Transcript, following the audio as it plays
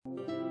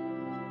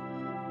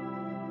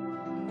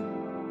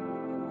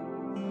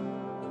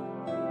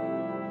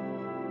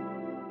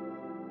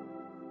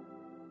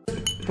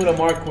put a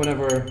mark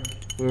whenever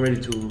we're ready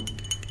to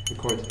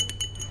record.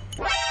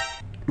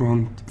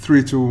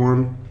 3, 2,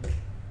 1.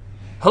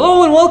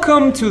 Hello and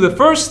welcome to the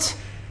first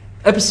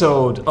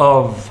episode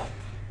of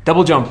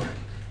Double Jump.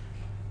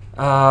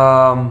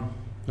 No,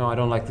 I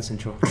don't like this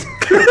intro.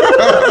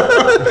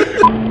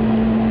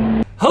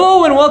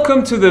 Hello and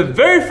welcome to the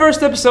very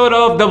first episode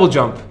of Double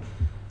Jump.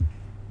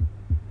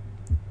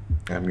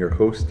 I'm your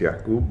host,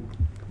 Yaqub.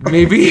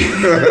 Maybe.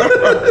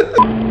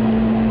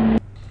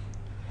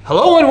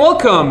 Hello and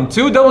welcome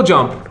to Double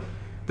Jump.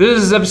 This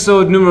is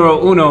episode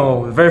numero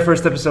uno, the very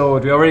first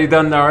episode. We already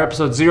done our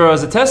episode 0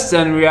 as a test,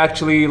 and we're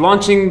actually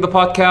launching the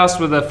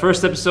podcast with the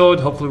first episode,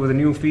 hopefully with a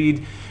new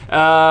feed.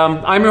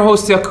 I'm your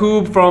host,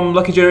 Yaqub from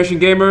Lucky Generation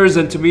Gamers,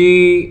 and to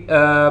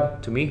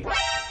me,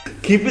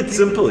 Keep it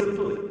simple.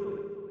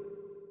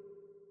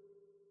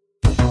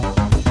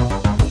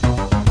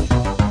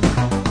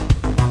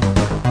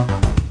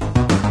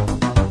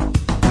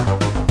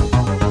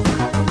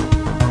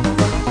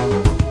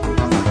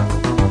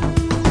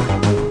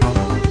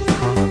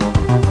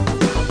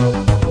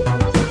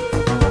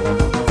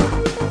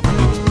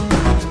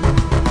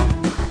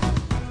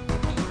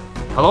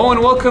 Hello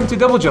and welcome to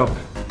Double Jump.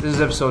 This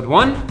is episode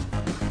 1.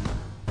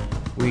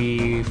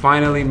 We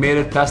finally made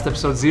it past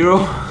episode 0.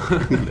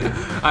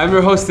 I'm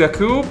your host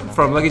Yaqub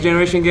from Lucky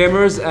Generation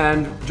Gamers,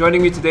 and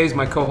joining me today is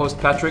my co-host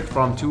Patrick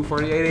from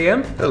 2:48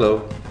 AM.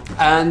 Hello.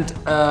 And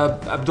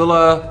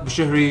Abdullah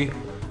Bashihri,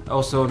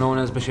 also known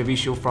as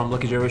Bashavishu from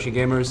Lucky Generation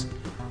Gamers.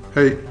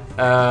 Hey.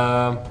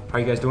 How are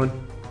you guys doing?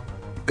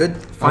 Good.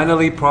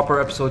 Finally,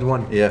 proper episode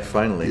 1. Yeah,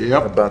 finally.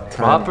 Yep. About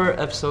time. Proper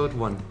episode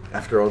 1.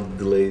 After all the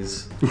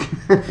delays.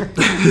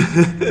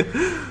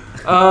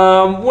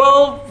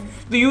 Well,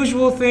 the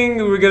usual thing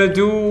we're gonna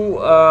do,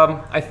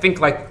 I think,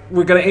 like,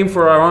 we're gonna aim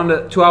for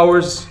around 2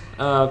 hours,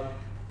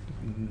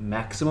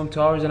 maximum 2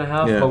 hours and a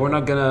half, Yeah. but we're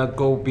not gonna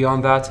go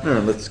beyond that. No,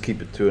 let's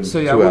keep it to So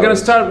yeah, 2 we're gonna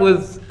hours. start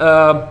with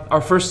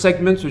our first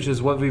segment, which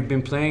is what we've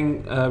been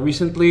playing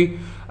recently,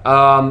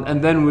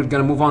 and then we're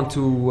gonna move on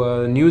to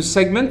a news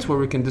segment where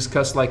we can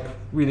discuss, like,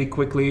 really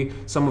quickly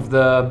some of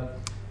the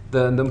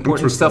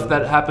important stuff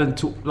that happened,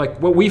 to like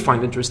what we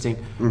find interesting,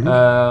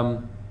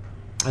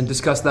 and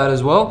discuss that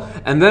as well.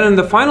 And then in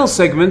the final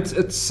segment,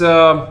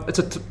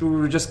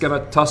 we're just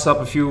gonna toss up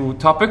a few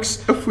topics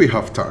If we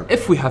have time.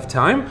 if we have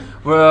time.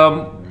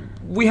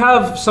 We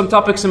have some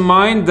topics in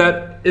mind that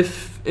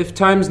if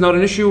time's not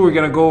an issue, we're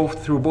gonna go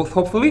through both,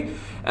 hopefully.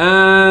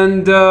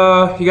 And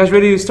you guys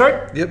ready to start?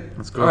 Yep,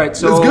 let's go. All right,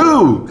 so Let's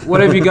go! what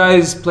have you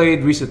guys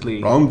played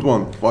recently? Round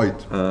 1, fight.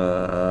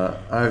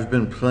 I've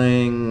been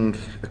playing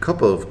a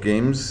couple of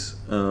games.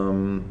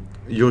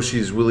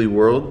 Yoshi's Woolly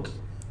World,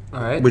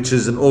 All right. which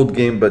is an old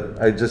game, but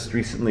I just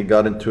recently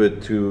got into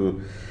it to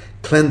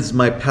cleanse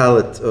my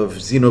palate of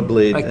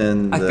Xenoblade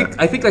and...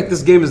 I think like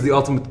this game is the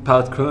ultimate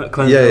palate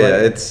cleanser.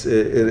 Yeah, like-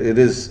 it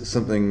is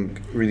something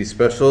really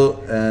special,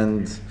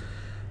 and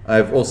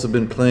I've also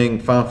been playing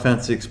Final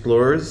Fantasy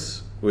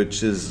Explorers,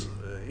 which is,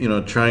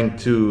 trying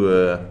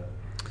to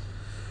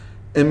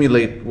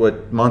emulate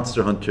what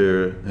Monster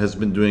Hunter has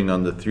been doing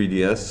on the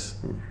 3DS.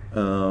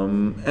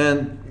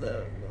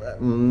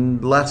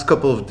 The last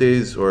couple of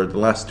days, or the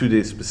last 2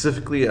 days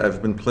specifically,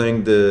 I've been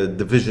playing the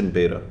Division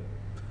beta.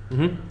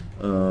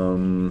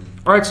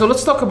 All right, so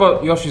let's talk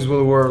about Yoshi's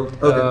Woolly World.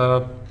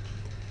 Okay.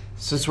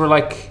 Since we're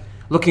like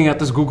looking at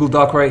this Google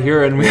Doc right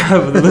here, and we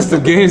have the list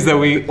of games that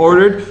we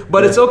ordered,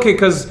 but it's okay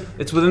because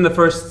it's within the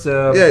first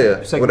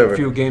second whatever.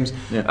 few games.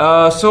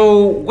 Yeah. So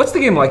what's the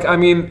game like? I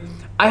mean,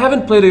 I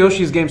haven't played a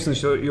Yoshi's game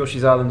since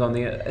Yoshi's Island on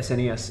the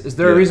SNES. Is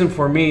there a Yeah. reason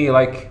for me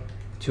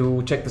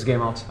to check this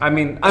game out? I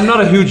mean, I'm not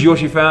a huge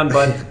Yoshi fan,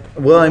 but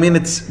Well, I mean,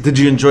 did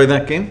you enjoy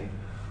that game?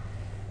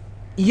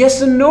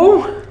 yes and no.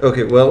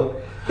 Okay, well,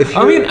 if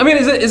I mean,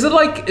 is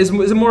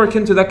it more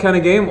akin to that kind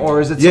of game, or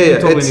is it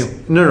something totally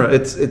new? No,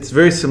 it's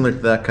very similar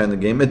to that kind of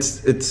game.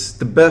 It's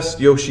the best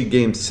Yoshi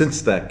game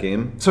since that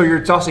game. So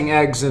you're tossing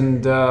eggs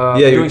and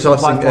You're doing some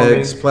tossing platforming.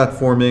 eggs,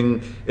 platforming.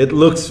 It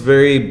looks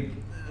very,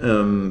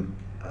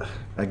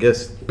 I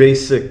guess,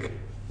 basic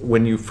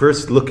when you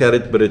first look at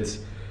it, but it's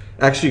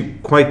actually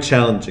quite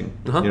challenging.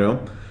 Uh-huh.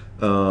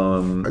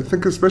 I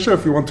think especially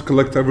if you want to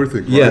collect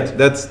everything. Yeah, Right?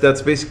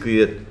 that's basically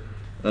it.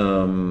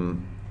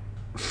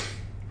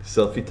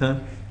 Selfie time.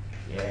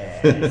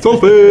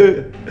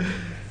 Selfie!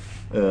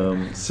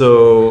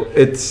 So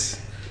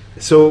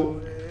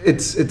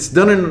it's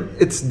done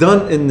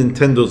in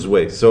Nintendo's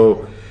way.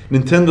 So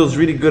Nintendo's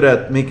really good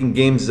at making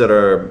games that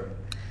are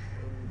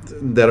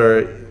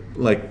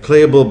like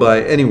playable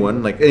by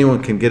anyone, like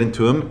anyone can get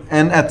into them,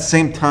 and at the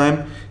same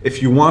time,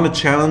 if you want a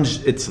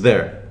challenge, it's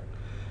there.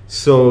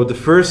 So the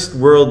first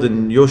world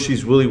in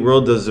Yoshi's Woolly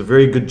World does a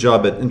very good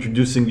job at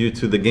introducing you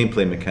to the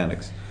gameplay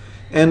mechanics.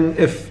 And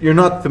if you're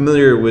not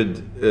familiar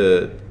with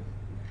the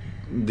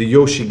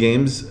Yoshi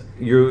games,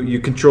 you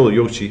control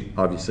Yoshi,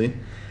 obviously,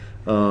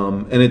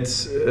 and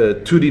it's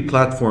 2D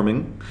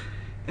platforming,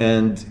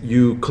 and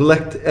you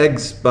collect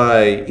eggs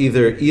by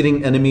either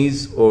eating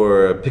enemies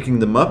or picking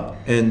them up,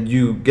 and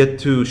you get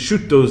to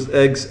shoot those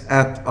eggs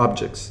at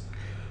objects.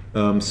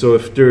 So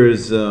if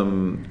there's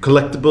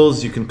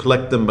collectibles, you can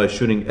collect them by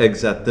shooting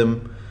eggs at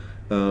them.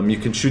 You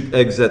can shoot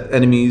eggs at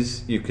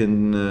enemies. You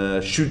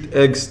can shoot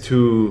eggs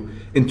to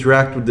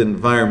interact with the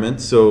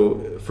environment.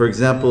 So, for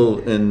example,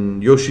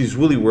 in Yoshi's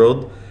Woolly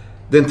World,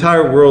 the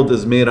entire world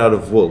is made out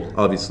of wool,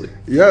 obviously.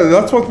 Yeah,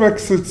 that's what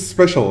makes it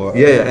special.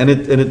 Yeah, and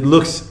it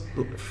looks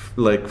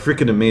like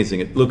freaking amazing.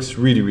 It looks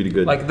really, really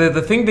good. Like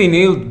the thing they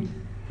nailed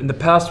in the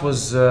past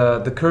was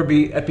the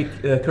Kirby Epic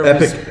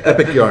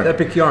Yarn.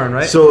 Epic Yarn,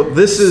 right? So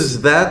this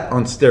is that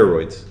on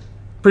steroids.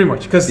 Pretty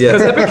much, because Yeah.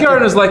 Epic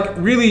Yarn is like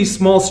really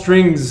small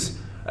strings.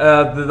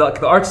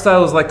 The art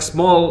style is like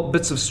small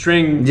bits of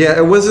string. Yeah,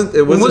 it wasn't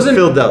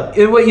filled out.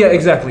 Yeah,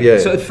 exactly. Yeah.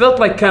 So it felt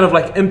like kind of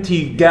like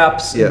empty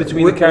gaps in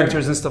between the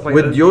characters and stuff like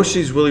with that.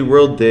 Yoshi's Woolly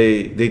World,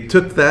 they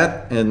took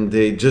that and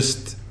they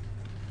just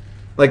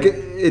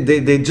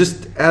they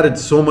just added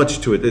so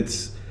much to it.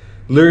 It's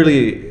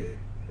literally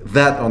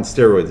that on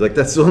steroids. Like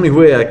that's the only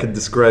way I could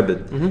describe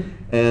it. Mm-hmm.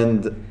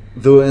 And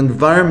the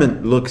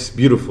environment looks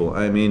beautiful.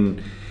 I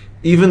mean,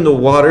 even the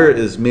water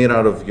is made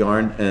out of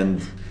yarn,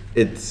 and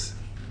it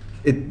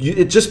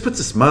just puts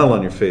a smile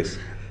on your face.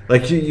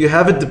 Like you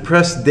have a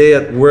depressed day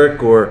at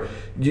work, or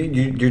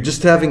you're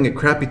just having a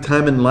crappy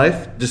time in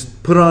life.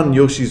 Just put on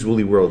Yoshi's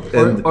Woolly World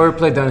and or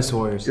play Dynasty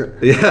Warriors.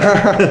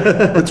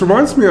 yeah. It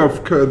reminds me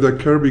of the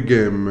Kirby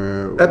game.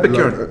 Epic like,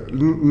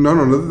 Yarn. No,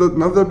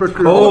 not the Epic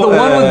Yarn. Oh, the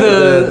one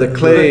with the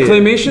clay.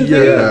 claymation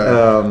thing.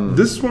 Yeah.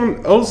 This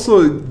one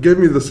also gave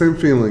me the same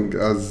feeling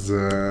as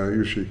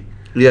Yoshi.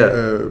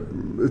 Yeah.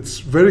 It's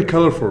very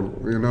colorful,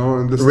 you know,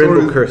 and the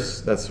Rainbow story.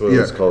 Curse. That's what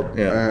it's called.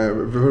 Yeah.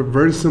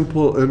 Very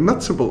simple.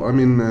 Not simple. I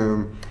mean,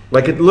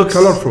 like it looks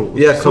colorful.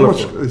 Yeah, so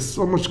colorful. Much, it's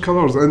so much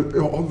colors, and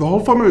the whole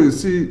family. You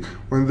see,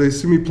 when they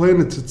see me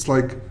playing it, it's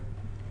like.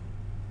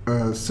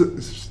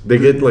 They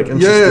get like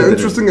interested. Yeah, in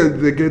interesting. it. And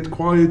they get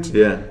quiet.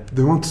 Yeah.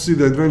 They want to see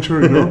the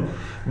adventure, you know.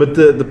 But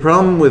the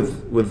problem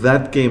with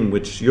that game,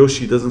 which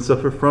Yoshi doesn't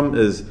suffer from,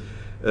 is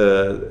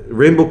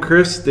Rainbow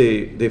Curse.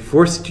 They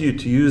forced you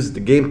to use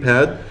the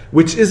gamepad,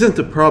 which isn't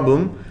a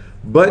problem,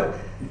 but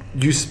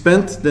you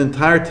spent the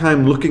entire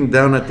time looking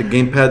down at the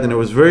gamepad, and it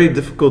was very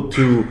difficult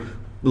to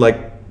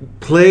like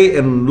play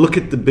and look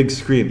at the big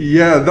screen.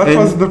 Yeah, that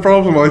was the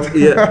problem.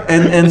 Yeah,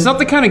 and It's not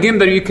the kind of game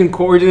that you can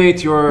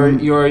coordinate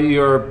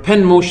your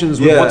pen motions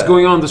with what's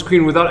going on the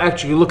screen without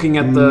actually looking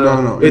at the.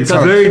 No, it's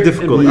can't. very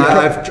difficult. You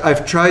can't.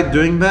 I've tried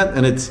doing that,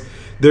 and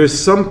there's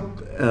some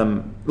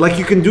like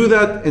you can do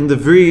that in the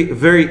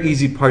very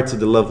easy parts of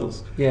the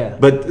levels. Yeah.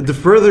 But the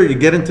further you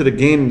get into the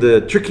game,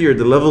 the trickier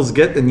the levels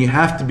get, and you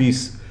have to be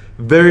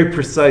very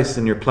precise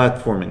in your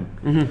platforming.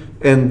 Mm-hmm.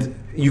 And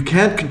you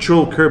can't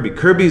control Kirby.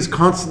 Kirby is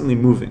constantly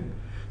moving.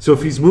 So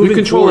if he's moving, You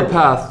control forward, the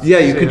path. Yeah,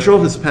 you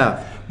control his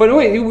path. But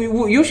wait,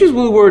 Yoshi's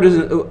Woolly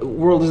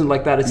World isn't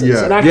like that. It's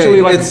Yeah.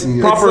 actually like it's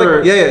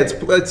proper.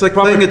 it's like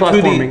proper playing a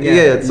 2D. platforming, Yeah,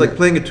 yeah. it's like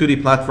playing a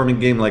 2D platforming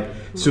game like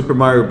Super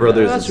Mario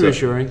Brothers. That's and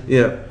stuff. reassuring.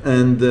 Yeah,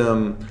 and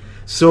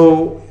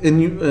so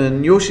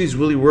in Yoshi's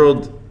Woolly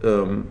World,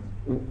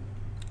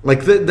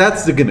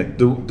 that's the gimmick,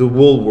 the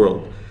wool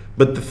world.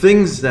 But the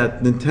things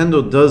that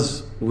Nintendo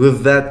does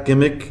with that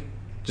gimmick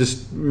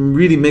just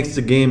really makes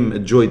the game a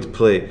joy to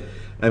play.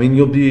 I mean,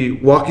 you'll be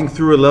walking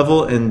through a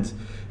level and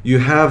you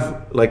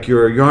have like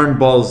your yarn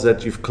balls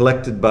that you've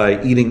collected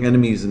by eating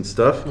enemies and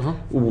stuff,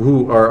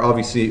 who are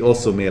obviously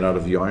also made out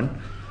of yarn.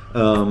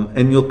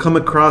 And you'll come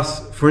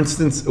across, for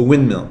instance, a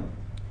windmill,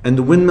 and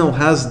the windmill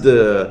has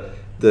the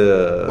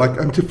like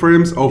empty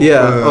frames of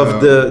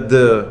of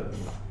the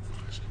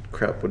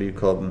crap. What do you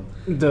call them?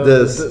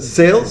 The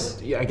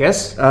sails. Yeah, I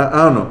guess.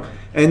 I don't know.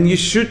 And you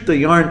shoot the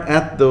yarn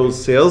at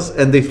those sails,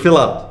 and they fill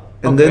out.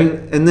 And Okay.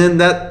 then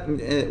that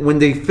when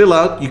they fill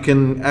out, you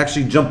can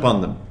actually jump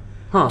on them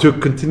to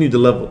continue the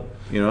level.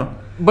 You know.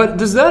 But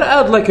does that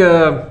add like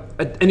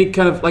any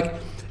kind of like?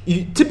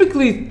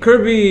 Typically,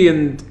 Kirby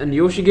and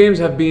Yoshi games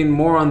have been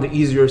more on the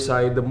easier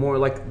side. The more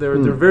like they're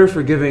very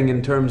forgiving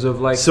in terms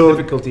of like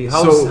difficulty.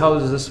 How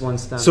does this one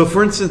stand? So,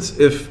 for instance,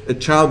 if a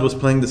child was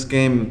playing this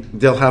game,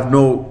 they'll have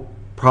no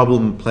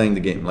problem playing the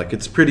game. Like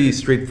it's pretty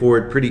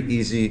straightforward, pretty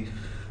easy.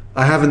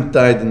 I haven't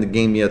died in the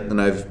game yet,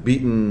 and I've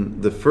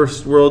beaten the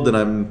first world, and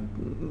I'm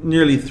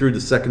nearly through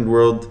the second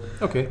world.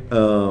 Okay.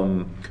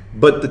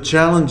 But the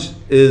challenge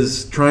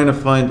is trying to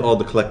find all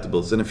the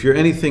collectibles. And if you're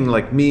anything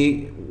like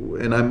me,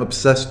 and I'm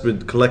obsessed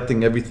with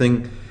collecting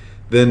everything,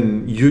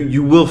 then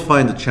you will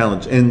find a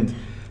challenge. And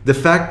the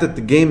fact that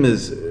the game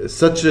is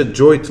such a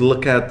joy to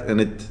look at,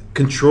 and it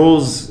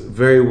controls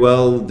very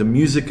well, the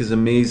music is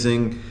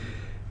amazing,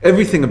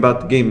 everything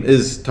about the game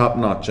is top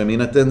notch. I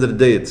mean, at the end of the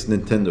day, it's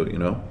Nintendo, you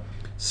know?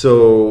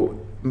 So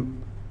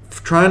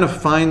trying to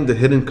find the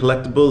hidden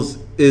collectibles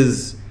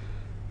is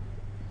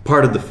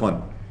part of the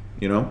fun,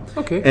 you know?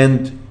 Okay.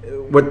 And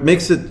what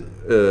makes it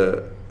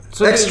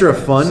extra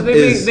fun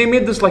is they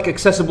made this like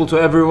accessible to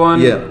everyone,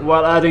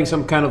 while adding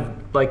some kind of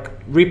like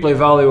replay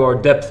value or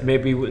depth,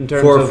 maybe in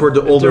terms for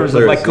the older players,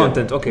 players, like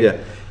content. Okay. Yeah,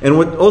 and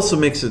what also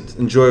makes it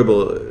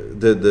enjoyable,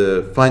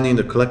 the finding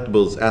the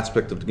collectibles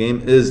aspect of the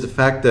game, is the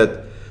fact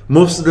that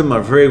most of them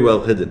are very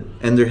well hidden,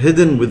 and they're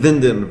hidden within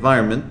the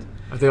environment.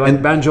 Are they like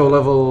And- Banjo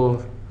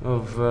level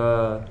of?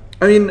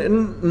 I mean, Or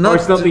not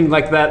it's nothing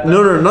like that. No,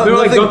 not They're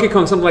like nothing- Donkey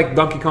Kong, something like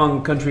Donkey Kong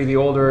Country, the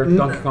older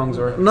Donkey Kongs,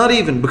 or Not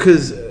even,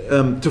 because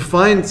to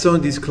find some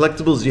of these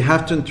collectibles, you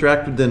have to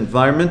interact with the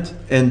environment,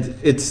 and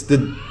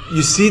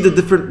you see the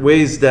different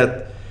ways that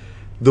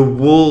the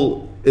wool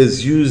is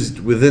used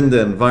within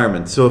the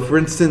environment. So, for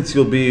instance,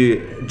 you'll be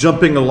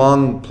jumping along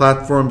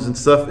platforms and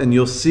stuff, and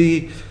you'll see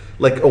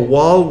like a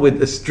wall with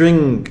a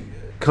string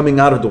coming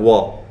out of the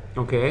wall,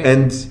 okay.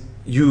 and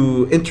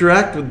you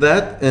interact with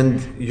that, and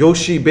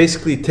Yoshi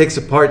basically takes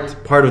apart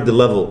part of the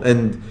level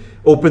and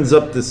opens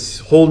up this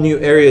whole new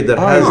area that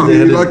has the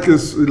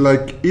hidden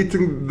like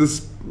eating this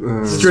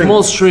String.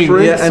 Small string.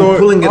 Yeah, and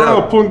pulling it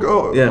out.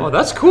 Yeah. Oh,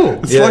 that's cool.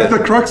 It's Yeah, like yeah.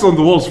 the cracks on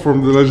the walls from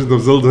The Legend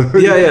of Zelda.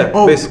 Yeah,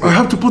 Oh, basically. I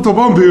have to put a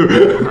bomb here.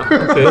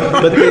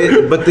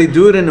 but they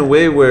do it in a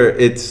way where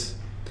it's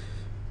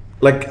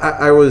like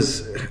I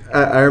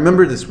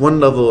remember this one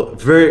level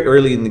very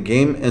early in the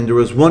game, and there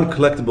was one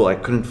collectible I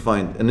couldn't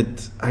find, and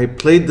I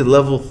played the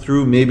level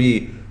through maybe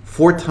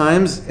 4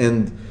 times,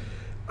 and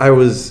I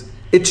was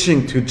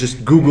itching to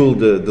just Google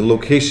the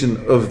location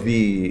of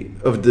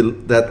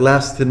that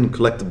last hidden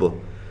collectible.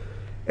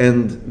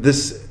 And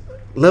this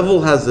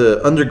level has an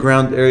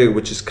underground area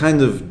which is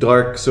kind of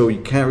dark, so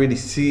you can't really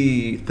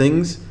see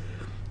things.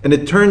 And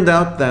it turned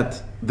out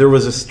that there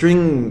was a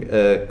string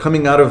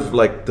coming out of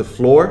like the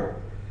floor,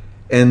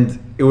 and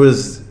it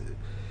was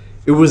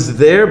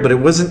there, but it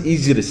wasn't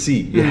easy to see.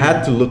 You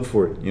had to look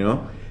for it, you know.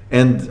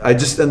 And I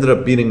just ended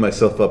up beating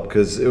myself up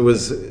because it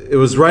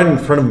was right in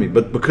front of me.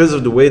 But because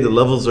of the way the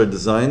levels are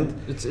designed,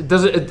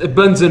 It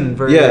blends in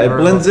very. yeah, it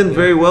very blends well. in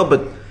very well,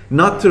 but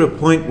not to the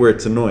point where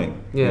it's annoying.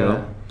 Yeah. You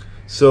know?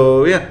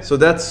 So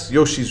that's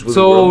Yoshi's Woolly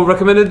So World.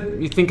 recommended.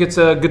 You think it's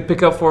a good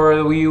pickup for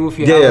the Wii U if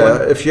you Yeah, have yeah.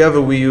 one? If you have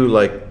a Wii U,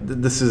 like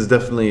this is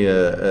definitely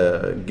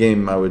a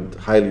game I would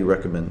highly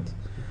recommend.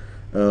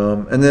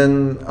 And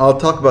then I'll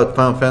talk about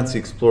Final Fantasy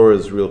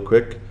Explorers real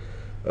quick.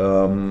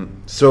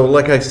 So,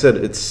 like I said,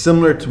 it's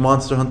similar to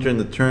Monster Hunter in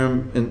the term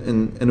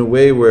in a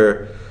way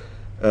where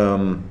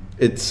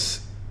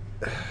it's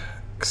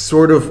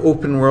sort of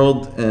open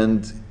world,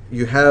 and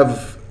you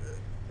have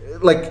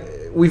like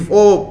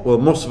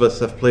most of us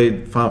have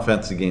played Final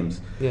Fantasy games.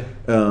 Yeah.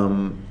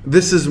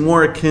 This is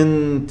more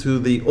akin to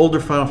the older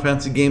Final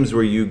Fantasy games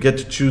where you get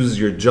to choose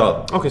your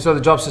job. Okay, so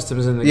the job system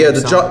is in the Yeah,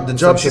 game the in job some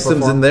shape or system's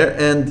form. in there,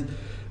 and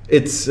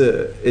it's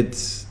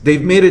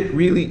they've made it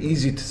really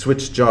easy to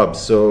switch jobs.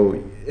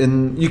 So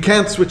you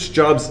can't switch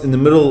jobs in the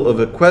middle of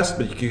a quest,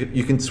 but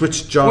you can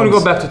switch jobs When you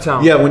go back to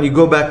town. Yeah, when you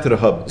go back to the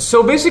hub.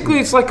 So basically,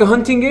 it's like a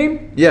hunting game.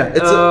 Yeah,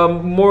 it's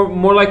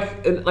more like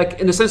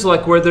in the sense of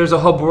like where there's a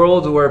hub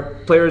world where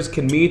players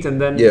can meet and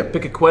then Yeah.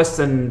 pick a quest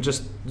and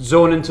just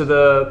zone into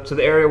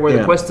the area where the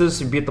Yeah. quest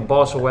is. You beat the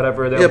boss or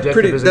whatever the yeah,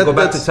 objective is, and go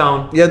back to that's- town.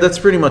 Yeah, that's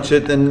pretty much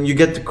it, and you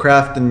get to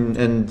craft and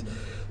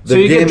the So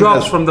you game get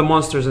drops has- from the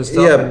monsters and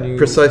stuff. Yeah, and you,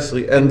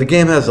 precisely. And the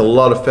game has a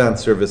lot of fan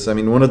service. I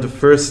mean, one of the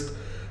first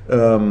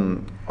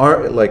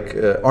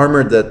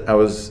armor that I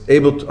was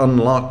able to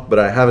unlock, but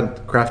I haven't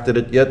crafted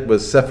it yet,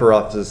 was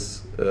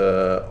Sephiroth's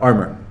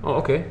armor. Oh,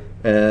 okay.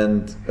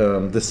 And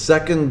the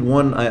second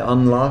one I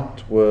unlocked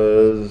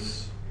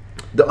was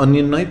the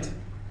Onion Knight.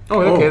 Oh,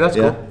 okay, that's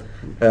Yeah. cool.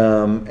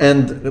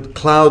 And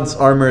Cloud's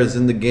armor is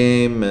in the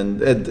game, and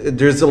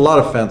there's a lot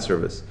of fan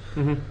service.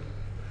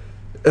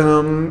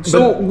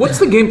 So what's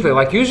the gameplay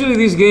like? Usually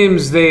these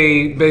games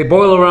they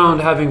boil around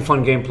having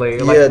fun gameplay.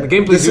 Like the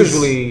gameplay is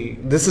usually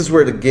this is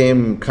where the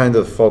game kind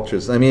of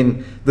falters. I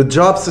mean, the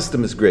job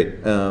system is great.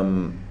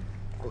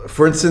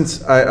 For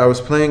instance, I was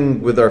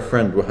playing with our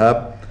friend Wahab.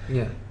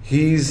 yeah.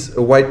 He's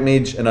a white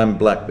mage and I'm a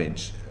black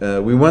mage.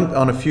 We went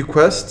on a few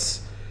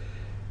quests.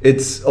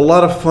 It's a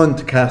lot of fun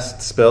to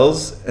cast spells,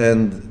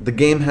 and the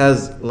game has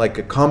like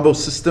a combo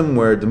system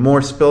where the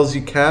more spells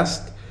you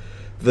cast,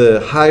 the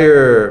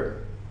higher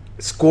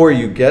score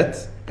you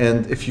get.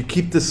 And if you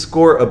keep the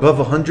score above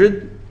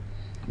 100,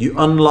 you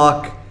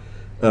unlock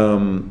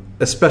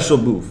a special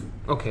move.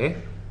 Okay.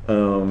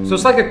 So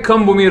it's like a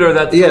combo meter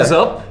that fills Yeah,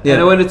 up, yeah.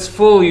 and when it's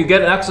full, you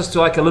get access to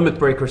like a limit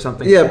break or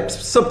something. Yeah,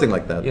 something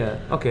like that. Yeah.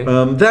 Okay.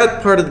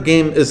 That part of the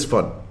game is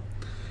fun.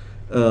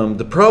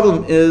 The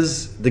problem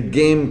is the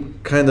game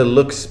kind of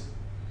looks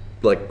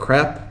like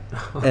crap,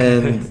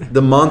 and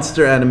the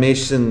monster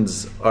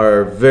animations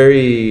are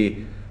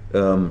very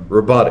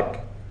robotic.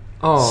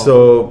 Oh. So,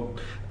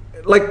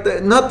 like, the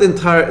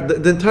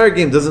entire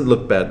game doesn't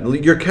look bad.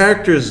 Your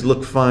characters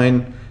look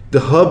fine.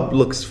 The hub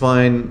looks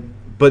fine.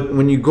 But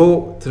when you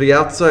go to the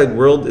outside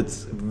world,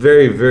 it's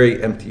very,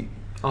 very empty.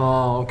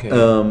 Oh. Okay.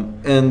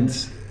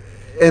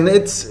 And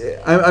it's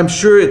I'm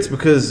sure it's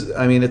because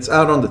I mean it's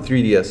out on the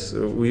 3DS.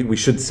 We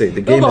should say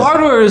the game. the is,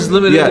 hardware is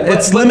limited. Yeah,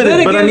 it's limited,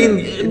 then but I again,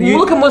 mean,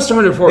 look at Monster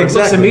Hunter 4. It looks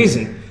Exactly.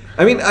 amazing.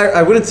 I mean,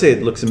 I wouldn't say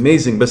it looks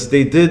amazing, but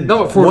they did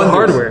No, for the wonders.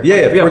 hardware.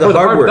 Yeah, for the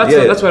hardware.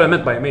 That's what I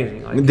meant by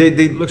amazing. Like, They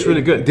it looks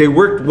really good. They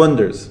worked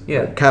wonders.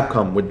 Yeah.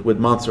 Capcom with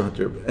Monster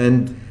Hunter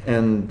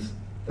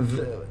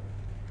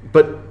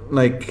but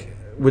like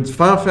with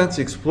Final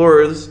Fantasy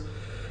Explorers,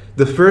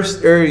 the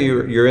first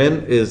area you're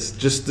in is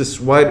just this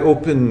wide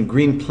open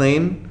green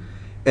plain,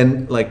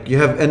 and like you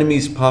have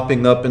enemies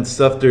popping up and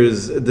stuff.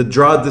 There's the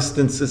draw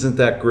distance isn't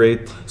that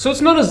great. So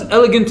it's not as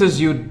elegant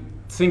as you'd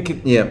think it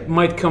Yeah.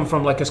 might come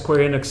from like a Square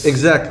Enix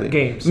Exactly.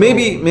 game. So-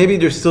 Maybe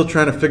they're still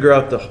trying to figure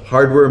out the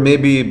hardware.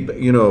 Maybe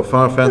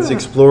Final Fantasy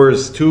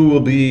Explorers 2 will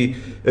be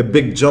a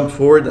big jump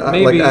forward.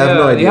 Maybe I have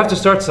no idea. you have to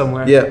start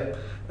somewhere. Yeah,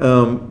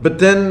 but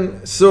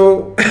then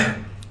so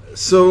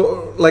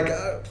like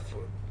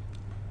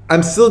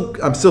I'm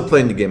still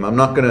playing the game. I'm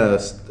not gonna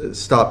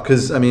stop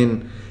because I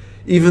mean,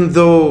 even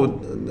though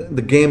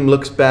the game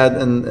looks bad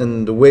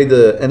and the way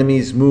the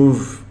enemies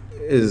move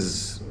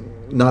is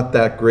not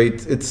that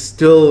great, it's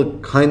still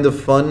kind of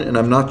fun, and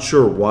I'm not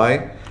sure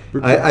why.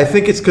 I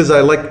think it's because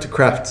I like to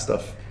craft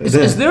stuff.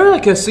 Is there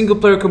like a single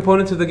player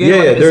component to the game? Yeah,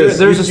 Like, yeah,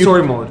 there's a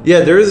story mode. Yeah,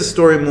 there is a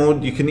story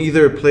mode. You can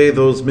either play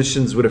those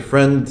missions with a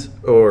friend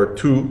or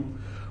two,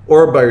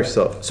 or by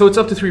yourself. So it's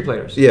up to 3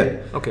 players.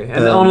 Yeah. Okay,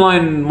 and the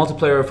online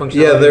multiplayer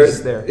functionality Yeah,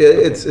 is there.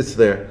 It's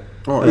there.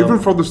 Oh, even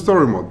for the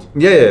story mode.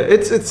 Yeah,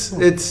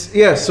 it's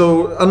yeah.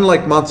 So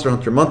unlike Monster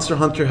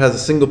Hunter has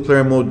a single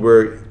player mode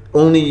where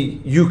only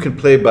you can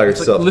play by It's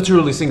yourself. like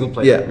literally single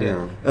player.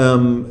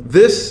 Yeah.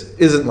 This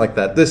isn't like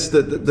that.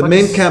 The like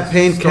main s-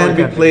 campaign story can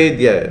be campaign. played.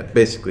 Yeah,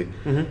 basically.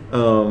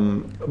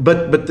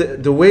 But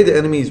the way the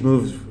enemies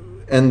move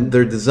and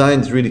their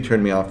designs really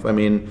turn me off. I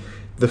mean,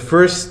 the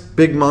first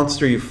big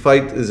monster you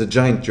fight is a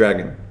giant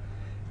dragon,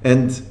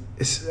 and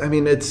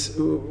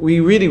we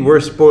really were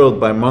spoiled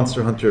by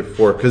Monster Hunter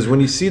 4 because when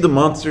you see the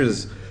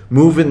monsters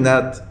move in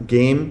that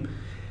game,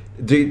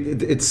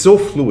 it's so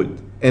fluid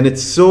and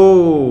it's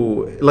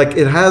so like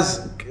it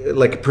has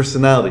like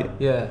personality.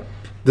 Yeah.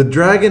 The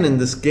dragon in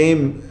this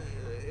game,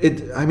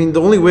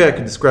 the only way I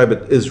could describe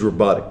it is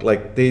robotic.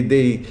 Like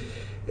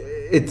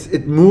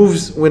it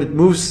moves when it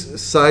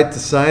moves side to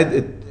side.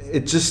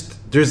 It just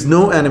there's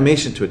no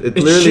animation to it. It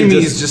literally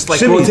shimmies, just like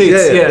shimmies,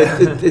 rotates, yeah.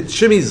 It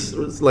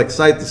shimmies like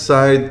side to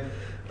side.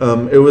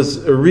 It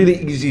was a really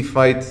easy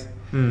fight.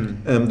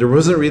 There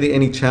wasn't really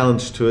any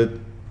challenge to it,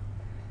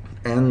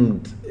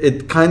 and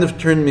it kind of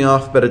turned me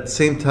off. But at the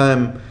same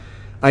time,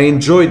 I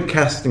enjoyed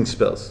casting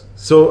spells.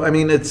 So I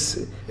mean, it's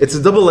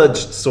a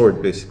double-edged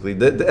sword basically.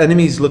 The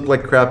enemies look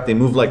like crap, they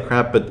move like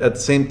crap, but at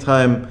the same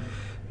time,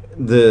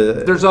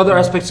 There's other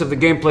aspects of the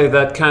gameplay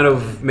that kind of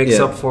makes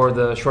Yeah. up for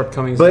the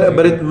shortcomings.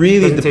 but it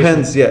really presentation.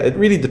 depends. Yeah, it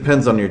really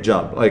depends on your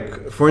job. Like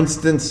for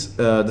instance,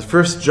 the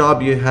first job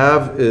you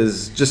have is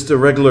just a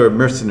regular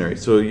mercenary.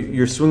 So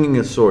you're swinging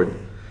a sword.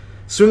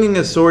 Swinging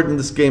a sword in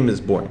this game is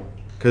boring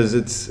because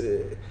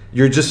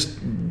you're just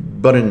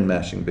button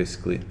mashing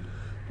basically.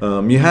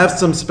 You have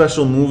some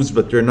special moves,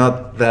 but they're not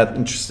that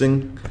interesting.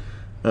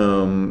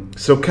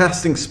 So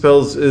casting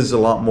spells is a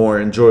lot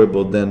more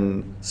enjoyable than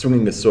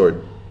swinging a sword.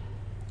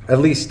 At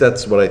least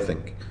that's what I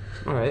think.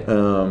 All right.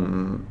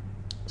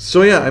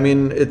 So yeah, I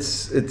mean,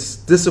 it's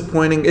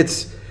disappointing. It's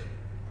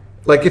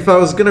like if I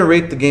was gonna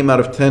rate the game out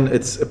of 10,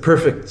 it's a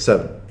perfect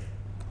 7,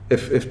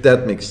 if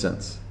that makes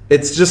sense.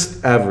 It's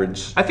just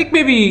average. I think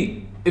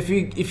maybe if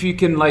you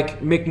can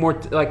like make more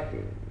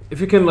if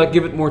you can like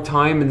give it more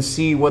time and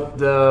see what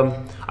the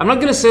I'm not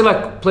gonna say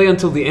like play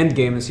until the end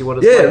game and see what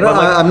it's Yeah, like. no, but,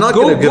 like, I'm not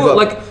gonna give up.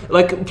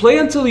 Like play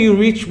until you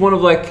reach one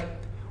of like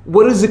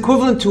what is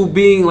equivalent to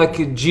being like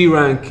a G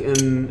rank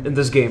in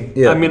this game.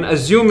 Yeah. I mean,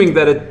 assuming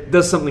that it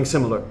does something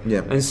similar.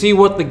 Yeah. And see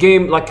what the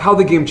game like how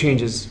the game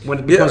changes when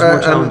it becomes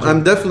more challenging.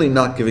 I'm definitely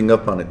not giving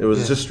up on it. It was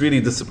Yeah. just really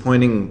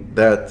disappointing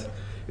that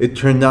it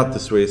turned out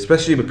this way,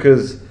 especially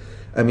because,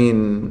 I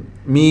mean,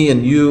 me and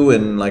you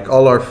and like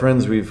all our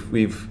friends,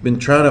 we've been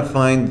trying to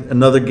find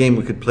another game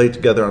we could play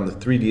together on the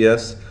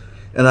 3DS,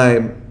 and I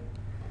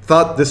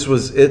thought this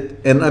was it.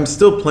 And I'm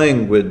still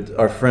playing with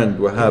our friend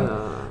Wahab,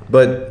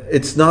 but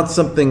it's not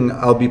something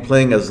I'll be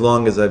playing as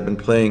long as I've been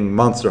playing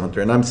Monster Hunter,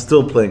 and I'm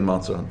still playing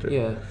Monster Hunter.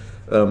 Yeah.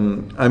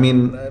 I mean,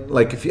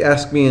 like if you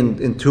ask me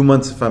in 2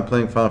 months if I'm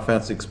playing Final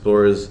Fantasy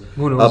Explorers,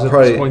 Who knows I'll at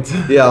probably this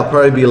point? yeah, I'll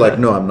probably be like,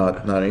 no, I'm not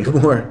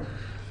anymore.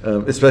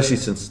 Especially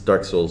since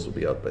Dark Souls will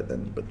be out by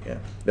then. But yeah,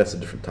 that's a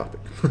different topic.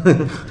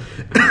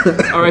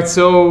 All right,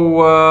 so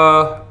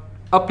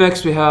up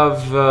next we have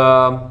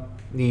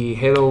the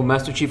Halo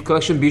Master Chief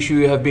Collection. Bishu,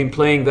 you have been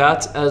playing that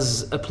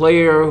as a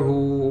player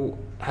who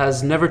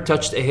has never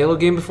touched a Halo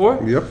game before.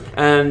 Yep.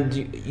 And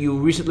you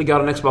recently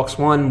got an Xbox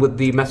One with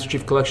the Master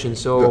Chief Collection.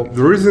 So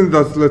The reason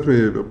that let me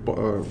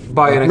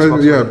Buy an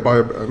Xbox yeah, One. buy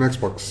an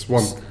Xbox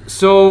One.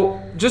 So,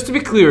 just to be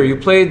clear, you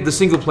played the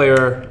single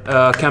player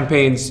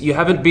campaigns. You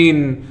haven't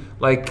been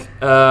like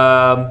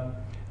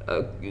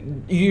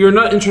you're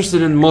not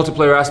interested in the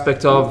multiplayer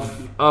aspect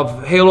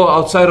of Halo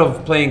outside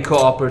of playing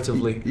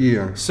cooperatively.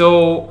 Yeah.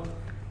 So,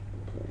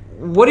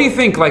 what do you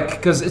think? Like,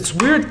 because it's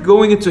weird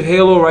going into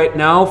Halo right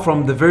now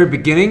from the very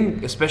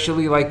beginning,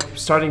 especially like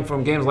starting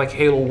from games like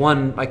Halo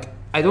 1. Like,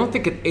 I don't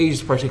think it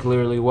aged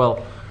particularly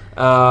well.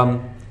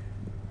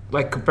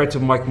 Like compared to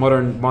like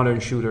modern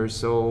shooters.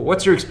 So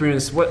what's your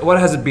experience? What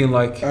has it been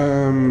like?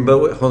 But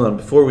wait, hold on,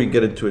 before we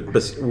get into it,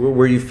 but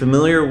were you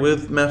familiar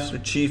with Master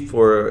Chief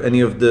or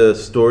any of the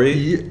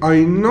story?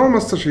 I know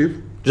Master Chief.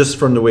 just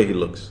from the way he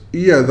looks.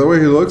 Yeah, the way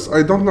he looks.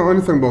 I don't know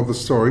anything about the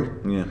story.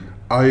 Yeah.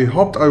 I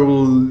hoped I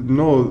will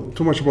know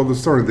too much about the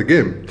story in the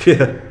game.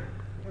 Yeah.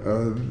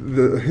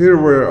 Here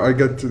where I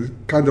get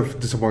kind of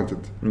disappointed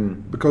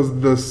because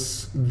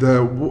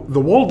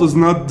the world is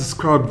not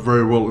described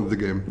very well in the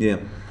game. Yeah.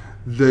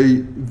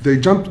 They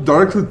jump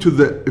directly to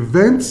the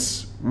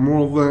events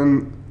more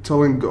than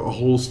telling a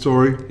whole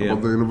story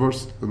about the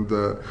universe and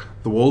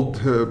the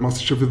world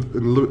Master Chief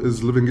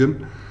is living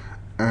in.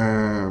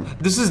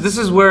 This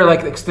is where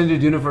like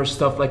extended universe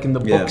stuff, like in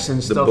the books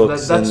and stuff.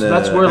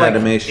 That's where like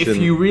animation. if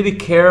you really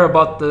care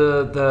about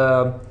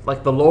the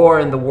like the lore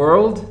and the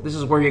world, this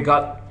is where you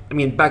got. I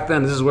mean, back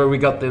then, this is where we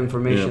got the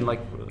information. Like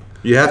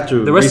you have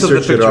to the rest of the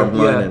research picture. it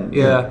online.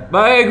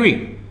 But I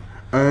agree.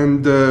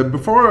 And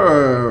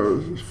before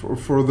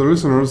for the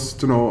listeners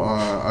to know,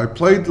 I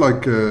played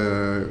like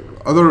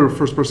other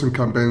first-person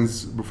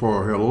campaigns before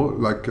Halo,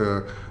 like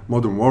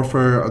Modern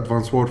Warfare,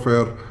 Advanced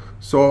Warfare.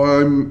 So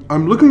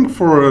I'm looking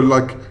for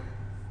like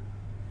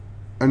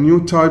a new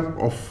type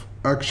of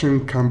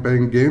action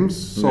campaign games.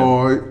 So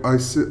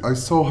I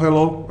saw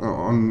Halo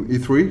on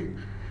E3,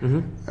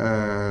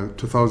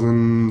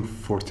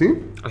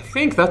 2014. I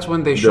think that's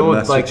when they The showed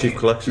Master like Chief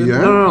Collection.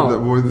 Yeah, No. that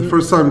was the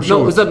first time shown.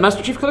 No, was that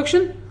Master Chief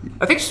Collection?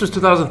 I think this was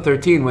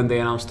 2013 when they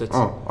announced it.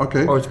 Oh,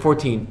 okay. Or it's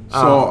 14.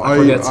 So I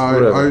forget.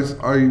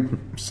 I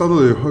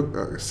suddenly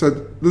said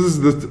this is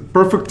the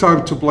perfect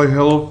time to play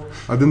Halo.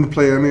 I didn't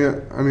play any of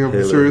the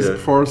Halo, series yeah.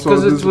 before, so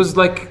Because this it was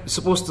like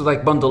supposed to like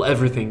bundle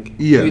everything.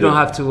 Yeah. You don't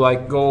have to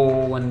like go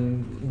and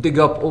dig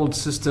up old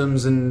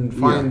systems and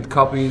find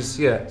copies.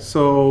 Yeah.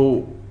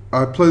 So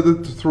I played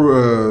it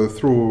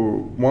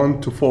through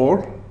 1 to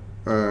 4,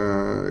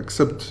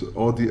 except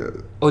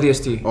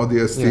ODST.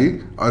 ODST.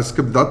 Yeah. I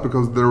skipped that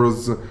because there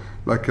was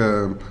like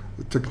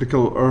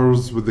technical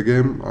errors with the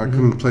game. I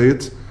couldn't play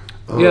it.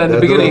 Yeah, in the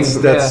beginning.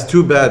 That's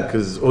too bad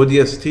because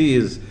ODST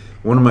is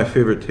one of my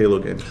favorite Halo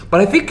games. But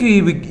I think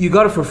you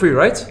got it for free,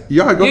 right?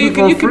 Yeah, I got it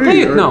for you can free. play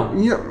it now.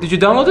 Yeah. Did you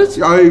download it?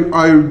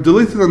 I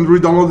deleted and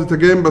re-downloaded it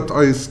again, but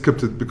I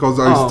skipped it because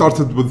I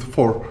started with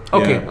 4.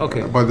 Okay, Yeah.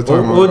 okay. By the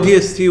time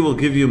ODST will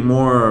give you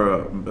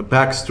more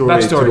backstory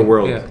to the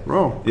world. Yeah.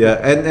 Oh.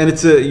 Yeah, and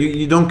it's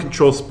you don't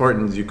control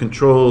Spartans. You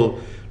control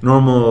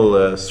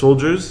normal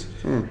soldiers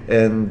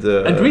and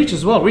Reach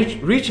as well.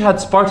 Reach had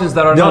Spartans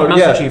that are not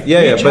Master Chief.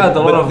 Reach had a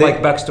lot of like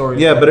backstory.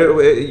 Yeah, but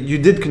you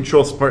did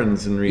control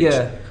Spartans in Reach.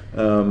 Yeah.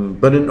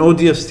 But in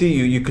ODST,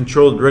 you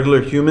controlled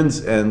regular humans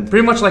and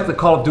Pretty much like the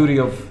Call of Duty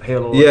of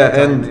Halo.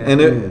 yeah, at the time,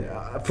 and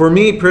for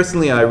me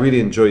personally, I really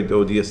enjoyed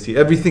ODST.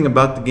 Everything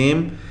about the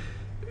game,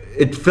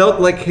 it felt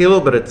like Halo,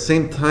 but at the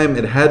same time,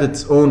 it had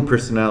its own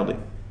personality.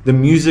 The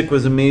music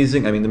was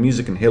amazing. I mean, the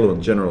music in Halo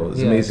in general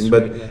is amazing. it's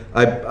But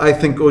great, I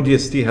think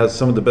ODST has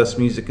some of the best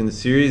music in the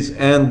series,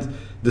 and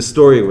the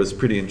story was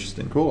pretty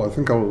interesting. Cool. I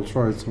think I will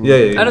try it.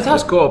 Yeah. and it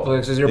has co-op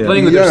because you're Yeah.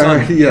 playing with your son.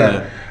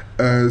 Yeah.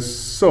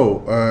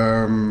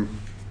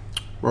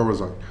 Where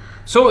was I?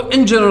 So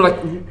in general, like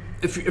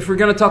if we're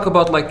gonna talk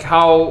about like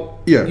how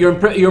Yeah. your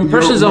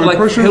impressions of My like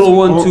impressions Halo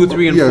 1, of- 2,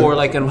 3, and 4,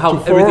 like and how to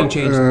 4, everything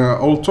changed.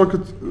 I'll talk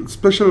it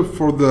especially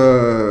for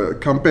the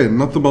campaign,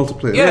 not the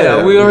multiplayer.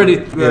 Yeah, we already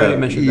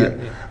mentioned Yeah.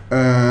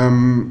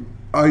 that.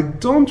 I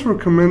don't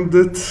recommend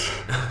it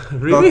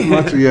Really? that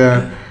much.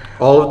 Yeah.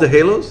 All of the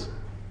Halos?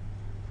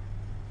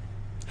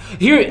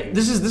 Here,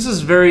 this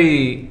is very.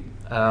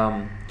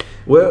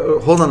 Well,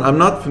 hold on. I'm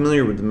not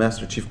familiar with the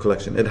Master Chief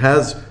Collection. It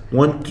has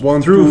 1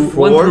 One through through-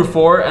 4, 1 through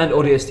 4 and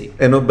ODST.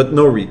 but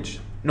no Reach.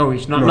 No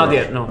Reach, not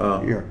yet. No.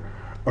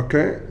 Yeah.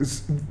 Okay.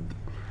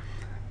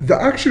 The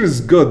action is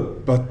good,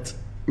 but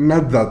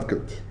not that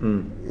good.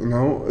 You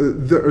know,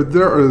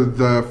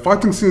 the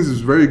fighting scenes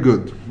is very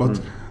good, but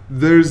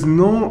there's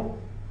no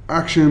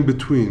action in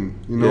between.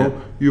 You know,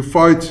 you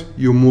fight,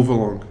 you move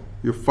along.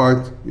 You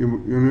fight,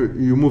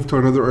 you move to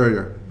another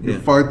area. You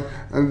fight,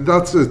 and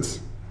that's it.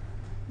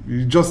 You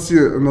just see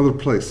another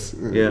place.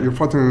 You're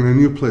fighting in a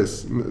new place.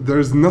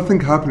 There's nothing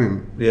happening.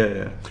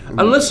 Yeah.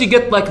 Unless you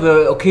get like the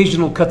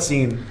occasional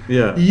cutscene.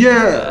 Yeah.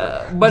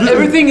 Yeah. But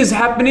everything is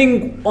happening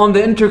on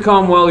the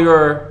intercom while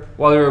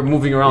you're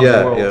moving around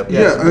the world.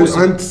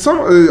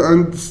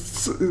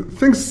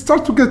 Things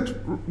start to get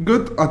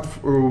good at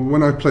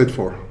when I played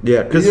 4.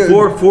 Yeah, because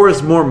 4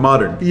 is more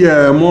modern.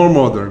 Yeah, more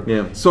modern.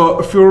 Yeah. So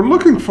if you're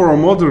looking for a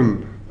modern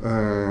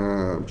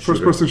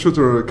first-person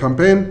shooter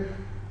campaign,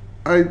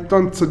 I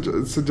don't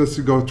suggest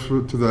you go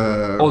to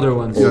the Older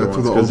ones. Yeah, Older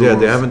to the ones, 'cause, older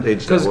they ones. haven't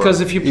aged that well. Because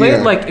if you play it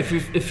Yeah. like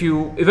if you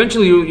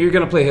eventually you're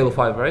gonna play Halo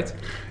 5, right?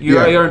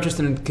 You're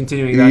interested in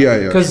continuing that.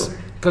 Yeah,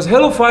 Because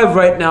Halo 5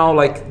 right now,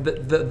 like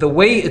the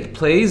way it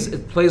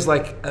plays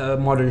like a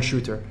modern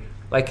shooter.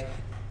 Like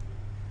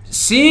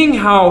seeing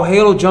how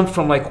Halo jumped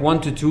from like 1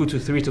 to 2 to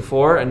 3 to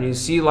 4, and you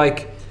see like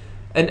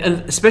and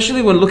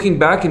especially when looking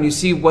back and you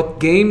see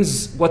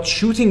what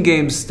shooting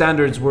games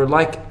standards were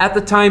like at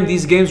the time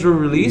these games were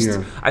released,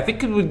 I think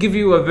it would give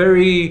you a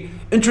very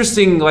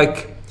interesting like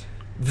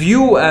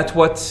view at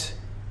what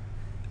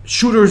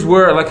shooters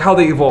were, like how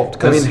they evolved.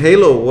 I mean,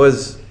 Halo was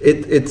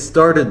it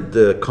started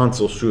the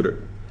console shooter.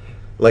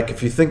 Like if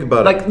you think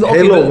about Like it, okay,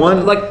 Halo One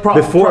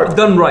before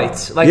done right.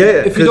 Like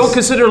Yeah, if you don't 'cause-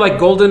 consider like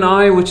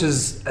GoldenEye, which is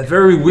a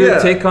very weird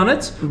Yeah, take on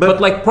it, but- but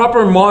like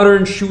proper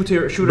modern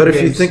shooter But if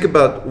you games. think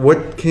about what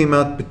came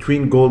out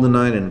between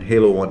GoldenEye and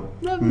Halo One,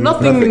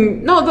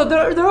 Nothing. No,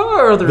 there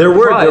are other. There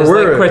were- tries, there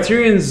were. like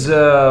Criterion's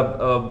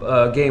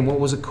game. What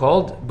was it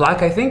called? Black,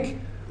 I think.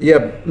 yeah,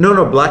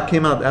 no, Black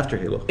came out after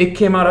Halo. It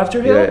came out after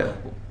Halo. Yeah,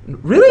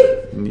 Really?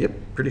 Yep,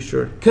 pretty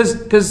sure.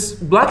 Because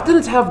Black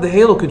didn't have the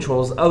Halo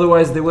controls.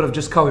 Otherwise, they would have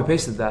just copy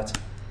pasted that.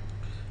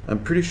 I'm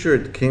pretty sure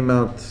it came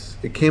out.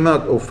 It came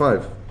out 05.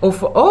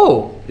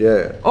 Oh.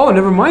 Yeah. Oh,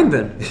 never mind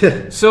then. Yeah.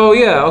 So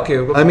yeah, okay.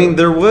 I mean,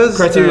 there was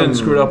Criterion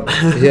screwed up.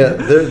 Yeah,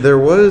 there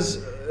was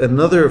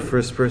another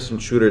first-person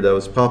shooter that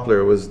was popular.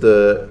 It was the.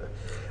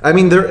 I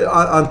mean, there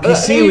on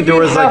PC even there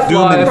was like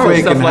Doom and Half-Life and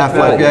Quake stuff and like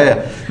Half-Life. that.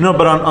 Yeah. No,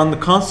 but on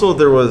the console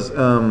there was.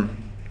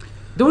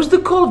 There was the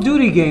Call of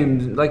Duty game,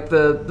 like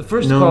the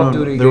first No, Call no, of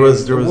Duty there games,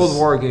 was- there the World was-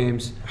 War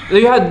games.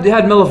 They had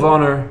Medal of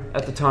Honor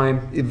at the time.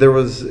 There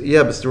was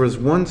but there was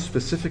one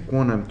specific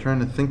one I'm trying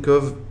to think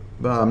of,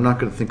 but I'm not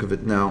going to think of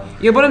it now.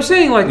 Yeah, but I'm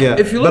saying like Yeah,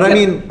 if you look but at I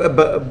mean,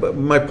 but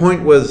my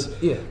point was,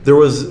 Yeah.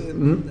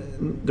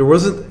 there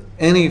wasn't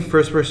any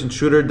first-person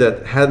shooter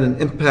that had an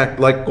impact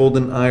like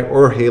GoldenEye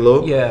or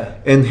Halo. Yeah.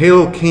 And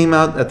Halo came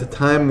out at the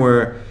time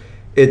where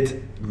it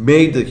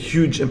made a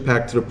huge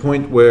impact to the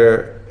point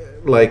where,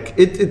 like,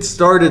 it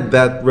started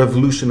that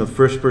revolution of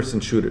first-person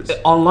shooters.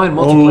 online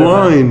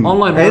multiplayer, man.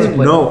 Online. And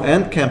multiplayer.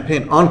 and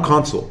campaign on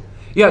console.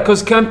 Yeah,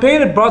 because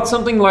campaign it brought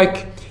something like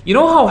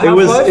how It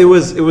was Half-Life.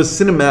 it was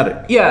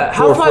cinematic. Yeah,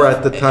 for Half-Life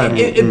at the time.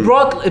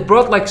 It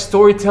brought like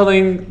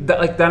storytelling,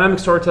 like dynamic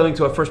storytelling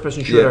to a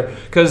first-person shooter. Yeah.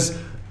 Because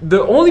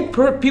the only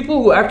people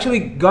who actually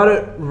got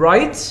it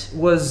right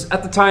was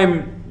at the time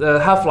the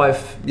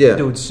Half-Life Yeah.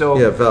 dudes. So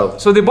Yeah,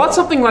 Valve. So they bought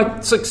something like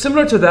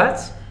similar to that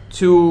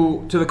to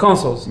the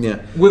consoles. Yeah.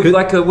 With Could-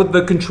 like with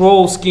the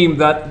control scheme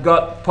that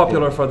got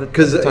popular for the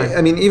Because at the time.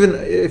 I mean, even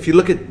if you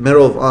look at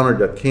Medal of Honor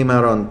that came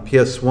out on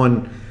PS1,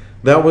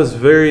 that was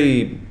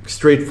very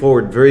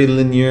straightforward, very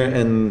linear,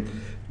 and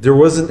there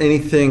wasn't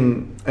anything.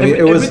 I mean,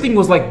 it was everything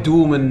was like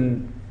Doom and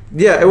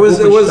yeah, it was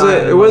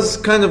Wolfenstein it was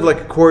kind of like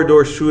a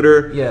corridor shooter.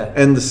 Yeah.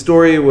 and the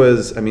story was,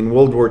 I mean,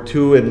 World War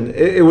II, and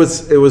it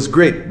was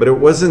great, but it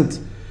wasn't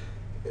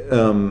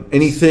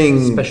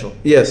anything Special.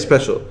 Yeah,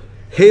 special.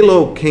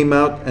 Halo came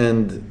out,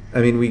 and I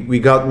mean, we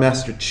got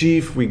Master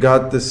Chief, we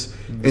got this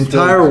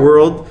entire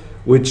world,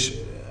 which,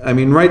 I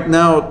mean, right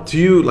now, to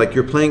you, like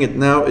you're playing it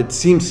now, it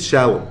seems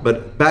shallow.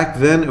 But back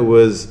then, it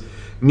was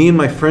me and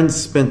my friends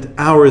spent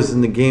hours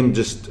in the game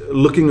just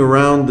looking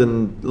around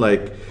and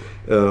like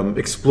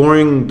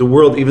exploring the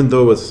world, even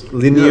though it was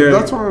linear. Yeah,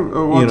 that's what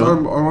you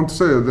know. I want to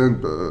say. Then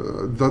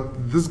that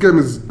this game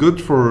is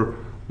good for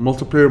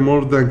multiplayer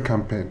more than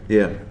campaign.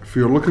 Yeah. If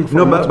you're looking for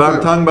No, but I'm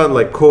multiplayer- talking about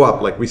like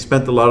co-op. Like we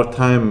spent a lot of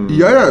time.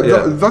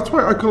 That's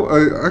why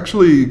I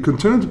actually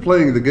continued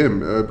playing the game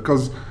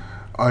because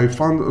I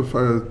found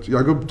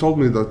Jacob told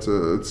me that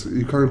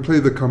you can play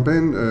the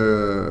campaign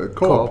co-op.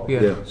 co-op.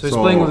 Yeah. Yeah. So he's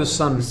playing with his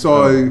son. So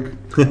I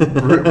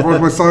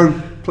brought my son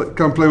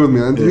can play with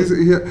me, and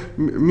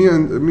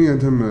me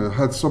and him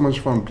had so much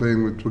fun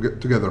playing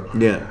together.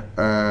 Yeah.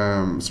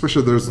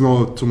 Especially there's no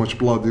too much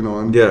blood,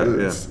 and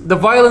it's, The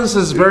violence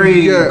is very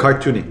Yeah.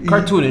 Cartoony.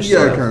 cartoonish. Yeah,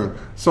 sort of. kind of.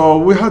 So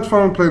we had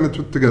fun playing it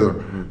together.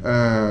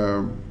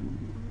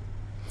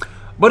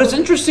 But it's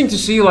interesting to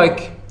see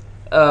like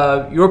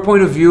your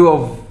point of view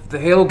of the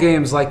Halo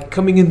games like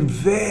coming in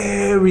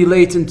very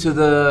late into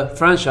the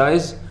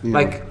franchise. Yeah.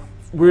 Like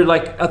we're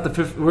like at the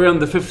fifth, we're on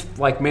the fifth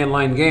like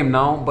mainline game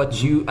now,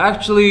 but you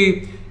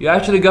actually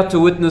got to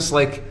witness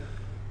like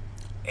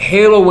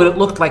Halo when it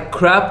looked like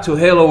crap to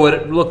Halo when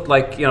it looked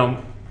like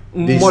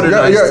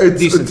modernized,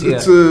 decent.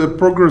 It's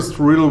progressed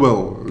really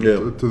well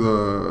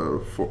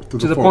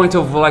to the point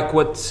of like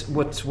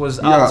what was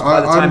out Yeah,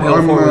 by the time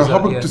Halo 4 I'm was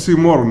out. happy Yeah. to see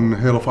more in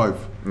Halo 5.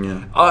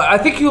 Yeah. I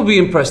think you'll be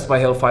impressed by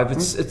Halo 5.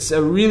 It's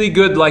a really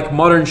good like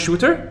modern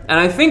shooter, and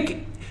I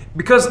think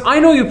because I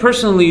know you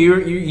personally,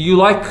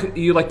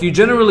 you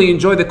generally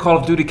enjoy the Call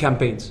of Duty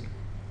campaigns.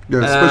 Yeah,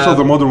 especially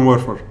the Modern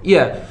Warfare.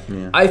 Yeah.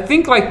 I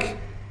think like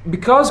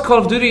because Call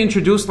of Duty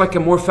introduced like a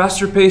more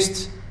faster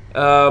paced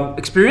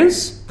experience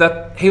that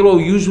Halo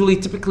usually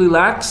typically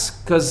lacks,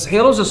 because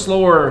Halo's a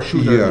slower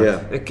shooter. Yeah.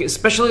 Yeah. Like,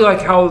 especially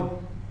like how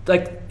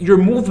like your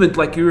movement,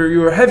 like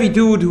you're a heavy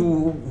dude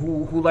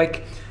who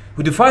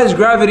defies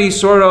gravity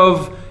sort of,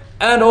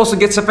 and also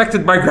gets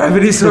affected by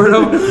gravity sort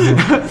of.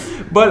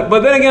 but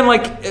then again,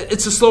 like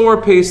it's a slower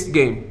paced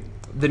game.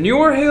 The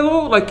newer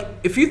Halo, like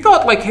if you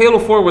thought like Halo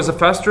 4 was a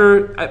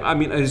faster, I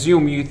mean I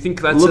assume you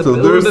think that's a little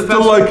There's bit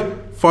still faster.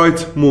 like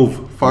fight,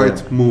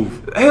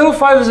 move. Halo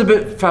 5 is a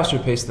bit faster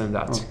paced than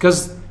that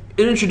because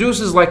it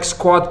introduces like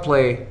squad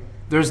play.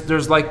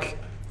 There's like,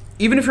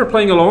 even if you're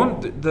playing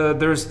alone,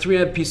 there's 3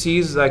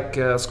 NPCs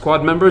like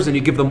squad members, and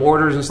you give them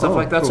orders and stuff Oh,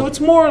 like that. So cool.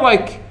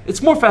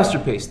 it's more faster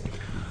paced.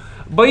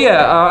 But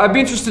yeah, I'd be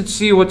interested to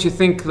see what you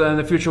think in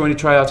the future when you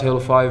try out Halo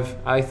 5.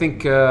 I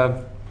think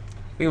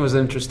it was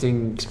an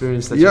interesting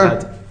experience that you Yeah.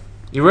 had.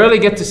 You rarely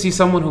get to see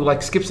someone who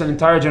like skips an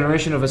entire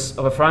generation of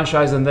a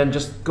franchise and then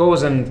just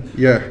goes and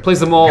plays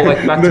them all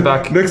like back to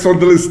back. Next on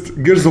the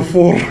list, Gears of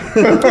War.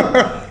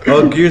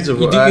 Oh, Gears of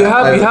War. You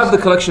have the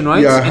collection,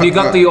 right? Yeah, and you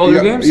got the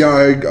older games?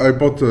 Yeah, I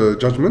bought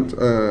Judgment.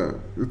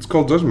 It's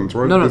called Judgment,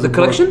 right? No, the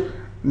collection?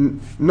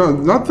 No,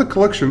 not the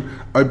collection.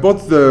 I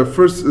bought the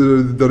first,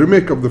 the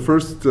remake of the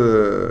first.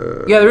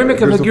 The remake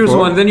of the Gears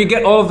 1. Then you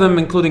get all of them,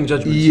 including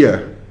Judgment.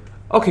 Yeah.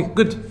 Okay,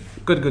 good.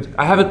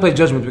 I haven't played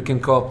Judgment. We can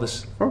co-op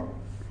this. Oh,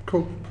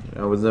 cool.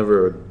 I was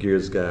never a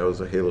Gears guy. I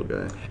was a Halo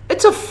guy.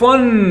 It's a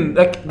fun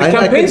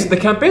the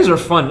campaigns are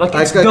fun. Like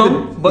it's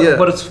dumb, but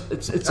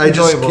it's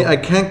enjoyable. I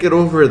can't get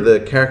over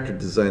the character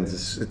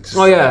designs. It's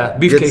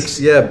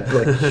beefcakes.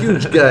 Like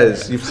huge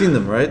guys. You've seen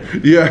them, right?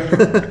 Yeah.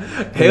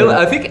 Halo.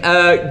 I think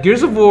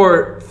Gears of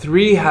War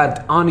 3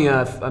 had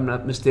Anya, if I'm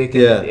not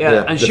mistaken.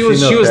 Yeah. And she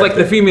was like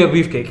the female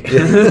beefcake.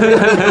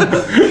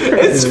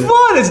 It's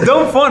fun. It's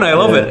dumb fun. I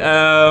love it.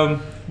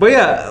 But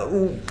yeah.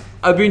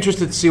 I'd be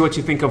interested to see what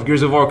you think of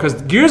Gears of War, because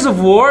Gears of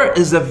War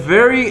is a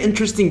very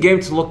interesting game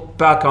to look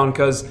back on,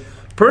 because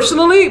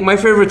personally, my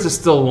favorite is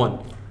still 1.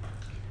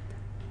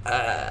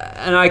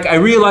 And I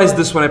realized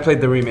this when I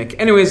played the remake.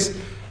 Anyways,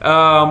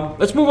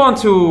 let's move on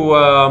to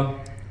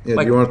do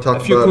you want to talk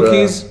a few about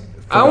cookies.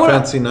 Final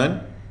Fantasy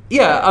 9?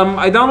 Yeah,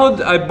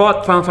 I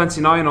bought Final Fantasy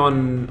 9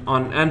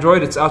 on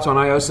Android. It's out on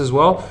iOS as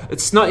well.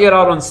 It's not yet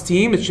out on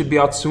Steam. It should be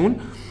out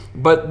soon.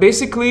 But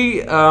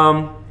basically,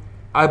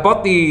 I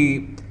bought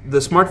the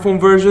smartphone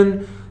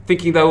version,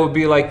 thinking that would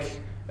be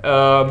like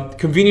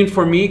convenient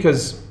for me,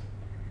 because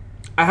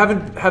I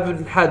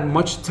haven't had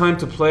much time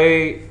to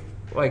play,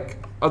 like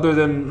other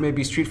than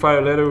maybe Street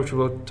Fighter later, which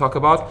we'll talk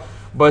about.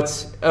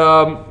 But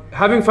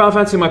having Final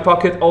Fantasy in my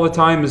pocket all the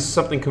time is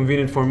something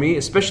convenient for me,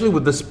 especially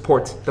with this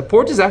port. The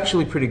port is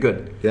actually pretty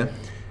good. Yeah.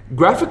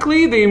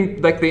 Graphically, they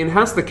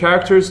enhanced the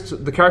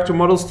character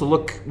models to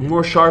look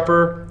more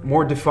sharper,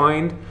 more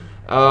defined.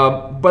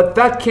 But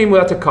that came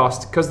without a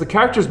cost, because the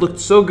characters looked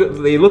so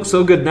good. They look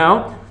so good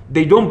now.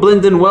 They don't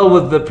blend in well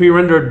with the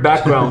pre-rendered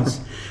backgrounds.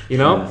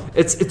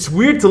 It's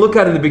weird to look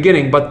at in the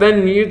beginning, but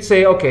then you'd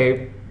say,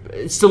 okay,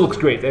 it still looks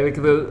great. Like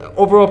the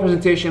overall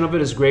presentation of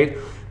it is great.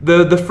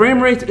 The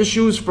frame rate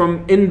issues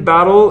from in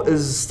battle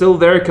is still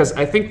there, because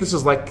I think this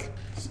is like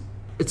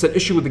it's an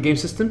issue with the game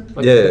system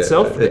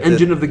itself, the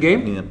engine of the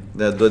game.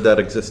 Yeah, that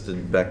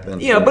existed back then.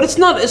 Yeah, but it's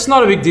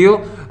not a big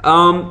deal.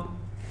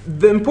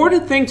 The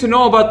important thing to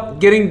know about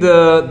getting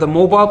the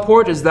mobile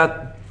port is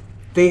that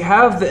they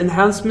have the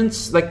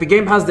enhancements, like the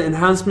game has the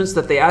enhancements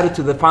that they added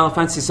to the Final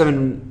Fantasy VII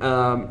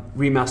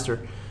remaster.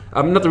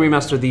 Not the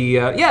remaster, the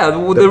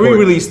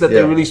re-release that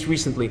they released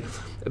recently.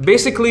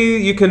 Basically,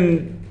 you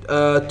can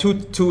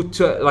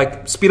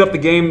like speed up the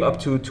game up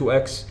to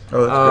 2x,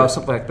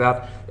 something like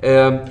that.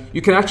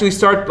 You can actually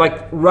start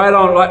like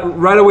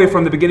right away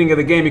from the beginning of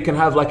the game. You can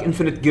have like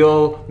infinite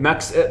gil,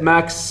 max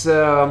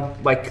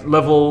like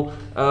level.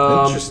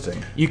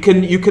 Interesting. You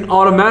can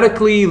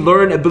automatically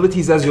learn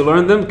abilities as you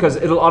learn them, because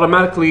it'll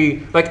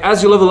automatically, like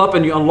as you level up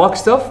and you unlock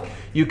stuff,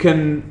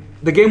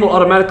 the game will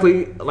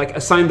automatically like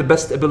assign the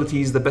best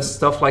abilities, the best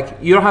stuff. Like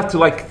you don't have to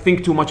like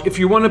think too much. If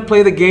you want to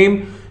play the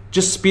game,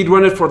 just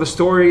speedrun it for the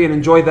story and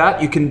enjoy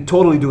that, you can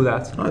totally do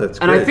that. Oh, that's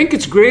great. And I think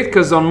it's great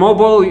because on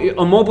mobile you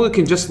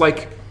can just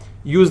like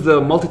use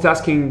the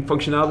multitasking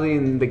functionality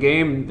in the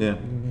game,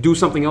 do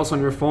something else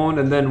on your phone,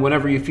 and then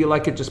whenever you feel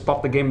like it, just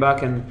pop the game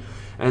back and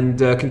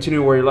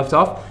continue where you left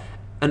off.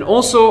 And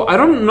also,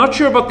 I'm not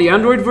sure about the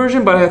Android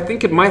version, but I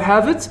think it might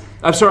have it.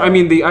 I'm sorry, I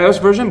mean the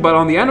iOS version. But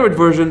on the Android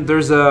version,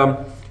 there's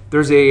a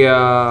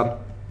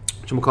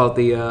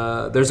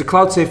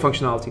cloud save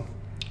functionality.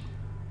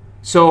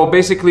 So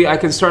basically, I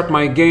can start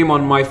my game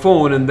on my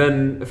phone, and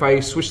then if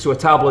I switch to a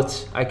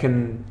tablet, I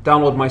can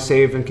download my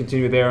save and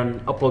continue there, and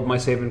upload my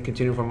save and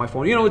continue from my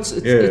phone.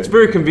 It's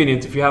very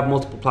convenient if you have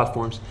multiple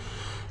platforms.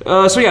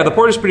 The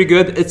port is pretty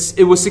good.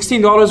 It was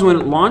 $16 when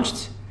it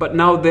launched, but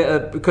now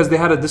because they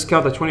had a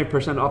discount, a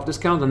 20% off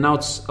discount, and now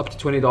it's up to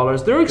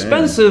 $20. They're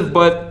expensive,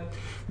 but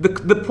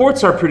the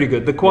ports are pretty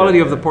good. The quality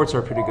of the ports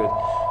are pretty good.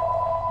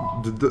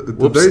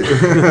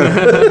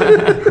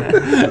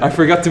 I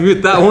forgot to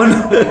mute that one.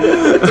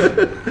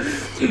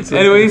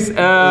 Anyways,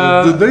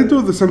 did they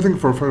do the same thing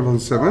for Final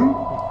Fantasy VII?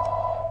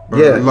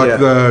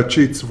 The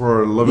cheats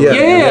for level.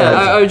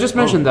 I just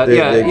mentioned that.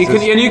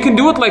 You can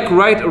do it like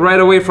right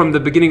away from the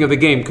beginning of the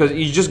game, because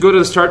you just go to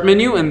the start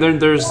menu and then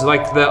there's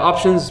like the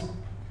options.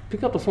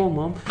 Pick up the phone,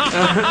 Mom.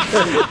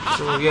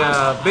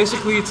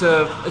 Basically it's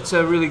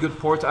a really good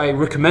port. I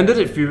recommend it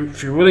if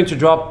you're willing to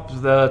drop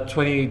the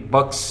 $20.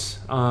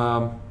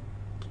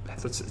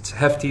 It's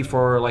hefty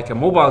for like a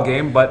mobile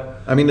game, but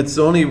I mean it's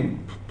the only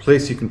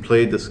place you can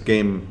play this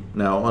game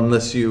now,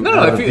 unless you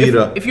have a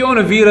Vita. If you own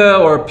a Vita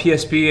or a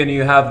PSP and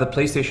you have the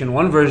PlayStation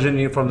 1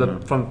 version from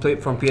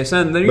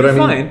PSN, then you're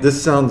fine. This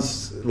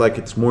sounds like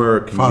it's more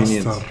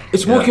convenient. Faster.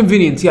 It's more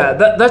convenient, yeah.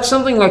 That's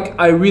something like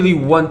I really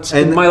want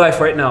in my life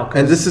right now.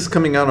 And this is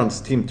coming out on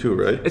Steam too,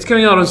 right? It's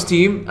coming out on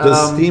Steam.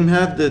 Does Steam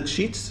have the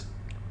cheats?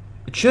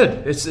 It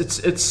should.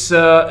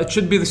 It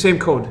should be the same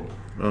code.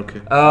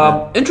 Okay.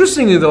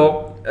 Interestingly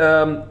though,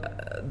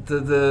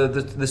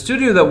 the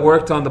studio that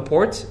worked on the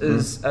port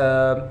is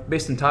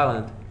based in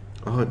Thailand.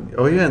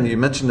 Oh yeah, and you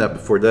mentioned that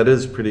before. That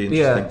is pretty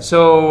interesting. Yeah.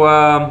 So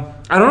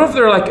I don't know if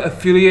they're like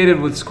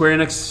affiliated with Square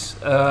Enix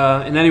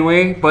in any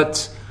way,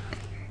 but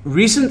in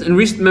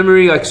recent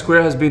memory, like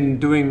Square has been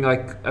doing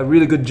like a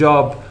really good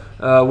job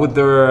with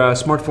their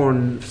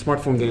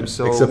smartphone games.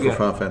 So except for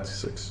Final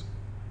Fantasy VI.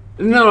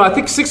 No, I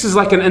think 6 is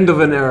like an end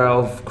of an era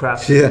of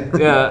crap. Yeah.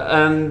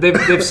 Yeah, and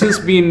they've since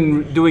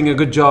been doing a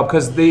good job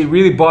because they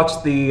really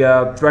botched the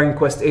Dragon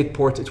Quest VIII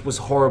port. It was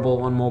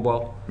horrible on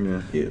mobile.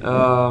 Yeah.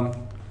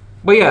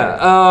 But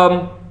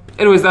yeah,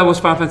 anyways, that was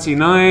Final Fantasy IX,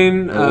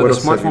 the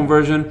smartphone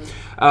version.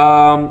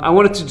 I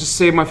wanted to just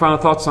say my final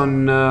thoughts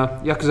on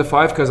Yakuza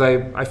 5 because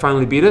I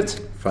finally beat it.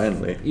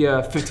 Finally.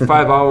 Yeah,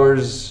 55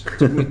 hours.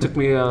 Took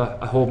me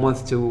a whole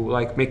month to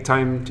like make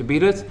time to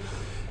beat it.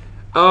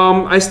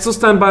 I still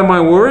stand by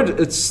my word.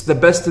 It's the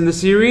best in the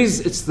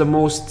series. It's the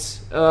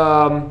most.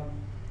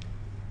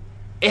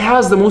 It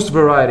has the most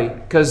variety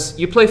because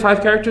you play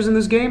 5 characters in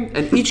this game,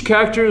 and each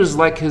character is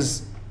like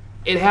his.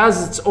 It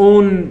has its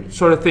own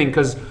sort of thing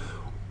because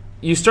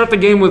you start the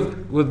game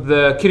with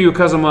the Kiryu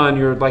Kazuma and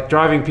you're like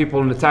driving people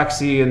in a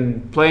taxi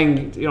and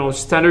playing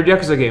standard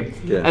Yakuza game,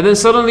 and then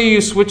suddenly you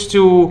switch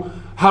to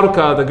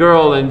Haruka, the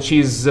girl, and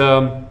she's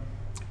the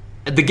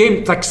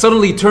game like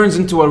suddenly turns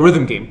into a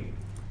rhythm game.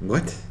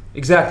 What?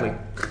 Exactly,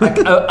 like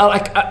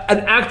an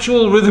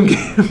actual rhythm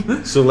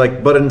game. So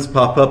like buttons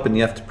pop up and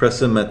you have to press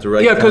them at the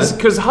right time? Yeah,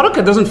 because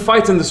Haruka doesn't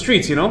fight in the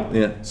streets,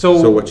 Yeah.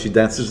 So what, she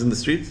dances in the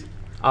streets?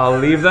 I'll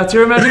leave that to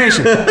your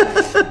imagination.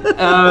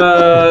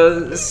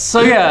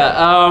 So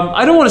yeah,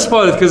 I don't want to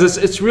spoil it because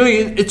it's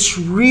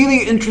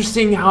really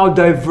interesting how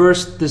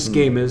diverse this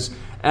game is,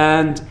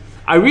 and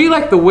I really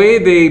like the way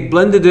they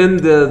blended in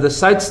the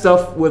side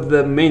stuff with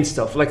the main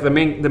stuff, like the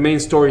main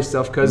story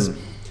stuff, because.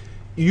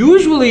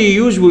 Usually,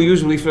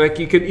 for like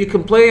you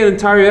can play an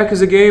entire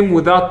Yakuza game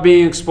without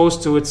being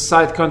exposed to its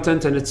side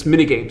content and its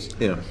mini games.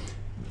 Yeah.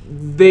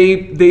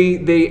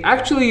 They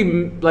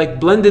actually like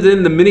blended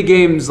in the mini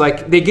games.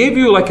 Like they gave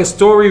you like a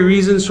story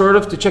reason sort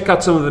of to check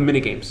out some of the mini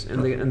games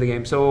in the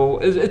game. So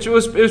it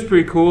was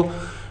pretty cool.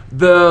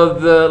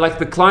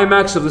 The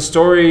climax of the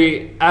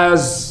story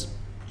as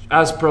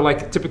per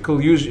like typical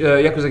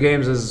Yakuza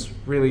games is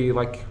really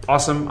like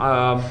awesome.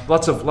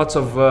 Lots of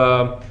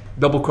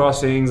double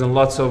crossings and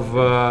lots of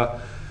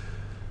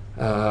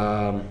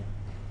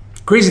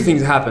crazy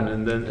things happen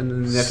in the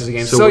Yakuza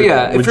game. So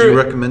yeah, would you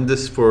recommend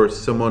this for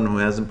someone who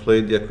hasn't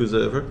played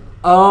Yakuza ever?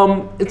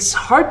 It's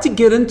hard to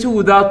get into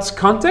without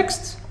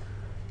context.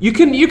 You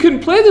can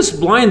play this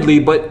blindly,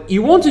 but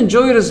you won't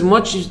enjoy it as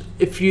much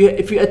if you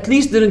at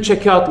least didn't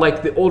check out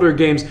like the older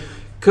games.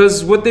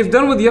 Because what they've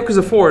done with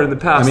Yakuza 4 in the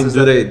past. I mean,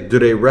 do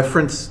they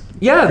reference?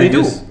 Yeah,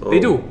 previous? They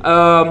do.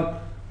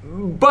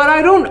 But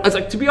I don't.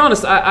 Like, to be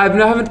honest, I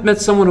haven't met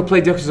someone who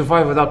played Yakuza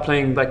 5 without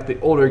playing like the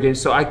older games,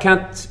 so I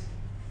can't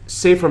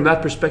say from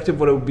that perspective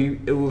what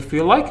it will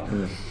feel like.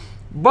 Yeah.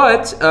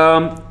 But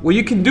what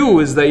you can do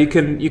is that you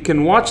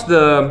can watch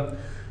the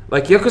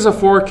like Yakuza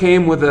 4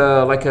 came with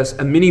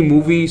a mini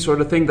movie sort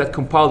of thing that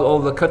compiled all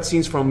the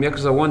cutscenes from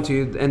Yakuza 1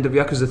 to the end of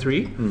Yakuza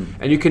 3,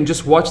 and you can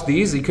just watch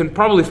these. You can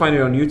probably find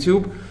it on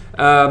YouTube.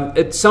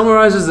 It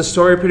summarizes the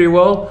story pretty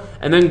well,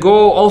 and then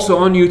go also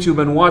on YouTube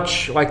and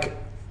watch like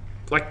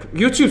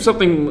YouTube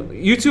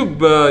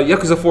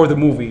Yakuza 4 the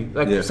movie.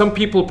 Some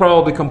people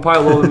probably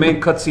compile all the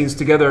main cutscenes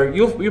together.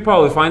 You'll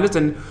probably find it,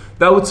 and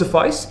that would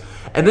suffice.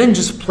 And then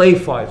just play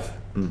 5.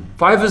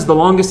 5 is the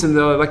longest in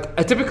the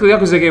a typical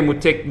Yakuza game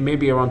would take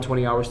maybe around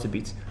 20 hours to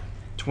beat.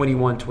 20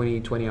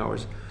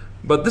 hours.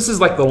 But this is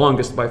like the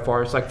longest by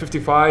far. It's like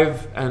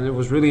 55, and it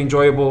was really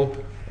enjoyable.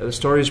 The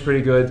story is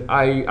pretty good.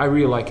 I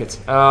really like it.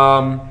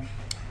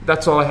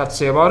 That's all I have to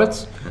say about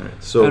it. Right,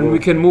 so and we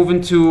can move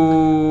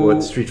into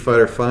what, Street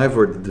Fighter 5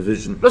 or the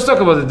Division? Let's talk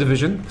about the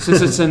Division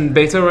since it's in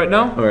beta right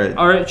now.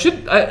 All right.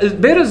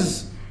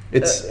 Beta's.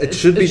 It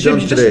should be done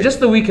today. Just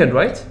the weekend,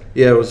 right?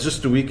 Yeah, it was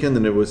just the weekend,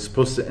 and it was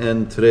supposed to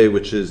end today,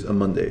 which is a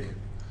Monday.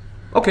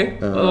 Okay.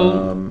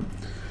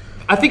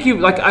 I think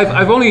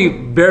I've only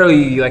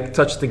barely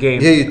touched the game.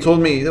 Yeah, you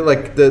told me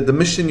the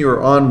mission you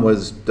were on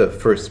was the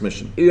first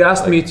mission. You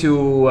asked me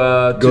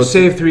to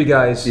save 3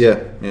 guys.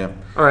 Yeah.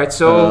 All right.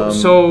 So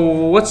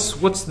what's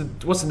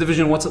the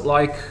Division? What's it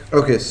like?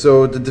 Okay,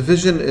 so the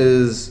Division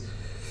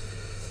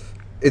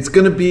it's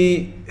going to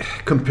be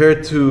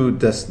compared to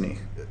Destiny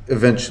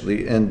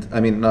eventually, and I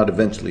mean not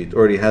eventually. It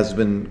already has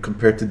been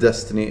compared to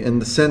Destiny in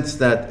the sense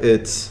that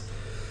it's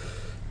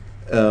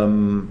a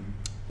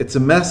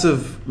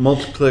massive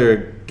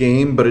multiplayer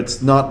game, but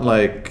it's not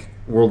like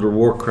World of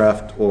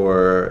Warcraft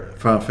or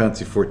Final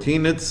Fantasy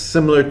XIV. It's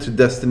similar to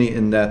Destiny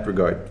in that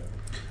regard.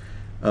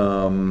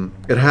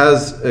 It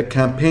has a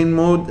campaign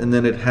mode, and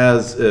then it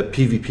has a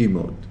PvP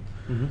mode.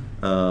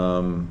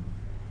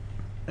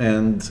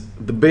 And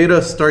the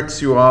beta starts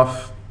you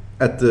off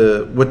at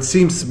what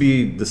seems to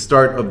be the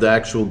start of the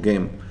actual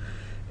game.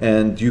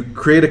 And you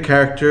create a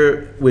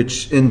character,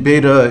 which in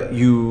beta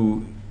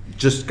you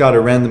just got a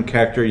random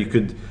character. You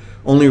could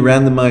only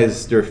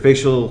randomize their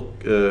facial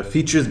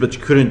features, but you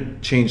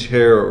couldn't change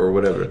hair or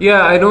whatever.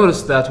 Yeah, I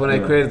noticed that when I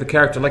created the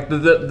character. Like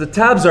the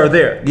tabs are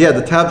there. Yeah,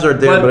 the tabs are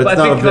there, but it's I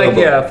not think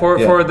available.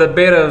 like for the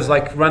beta, it's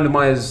like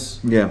randomize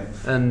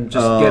and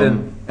just get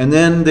in. And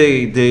then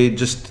they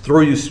just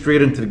throw you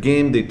straight into the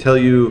game. They tell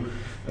you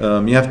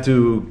you have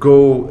to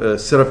go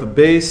set up a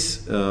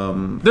base.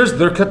 There's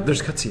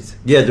cutscenes.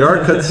 Yeah, there are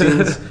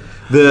cutscenes.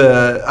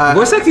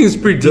 Voice acting is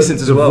pretty decent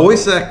as well. The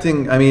voice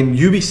acting, I mean,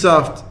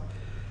 Ubisoft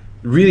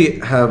really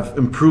have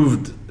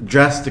improved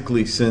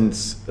drastically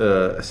since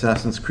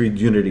Assassin's Creed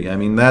Unity. I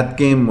mean, that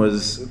game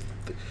was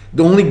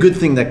the only good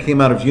thing that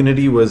came out of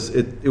Unity was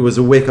it was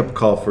a wake up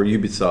call for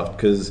Ubisoft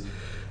because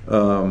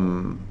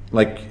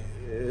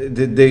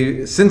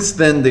they since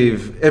then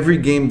every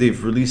game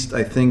they've released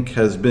I think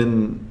has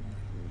been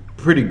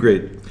pretty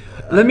great.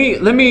 Let me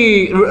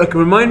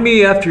remind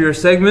me after your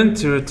segment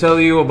to tell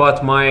you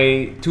about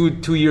my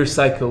two-year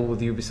cycle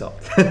with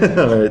Ubisoft.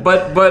 Right.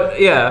 But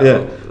yeah.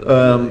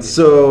 I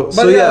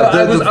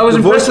was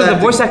impressed with the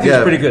voice acting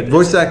is pretty good.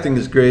 Voice acting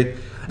is great.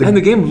 And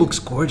the game looks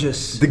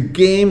gorgeous. The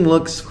game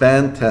looks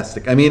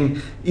fantastic. I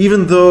mean,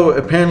 even though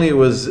apparently it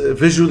was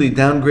visually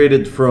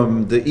downgraded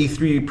from the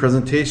E3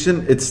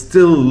 presentation, it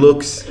still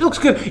looks... It looks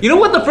good. You know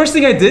what the first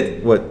thing I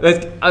did? What?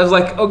 Like, I was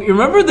like, oh, you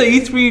remember the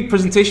E3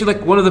 presentation,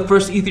 like one of the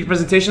first E3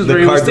 presentations The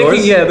where he was car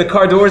doors? taking, the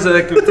car doors, and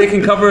like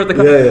taking cover of the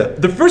car. Yeah.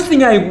 The first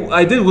thing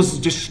I did was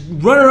just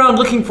run around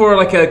looking for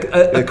like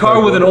a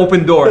car with an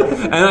open door.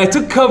 And I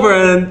took cover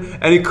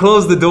and he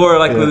closed the door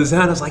like with his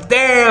hand. I was like,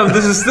 damn,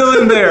 this is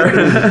still in there.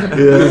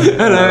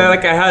 And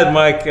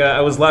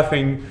I was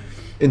laughing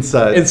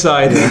inside.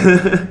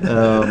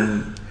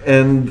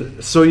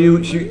 And so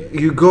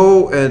you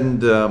go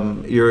and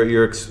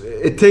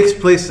it takes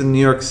place in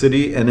New York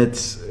City, and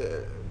it's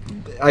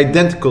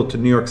identical to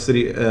New York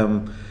City,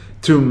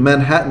 to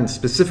Manhattan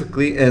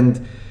specifically.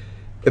 And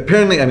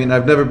apparently, I mean,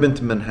 I've never been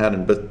to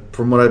Manhattan, but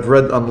from what I've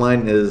read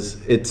online,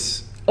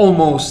 it's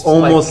almost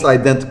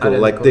identical.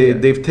 Like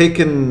they've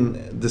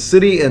taken the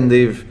city and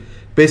they've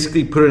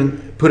basically put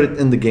it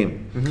in the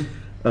game. Mm-hmm.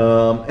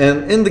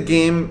 And in the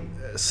game,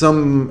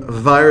 some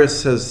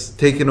virus has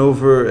taken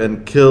over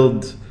and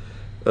killed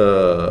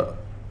a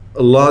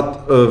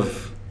lot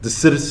of the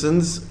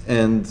citizens,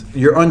 and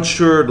you're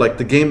unsure, like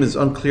the game is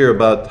unclear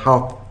about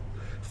how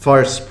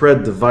far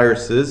spread the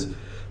virus is,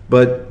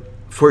 but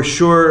for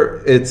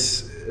sure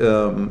it's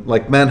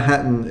like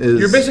Manhattan is...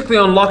 You're basically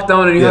on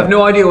lockdown and you have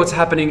no idea what's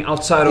happening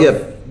outside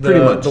of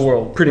the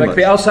world. Pretty much.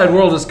 The outside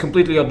world is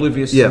completely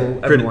oblivious to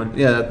everyone.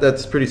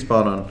 That's pretty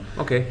spot on.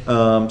 Okay.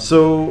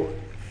 So...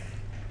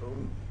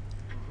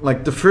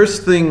 Like the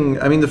first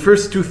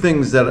two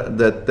things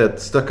that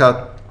stuck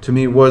out to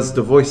me was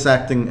the voice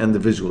acting and the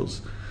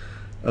visuals.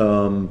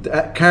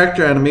 The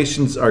character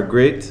animations are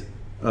great.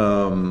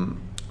 How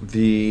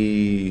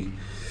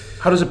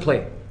does it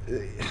play?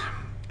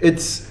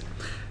 This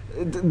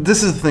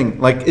is the thing.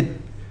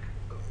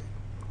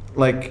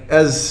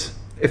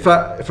 If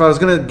I was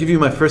gonna give you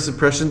my first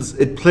impressions,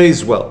 it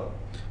plays well,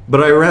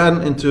 but I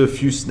ran into a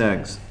few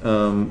snags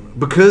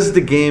because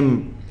the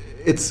game,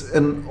 it's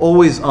an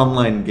always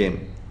online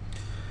game.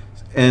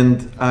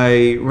 And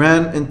I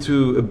ran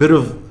into a bit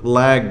of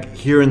lag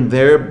here and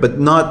there, but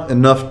not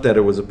enough that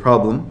it was a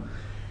problem.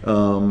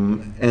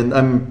 And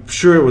I'm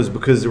sure it was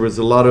because there was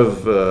a lot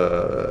of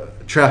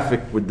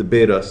traffic with the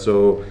beta,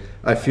 so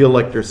I feel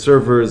like their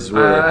servers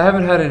were... I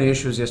haven't had any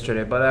issues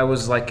yesterday, but I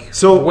was like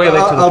way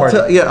late to the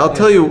party. I'll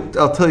tell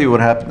you what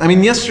happened. I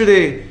mean,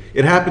 yesterday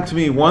it happened to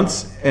me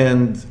once,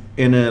 and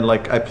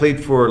I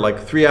played for like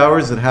 3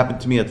 hours. It happened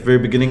to me at the very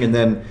beginning, and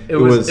then it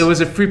was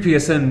a free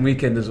PSN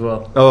weekend as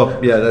well. Oh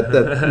yeah,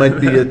 that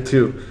might be it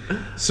too.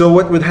 So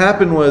what would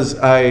happen was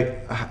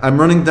I'm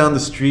running down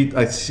the street.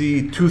 I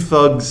see two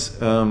thugs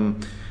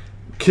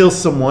kill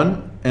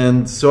someone,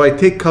 and so I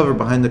take cover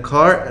behind the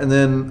car, and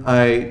then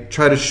I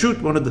try to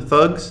shoot one of the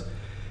thugs,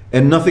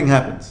 and nothing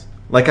happens.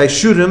 Like I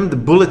shoot him, the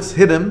bullets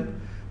hit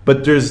him,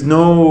 but there's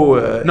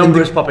no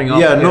numbers popping up.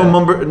 No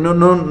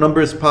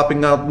numbers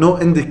popping out. No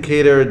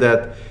indicator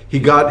that he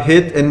got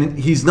hit, and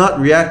he's not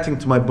reacting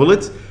to my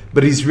bullets,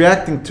 but he's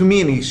reacting to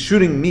me, and he's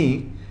shooting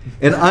me,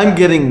 and I'm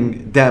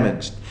getting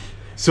damaged.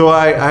 So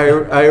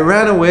I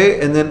ran away,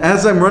 and then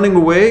as I'm running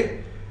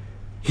away,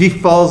 he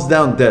falls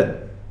down dead.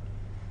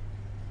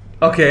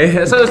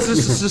 Okay, so it's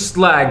just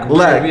lag.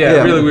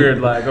 Yeah, really weird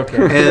lag. Okay.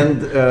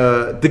 And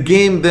the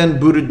game then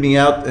booted me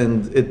out,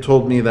 and it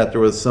told me that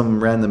there was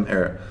some random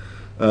error.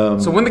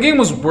 So when the game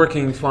was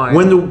working fine.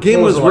 When the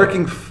game was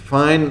working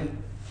fine,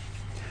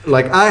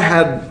 like I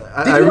had...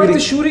 Did you like the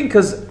shooting?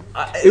 Because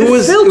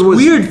it felt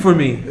weird for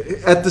me.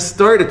 At the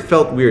start, it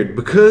felt weird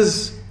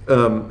because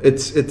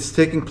it's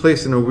taking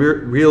place in a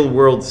real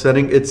world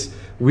setting. It's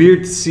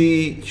weird to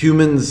see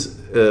humans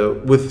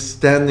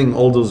withstanding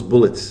all those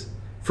bullets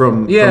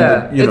from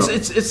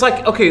it's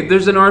like, okay,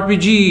 there's an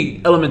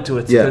RPG element to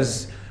it,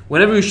 because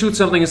whenever you shoot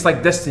something, it's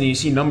like Destiny. You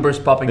see numbers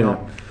popping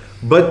up.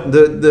 But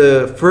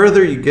the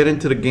further you get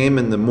into the game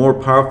and the more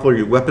powerful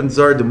your weapons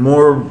are, the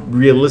more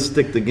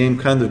realistic the game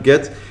kind of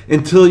gets,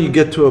 until you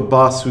get to a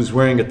boss who's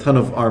wearing a ton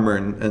of armor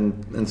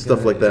and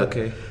stuff like that.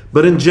 Okay.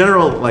 But in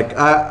general, like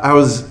I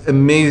was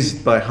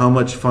amazed by how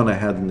much fun I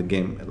had in the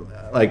game.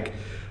 Like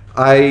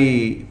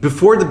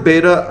before the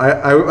beta,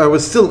 I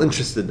was still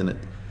interested in it,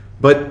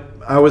 but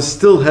I was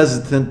still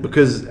hesitant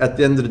because at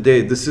the end of the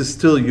day, this is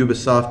still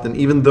Ubisoft, and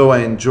even though I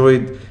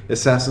enjoyed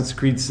Assassin's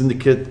Creed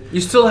Syndicate,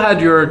 You still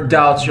had your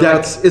doubts. You're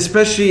that's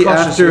especially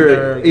cautious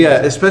after with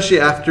their especially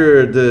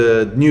after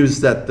the news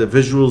that the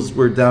visuals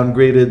were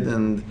downgraded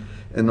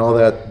and all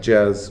that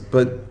jazz.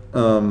 But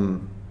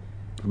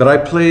I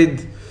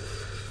played.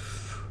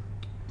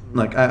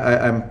 Like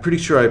I'm pretty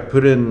sure I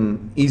put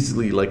in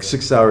easily like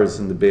 6 hours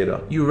in the beta.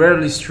 you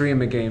rarely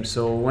stream a game,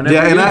 so whenever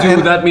Yeah, you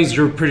do, that means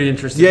you're pretty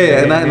interested.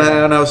 Yeah, in the and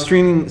game. I was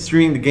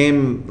streaming the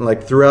game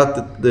like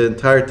throughout the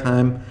entire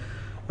time.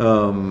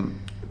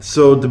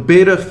 So the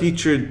beta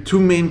featured 2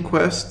 main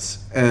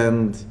quests,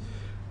 and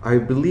I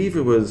believe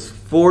it was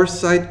 4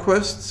 side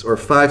quests or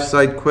 5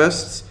 side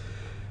quests,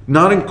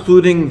 not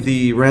including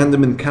the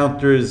random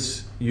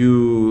encounters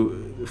you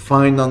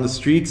find on the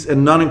streets,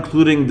 and not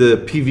including the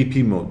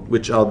PvP mode,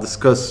 which I'll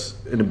discuss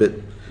in a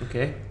bit.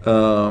 Okay.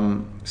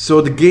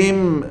 So the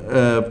game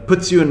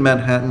puts you in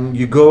Manhattan.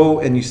 You go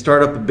and you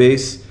start up a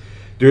base.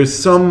 There's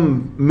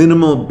some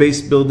minimal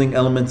base building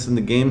elements in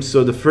the game.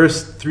 So the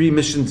first 3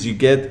 missions you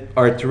get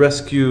are to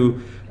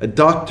rescue a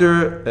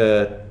doctor,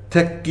 a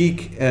tech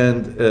geek,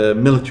 and a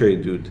military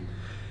dude.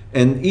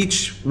 And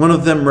each one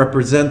of them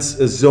represents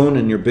a zone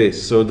in your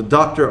base. So the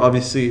doctor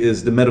obviously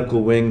is the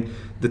medical wing.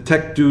 The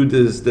tech dude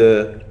is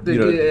the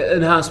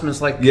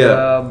enhancements like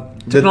Yeah.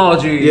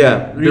 technology,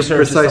 research,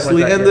 precisely, and stuff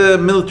like that. and the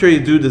military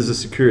dude is the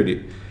security.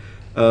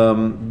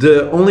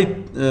 The only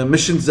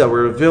missions that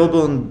were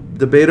available in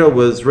the beta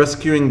was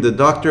rescuing the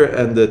doctor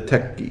and the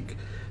tech geek.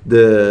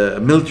 The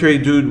military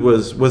dude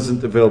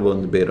wasn't available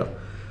in the beta.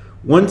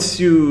 Once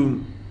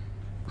you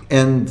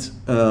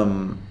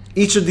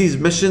each of these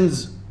missions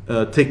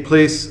take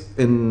place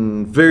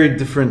in very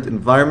different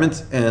environments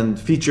and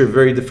feature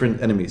very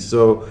different enemies.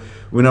 So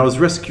when I was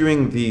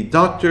rescuing the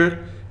doctor,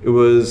 it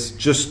was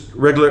just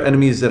regular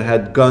enemies that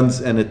had guns,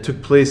 and it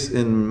took place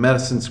in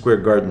Madison Square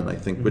Garden, I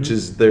think, which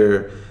is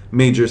their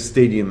major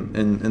stadium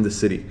in the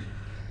city.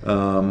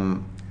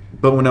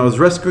 But when I was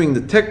rescuing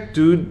the tech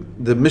dude,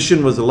 the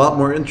mission was a lot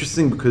more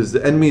interesting because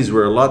the enemies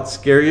were a lot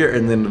scarier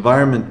and the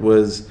environment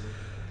was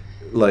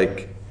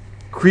like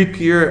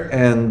creepier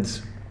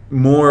and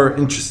more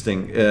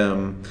interesting.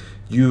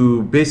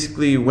 You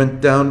basically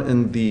went down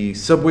in the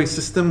subway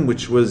system,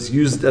 which was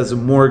used as a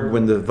morgue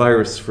when the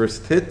virus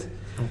first hit.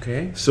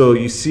 Okay. So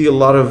you see a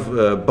lot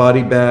of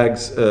body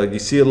bags, you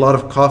see a lot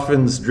of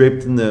coffins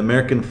draped in the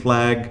American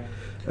flag,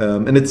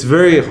 and it's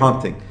very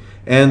haunting.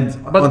 And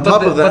on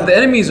top of that, but the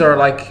enemies are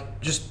like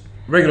just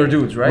regular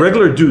dudes, right?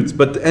 regular dudes,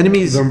 but the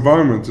enemies. The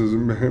environment is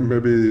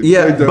maybe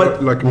Yeah, played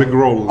but like a big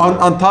role.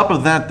 On top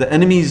of that, the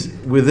enemies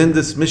within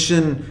this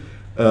mission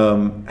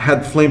had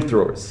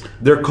flamethrowers.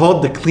 They're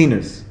called the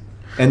cleaners,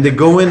 and they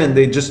go in and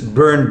they just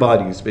burn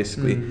bodies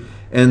basically.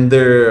 And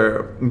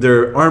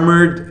they're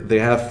armored. They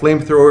have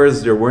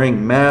flamethrowers. They're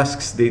wearing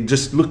masks. They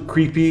just look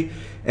creepy,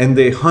 and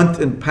they hunt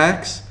in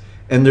packs,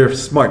 and they're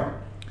smart.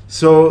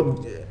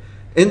 So,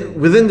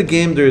 within the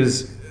game,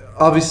 there's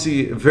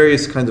obviously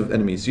various kinds of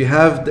enemies. You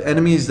have the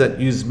enemies that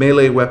use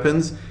melee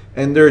weapons,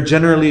 and they're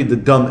generally the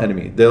dumb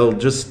enemy. They'll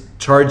just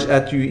charge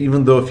at you,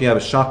 even though if you have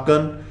a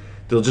shotgun,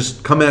 they'll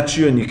just come at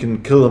you and you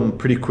can kill them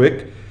pretty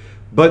quick.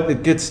 But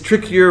it gets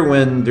trickier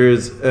when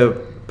there's a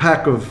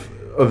pack of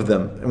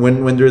them.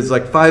 When there's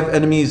like 5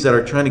 enemies that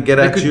are trying to get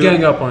at They you. could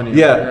gang up on you.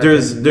 Yeah, Make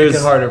there's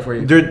it harder for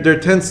you. There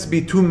tends to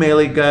be 2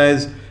 melee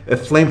guys, a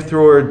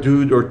flamethrower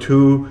dude or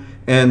 2,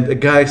 and a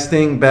guy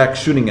staying back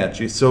shooting at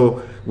you.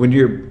 So when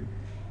you're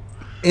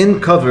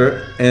in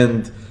cover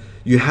and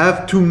you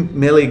have 2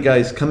 melee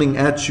guys coming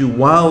at you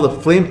while the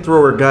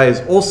flamethrower guy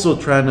is also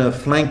trying to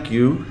flank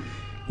you,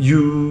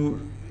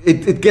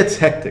 it gets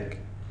hectic,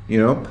 you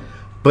know?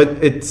 But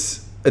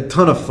it's a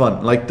ton of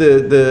fun. Like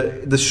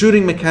the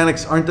shooting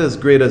mechanics aren't as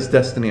great as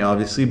Destiny,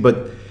 obviously,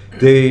 but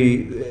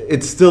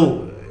it's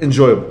still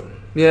enjoyable.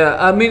 Yeah,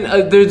 I mean,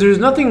 there's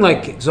nothing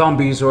like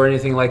zombies or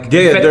anything like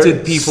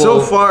infected people.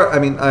 So far, I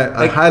mean,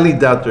 I highly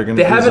doubt they're going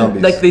to They do haven't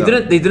zombies. like they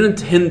No.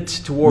 didn't hint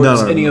towards No,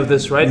 no, any no. of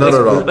this, right? Not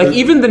like, at all. Like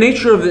even the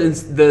nature of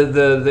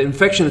the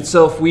infection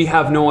itself, we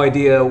have no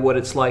idea what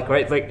it's like,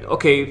 right? Like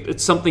okay,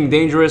 it's something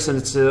dangerous and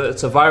it's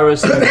a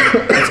virus.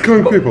 It's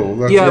killing people.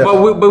 That's Yeah,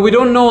 it. but we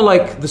don't know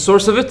like the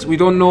source of it. We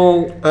don't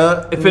know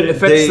if it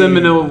affects them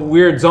in a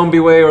weird zombie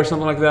way or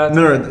something like that.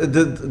 No,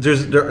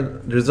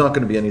 there's not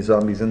going to be any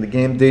zombies in the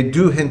game. They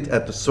do hint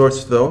at the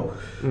source, though.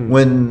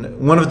 When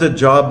one of the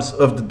jobs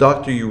of the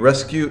doctor you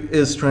rescue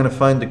is trying to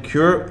find a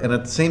cure, and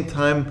at the same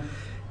time,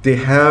 they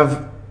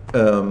have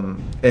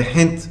a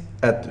hint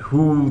at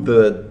who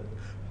the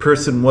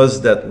person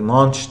was that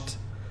launched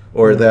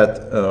or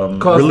that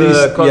Caused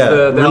released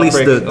the released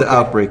outbreak. the Okay.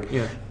 outbreak.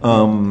 Yeah.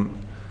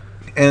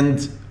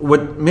 And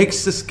what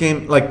makes this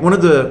game, like one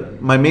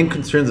of my main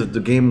concerns of the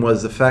game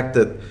was the fact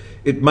that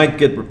it might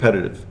get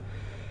repetitive.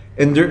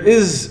 And there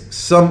is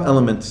some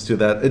elements to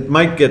that. It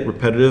might get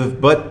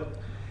repetitive, but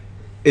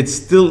it's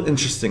still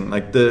interesting.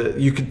 Like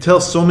you could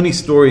tell so many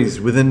stories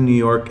within New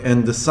York,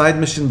 and the side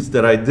missions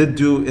that I did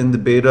do in the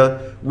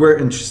beta were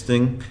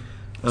interesting.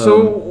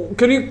 So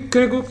can you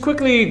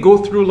quickly go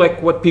through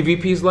like what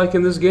PvP is like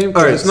in this game?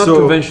 'Cause All right, it's not so,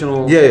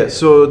 conventional. Yeah.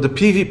 So the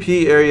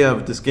PvP area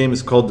of this game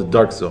is called the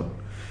Dark Zone.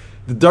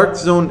 The Dark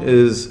Zone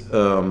is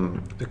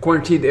The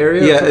quarantined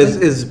area. or yeah,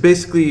 something? is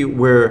basically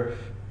where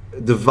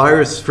the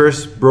virus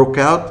first broke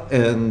out,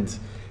 and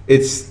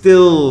it's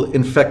still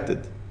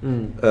infected.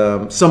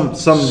 Some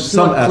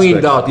not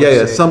cleaned aspects. out,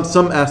 Yeah, let's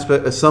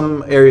say.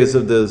 some areas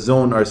of the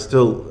zone are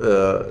still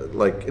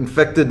like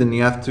infected, and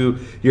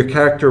your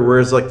character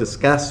wears like this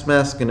gas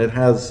mask, and it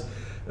has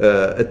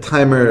a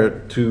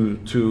timer to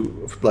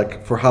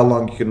like for how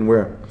long you can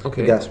wear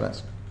Okay. the gas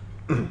mask.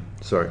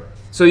 Sorry.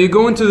 So you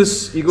go into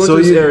this. You go into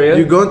this area.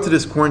 You go into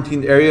this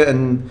quarantined area,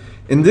 and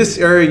in this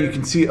area you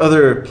can see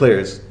other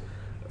players.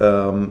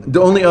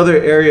 The only other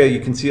area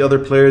you can see other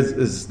players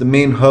is the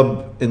main hub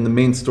in the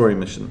main story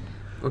mission.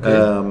 Okay.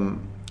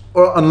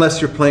 Or unless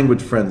you're playing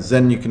with friends,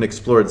 then you can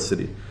explore the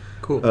city.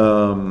 Cool.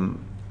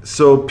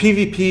 So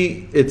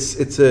PvP,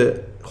 it's a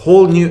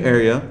whole new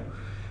area.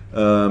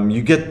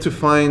 You get to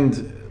find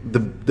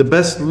the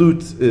best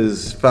loot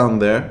is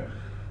found there.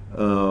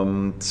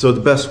 So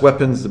the best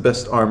weapons, the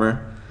best armor.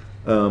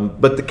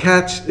 But the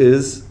catch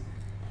is,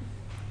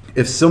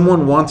 if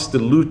someone wants the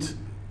loot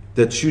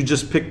that you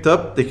just picked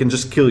up, they can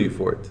just kill you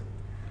for it.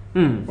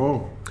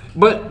 Oh.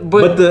 But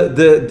But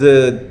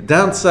the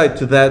downside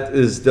to that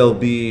is they'll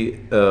be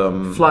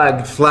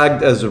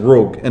flagged as a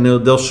rogue, and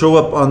they'll show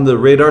up on the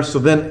radar. So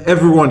then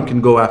everyone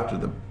can go after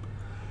them.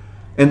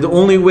 And the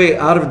only way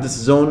out of this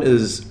zone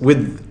is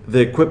with the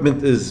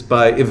equipment is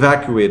by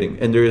evacuating.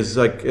 And there's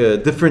like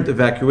different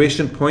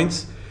evacuation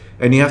points,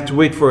 and you have to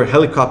wait for a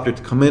helicopter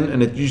to come in,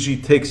 and it usually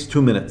takes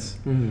 2 minutes.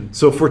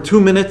 So for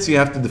 2 minutes, you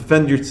have to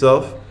defend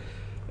yourself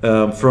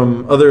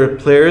from other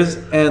players,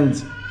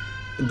 and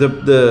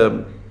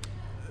the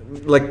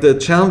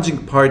challenging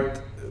part,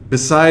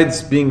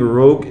 besides being a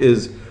rogue,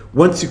 is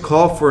once you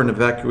call for an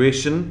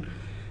evacuation,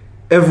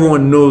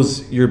 everyone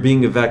knows you're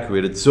being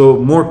evacuated, so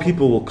more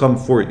people will come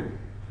for you.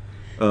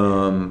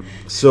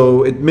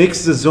 So it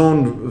makes the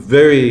zone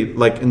very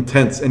like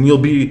intense, and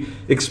you'll be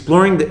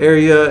exploring the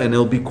area, and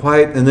it'll be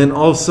quiet, and then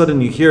all of a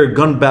sudden you hear a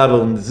gun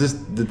battle in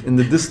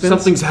the distance.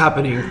 something's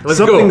happening.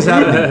 Something's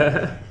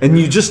happening, and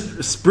you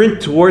just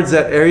sprint towards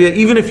that area,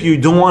 even if you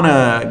don't want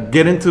to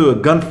get into a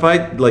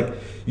gunfight. Like,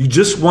 you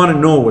just want to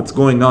know what's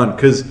going on,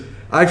 because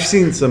I've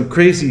seen some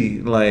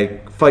crazy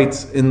like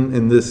fights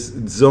in this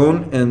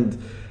zone, and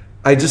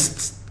I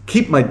just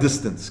keep my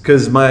distance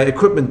because my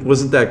equipment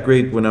wasn't that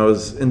great when I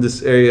was in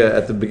this area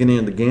at the beginning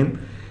of the game,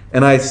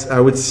 and I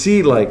would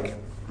see like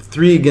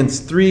 3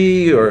 against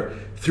 3 or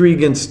 3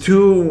 against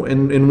 2.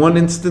 And in one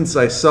instance,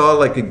 I saw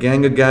like a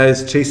gang of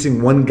guys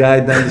chasing one guy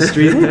down the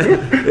street,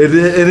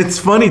 and it's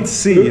funny to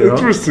see. You know?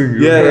 Interesting,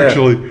 Yeah.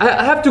 actually.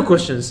 I have 2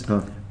 questions.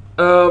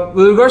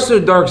 With regards to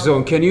the Dark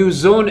Zone, can you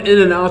zone in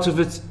and out of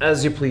it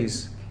as you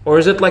please, or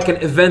is it like an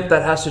event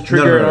that has to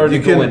trigger in order to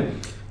go in?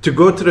 To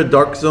go to the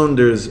Dark Zone,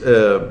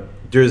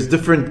 there's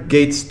different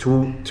gates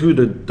to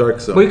the Dark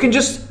Zone. But you can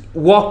just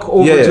walk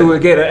over to a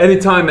gate at any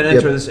time and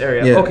enter this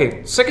area. Yeah.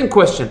 Okay, second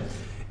question.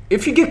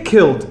 If you get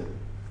killed,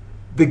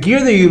 the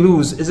gear that you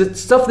lose, is it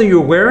stuff that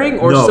you're wearing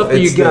or stuff that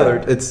you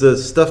gathered? It's the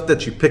stuff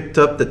that you picked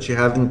up that you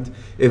haven't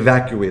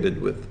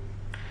evacuated with.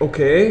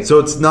 Okay. So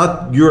it's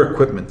not your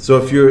equipment. So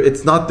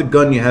it's not the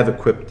gun you have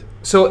equipped.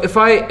 So if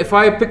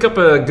I pick up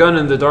a gun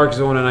in the Dark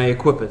Zone and I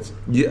equip it,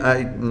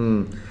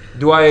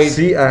 do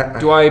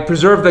I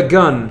preserve the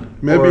gun?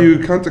 Maybe or- you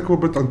can't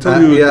equip it until I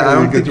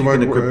don't get think you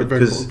can equip it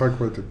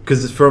evacuated.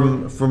 because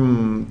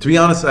from to be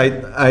honest,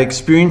 I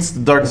experienced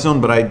the Dark Zone,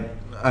 but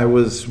I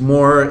was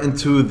more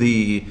into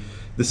the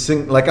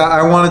like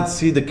I wanted to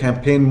see the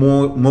campaign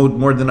mode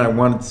more than I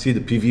wanted to see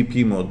the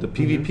PvP mode. The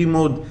PvP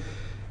mode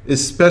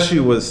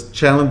especially was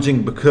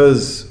challenging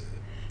because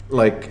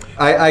like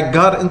I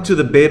got into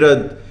the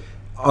beta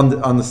on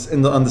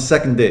the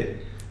second day.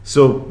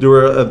 So there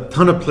were a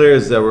ton of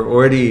players that were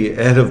already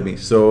ahead of me.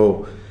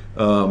 So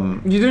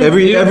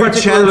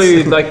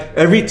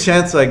every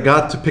chance I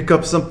got to pick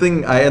up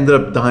something, I ended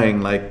up dying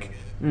like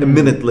a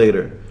minute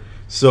later.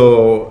 So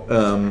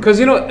because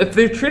if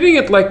they're treating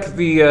it like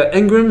the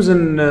engrams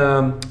in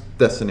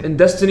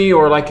Destiny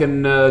or like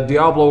in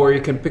Diablo, where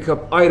you can pick up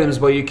items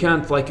but you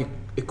can't like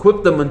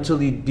equip them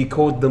until you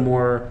decode them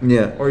or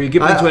you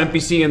give them to an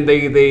NPC and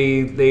they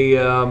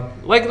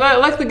like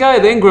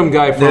the Engram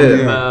guy from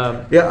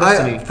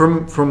Destiny.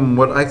 From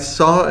what I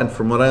saw and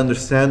from what I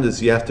understand is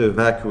you have to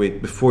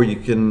evacuate before you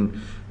can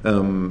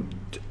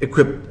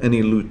equip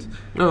any loot.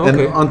 Oh,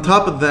 okay. And on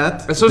top of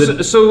that,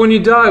 so when you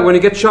die, when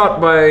you get shot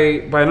by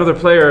another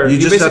player, you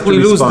just basically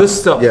have to lose respawn.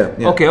 this stuff. Yeah.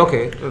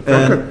 Okay.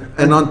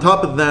 And on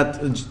top of that,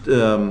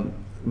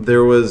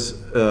 there was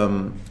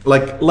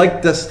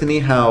like Destiny,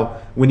 how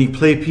when you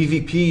play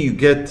PvP, you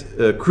get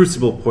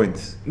Crucible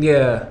points.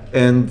 Yeah.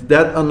 And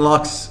that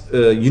unlocks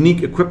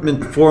unique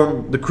equipment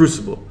for the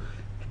Crucible.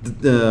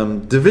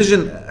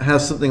 Division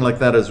has something like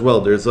that as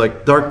well. There's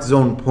like Dark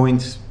Zone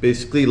points,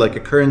 basically like a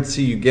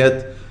currency you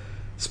get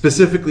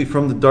specifically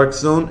from the Dark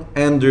Zone,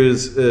 and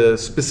there's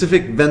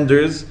specific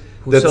vendors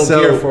Who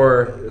sell gear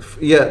for...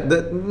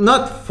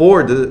 not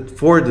for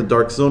the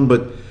Dark Zone,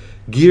 but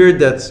gear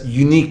that's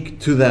unique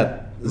to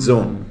that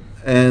zone.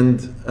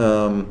 And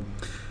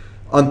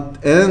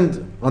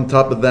on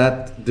top of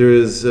that, there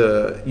is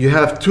you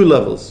have two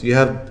levels. You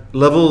have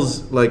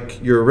levels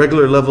like your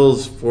regular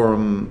levels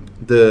from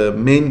the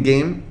main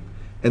game,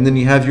 and then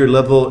you have your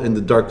level in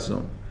the Dark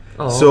Zone.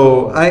 Oh.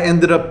 So I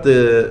ended up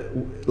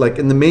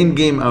in the main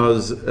game I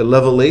was a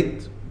level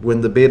 8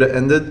 when the beta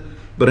ended,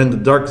 but in the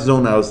Dark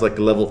Zone I was like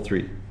a level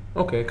 3.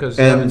 Okay, because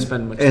you haven't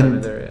spent much time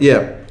in there yet.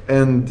 Yeah,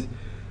 and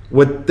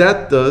what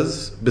that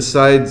does,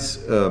 besides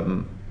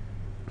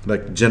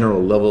like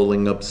general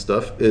leveling up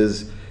stuff,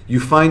 is you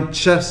find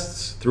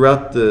chests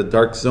throughout the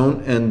Dark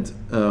Zone, and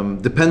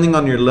depending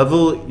on your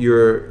level,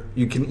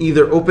 you can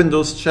either open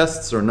those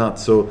chests or not.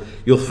 So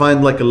you'll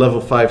find like a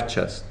level 5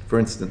 chest, for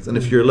instance, and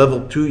if you're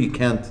level 2, you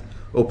can't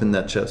open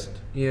that chest.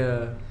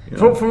 Yeah. You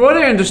know? From what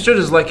I understood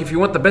is like if you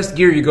want the best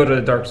gear, you go to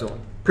the Dark Zone.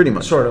 Pretty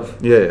much. Sort of.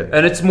 Yeah.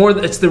 And it's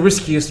the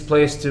riskiest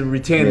place to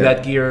retain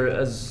that gear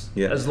as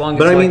long as.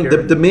 But I mean,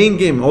 the main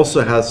game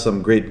also has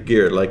some great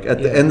gear. Like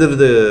at the end of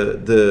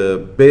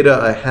the beta,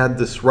 I had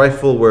this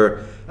rifle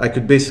where I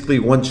could basically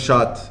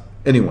one-shot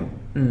anyone,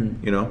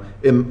 you know,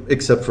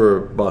 except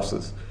for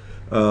bosses.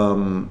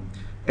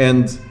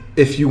 And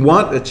if you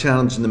want a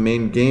challenge in the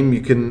main game, you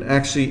can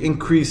actually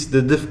increase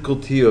the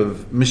difficulty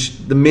of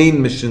the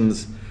main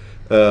missions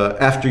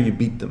after you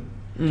beat them.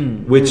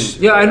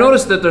 Which I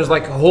noticed that there's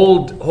like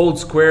hold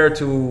square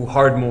to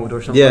hard mode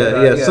or something like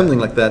that. Something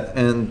like that.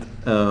 And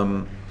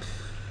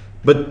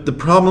but the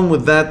problem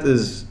with that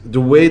is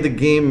the way the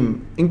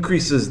game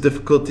increases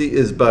difficulty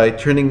is by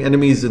turning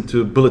enemies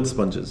into bullet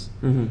sponges.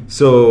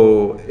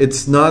 So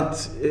it's not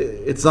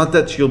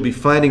that you'll be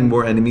fighting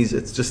more enemies,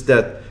 it's just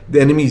that the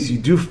enemies you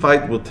do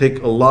fight will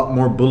take a lot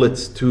more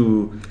bullets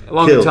to a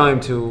longer kill. time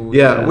to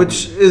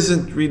which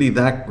isn't really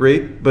that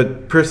great,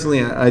 but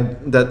personally I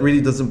that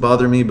really doesn't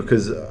bother me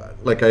because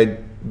like I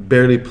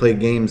barely play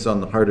games on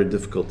the harder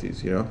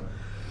difficulties, you know.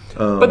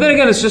 But then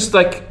again, it's just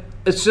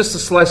a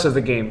slice of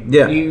the game.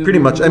 Yeah, pretty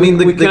much. I mean,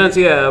 we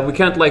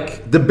can't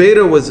like. The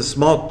beta was a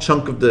small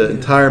chunk of the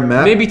entire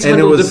map. Maybe it's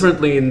handled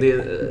differently in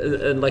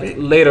the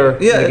later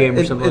in the game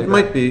or something. It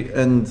might be,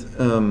 and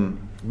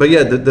but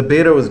yeah, the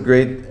beta was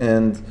great,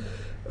 and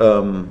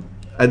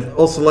I'd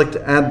also like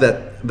to add that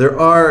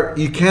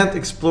you can't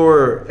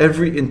explore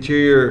every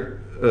interior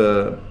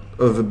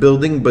of a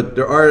building, but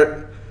there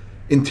are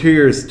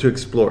interiors to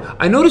explore.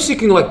 I noticed you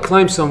can like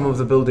climb some of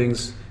the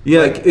buildings.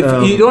 Yeah, like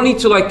if you don't need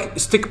to like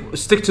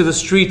stick to the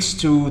streets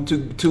to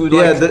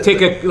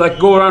like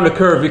go around a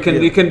curve.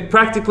 You can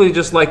practically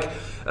just like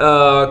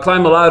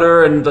climb a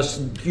ladder and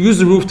just use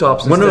the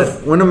rooftops.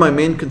 One of my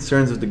main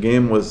concerns of the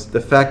game was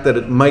the fact that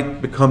it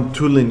might become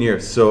too linear.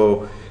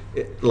 So,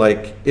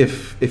 like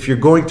if you're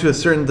going to a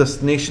certain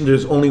destination,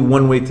 there's only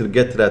one way to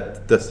get to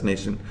that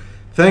destination.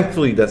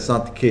 Thankfully, that's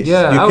not the case.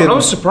 Yeah, I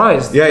was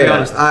surprised.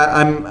 Yeah.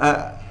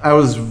 I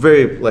was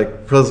very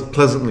like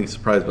pleasantly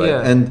surprised by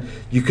it, and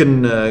you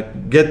can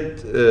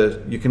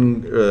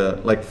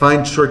like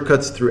find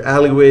shortcuts through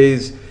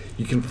alleyways.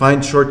 You can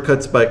find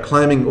shortcuts by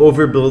climbing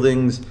over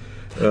buildings.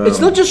 It's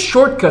not just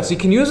shortcuts. You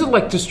can use it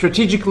like to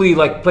strategically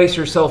like place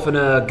yourself in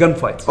a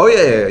gunfight. Oh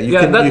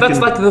yeah. That's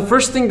like the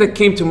first thing that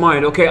came to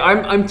mind. Okay,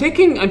 I'm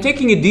taking a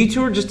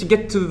detour just to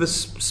get to this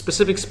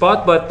specific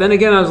spot, but then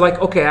again I was like,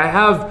 okay, I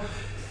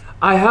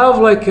have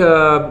like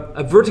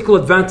a vertical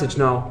advantage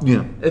now.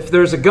 Yeah. If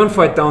there's a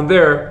gunfight down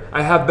there,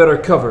 I have better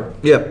cover.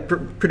 Yeah,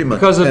 pretty much.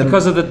 Because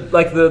of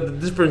the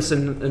difference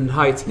in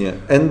height. Yeah,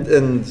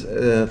 and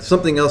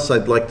something else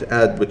I'd like to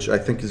add, which I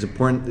think is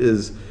important,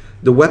 is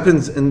the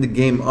weapons in the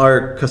game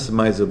are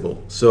customizable.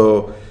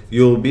 So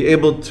you'll be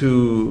able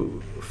to,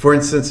 for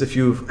instance, if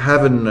you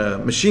have a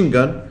machine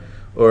gun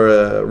or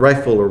a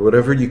rifle or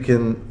whatever, you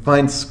can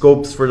find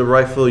scopes for the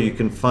rifle. You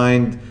can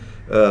find.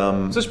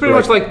 So it's pretty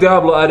much like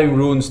Diablo adding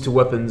runes to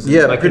weapons.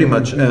 Yeah, like pretty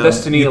much.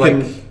 Destiny,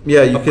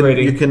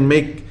 you can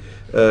make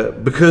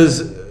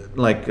because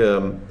like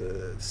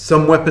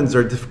some weapons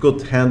are difficult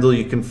to handle.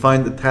 You can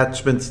find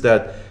attachments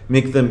that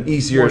make them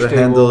easier to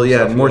handle.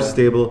 Yeah, more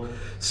stable.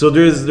 So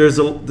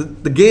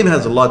the game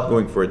has a lot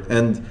going for it.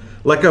 And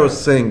like I was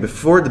saying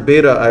before the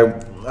beta,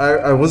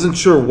 I wasn't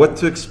sure what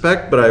to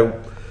expect, but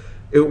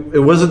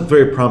it wasn't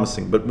very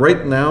promising. But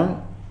right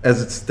now,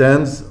 as it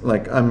stands,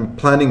 like I'm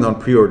planning on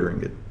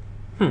pre-ordering it.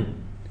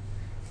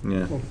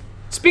 Yeah.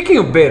 Speaking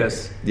of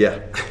betas. Yeah.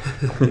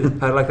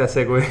 I like that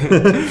segue.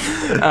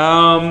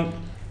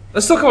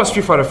 Let's talk about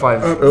Street Fighter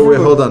 5. Wait,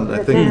 hold on. I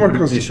think one more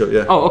question. Show,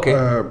 yeah. Oh, okay.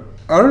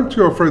 Aren't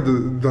you afraid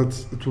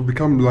that it will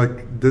become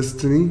like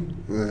Destiny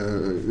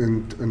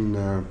in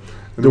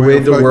the way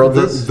the world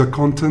is? The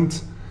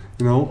content,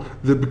 you know,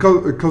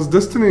 because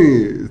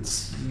Destiny,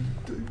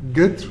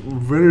 get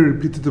very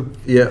repetitive,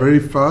 Yeah. very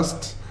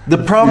fast. The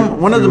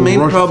problem, one of the You main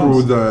rush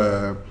problems. through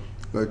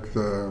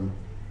the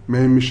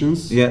main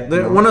missions. Yeah, you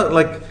know? one of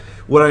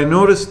what I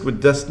noticed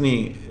with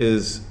Destiny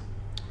is,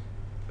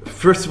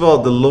 first of all,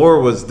 the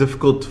lore was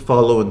difficult to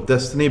follow in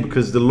Destiny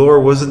because the lore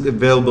wasn't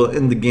available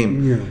in the game.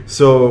 Yeah.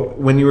 So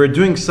when you were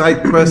doing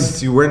side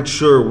quests, you weren't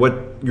sure what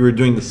you were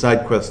doing the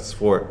side quests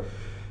for.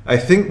 I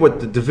think what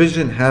the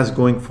Division has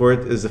going for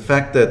it is the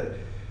fact that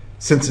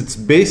since it's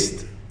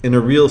based in a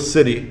real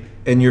city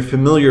and you're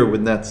familiar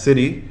with that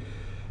city,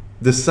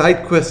 the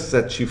side quests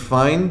that you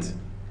find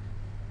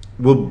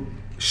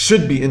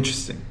should be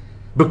interesting,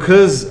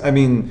 because I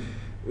mean,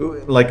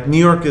 like New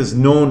York is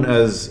known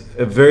as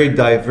a very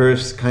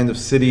diverse kind of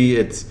city.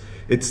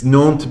 It's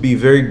known to be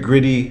very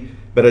gritty,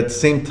 but at the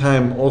same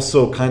time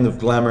also kind of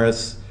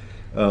glamorous.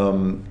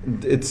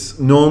 It's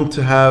known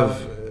to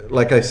have,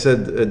 like I said,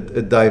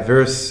 a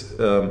diverse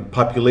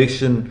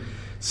population.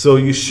 So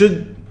you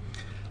should,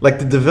 like,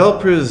 the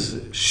developers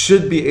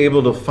should be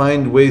able to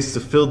find ways to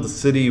fill the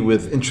city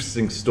with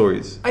interesting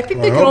stories. I think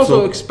they I can hope also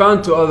so.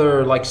 expand to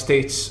other like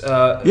states.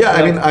 Yeah,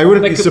 I mean, I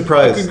wouldn't be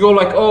surprised. I could go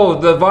like, oh,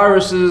 the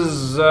virus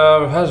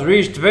has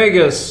reached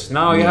Vegas.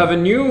 Now you have a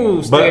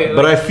new state.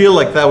 But I feel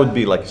like that would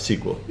be like a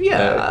sequel.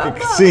 yeah,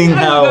 Seeing either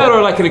how, that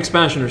or like an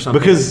expansion or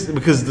something.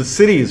 because the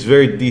city is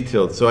very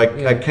detailed, so I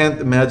Yeah.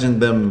 can't imagine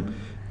them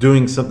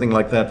doing something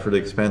like that for the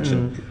expansion.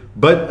 Mm.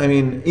 But I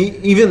mean,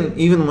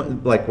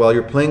 even like while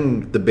you're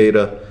playing the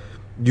beta,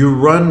 you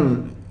run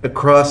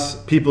across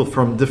people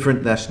from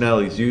different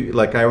nationalities.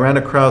 I ran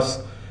across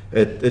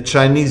a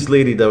Chinese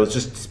lady that was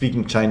just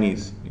speaking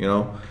Chinese. You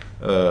know,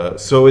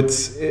 so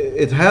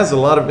it has a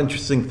lot of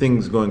interesting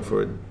things going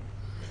for it.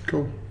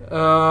 Cool.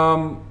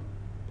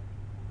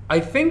 I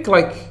think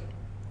like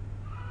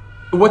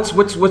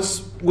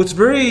what's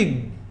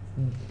very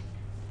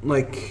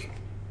like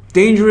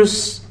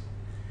dangerous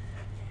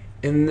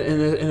in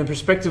a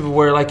perspective of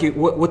where like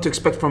what to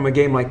expect from a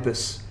game like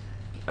this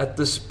at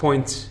this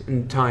point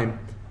in time.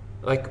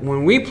 Like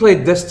when we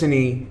played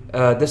Destiny,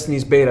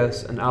 Destiny's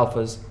betas and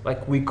alphas,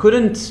 like we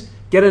couldn't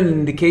get an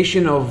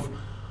indication of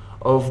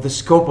the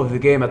scope of the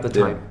game at the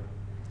Yeah. time.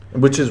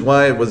 Which is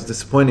why it was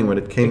disappointing when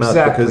it came out,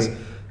 Exactly. because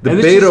the And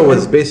this beta is-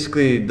 was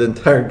basically the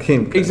entire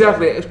game.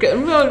 Exactly.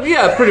 Well,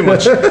 yeah, pretty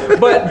much.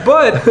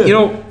 but you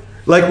know,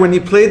 Like when you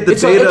played the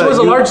beta, it was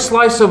a you- large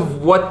slice of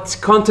what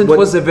content what-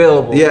 was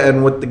available. Yeah, and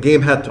what the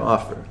game had to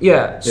offer.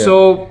 Yeah.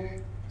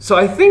 So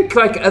I think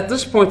like at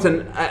this point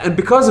and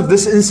because of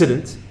this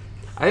incident,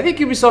 I think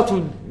Ubisoft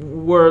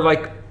were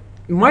like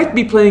might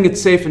be playing it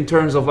safe in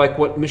terms of like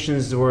what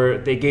missions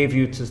they gave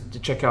you to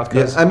check out.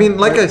 Yeah, I mean,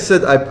 like I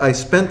said, I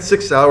spent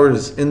 6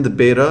 hours in the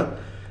beta,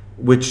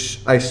 which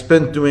I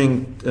spent doing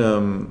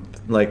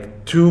like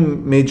 2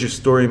 major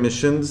story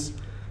missions,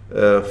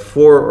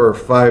 4 or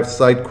 5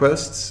 side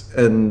quests,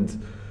 and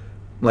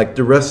like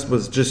the rest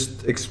was just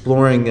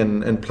exploring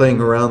and playing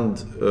around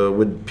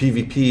with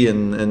PvP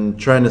and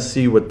trying to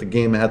see what the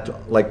game had to,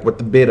 like what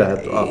the beta had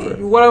to offer.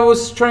 What I was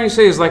trying to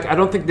say is like I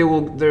don't think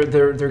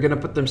they're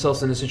gonna put themselves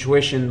in a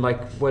situation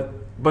like what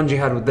Bungie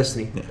had with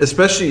Destiny.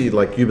 Especially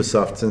like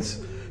Ubisoft, since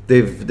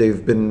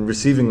they've been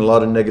receiving a lot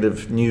of negative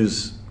news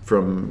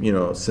from, you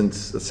know, since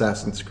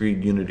Assassin's Creed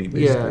Unity,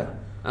 basically. Yeah.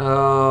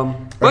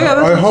 But yeah, I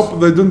that's, hope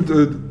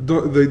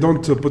they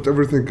don't put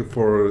everything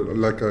for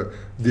like a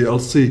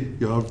DLC.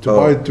 You have to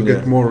buy it to yeah.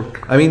 get more.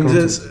 I mean,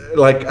 content. just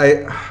like I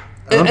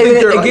don't A- think a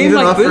they're game even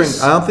like offering.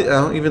 this- I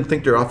don't even think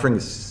they're offering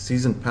a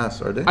season pass,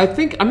 are they?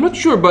 I'm not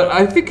sure, but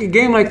I think a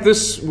game like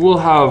this will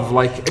have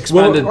like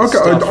expanded Well, okay,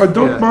 stuff. I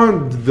don't Yeah.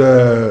 mind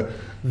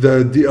the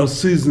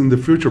DLCs in the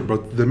future,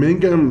 but the main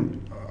game,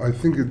 I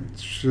think it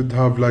should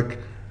have like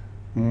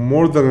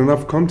more than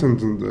enough content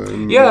in the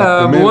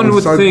Yeah, the main one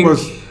would side think.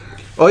 quest.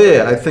 Oh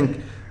yeah, I think.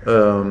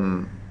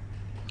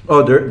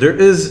 There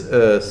is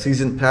a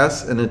season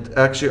pass, and it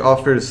actually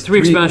offers 3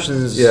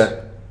 expansions.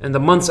 Yeah, In the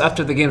months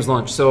after the game's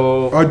launch. So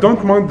I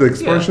don't mind the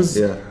expansions.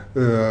 yeah.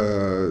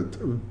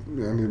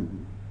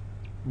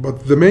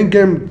 But the main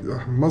game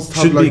must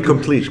have Should be like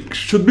complete.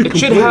 Should be it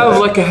should complete. have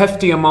like a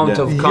hefty amount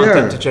Yeah. of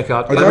content Yeah. to check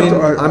out. I I don't- mean,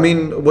 I- I mean,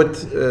 what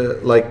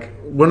like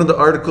one of the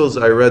articles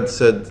I read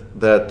said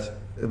that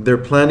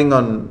they're planning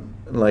on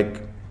like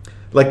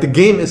the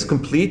game is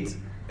complete,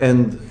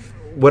 and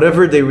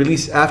whatever they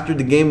release after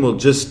the game will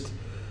just,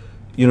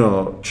 you know,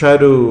 try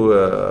to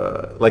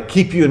like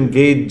keep you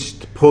engaged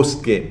post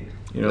game.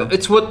 You know,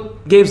 It's what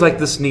games like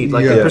this need.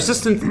 Like Yeah.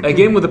 a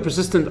game with a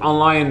persistent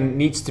online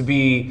needs to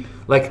be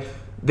like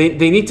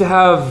they need to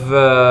have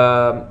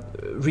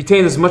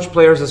retain as much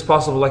players as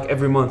possible like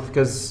every month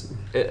because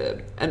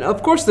and of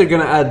course they're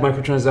gonna add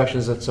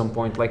microtransactions at some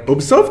point. Like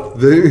Ubisoft,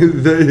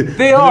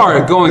 they are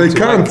going They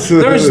to. can't.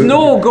 Like, there's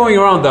no going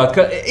around that.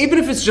 Even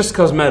if it's just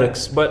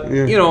cosmetics, but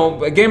Yeah. you know,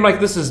 a game like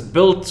this is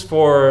built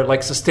for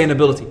like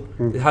sustainability.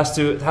 It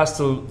has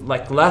to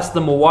like last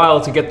them a while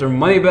to get their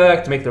money back,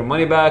 to make their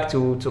money back, to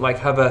like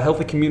have a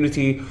healthy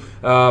community,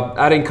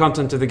 adding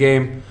content to the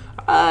game.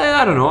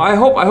 I don't know. I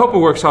hope it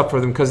works out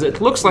for them because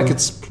it looks like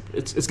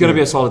it's going to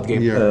be a solid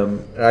game. Yeah.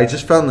 I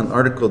just found an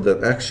article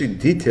that actually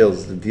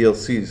details the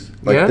DLCs.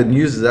 Like Yeah? the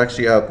news is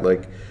actually out.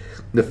 Like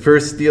the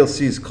first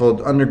DLC is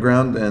called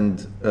Underground,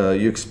 and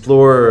you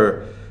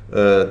explore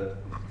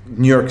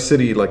New York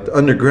City, like the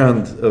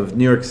underground of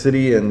New York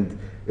City, and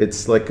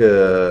it's like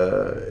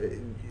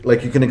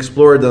you can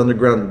explore the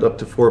underground with up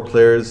to 4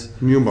 players.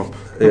 New map.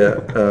 Yeah.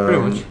 Pretty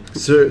much.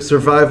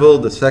 Survival,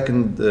 the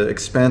second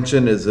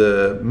expansion, is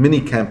a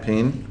mini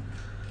campaign.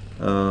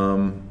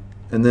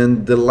 And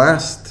then the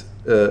last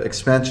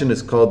expansion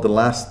is called The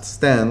Last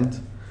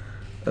Stand.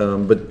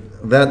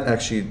 But that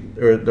actually,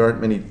 there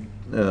aren't many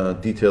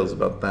details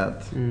about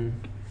that.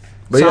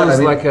 But Sounds I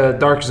mean, like a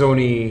Dark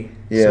Zone-y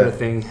sort of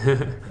thing.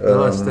 The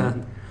Last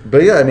Stand.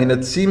 But yeah, I mean,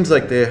 it seems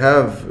like they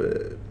have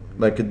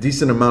like a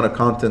decent amount of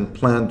content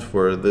planned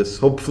for this.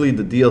 Hopefully,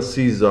 the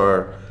DLCs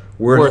are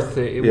worth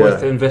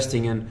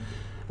Investing in.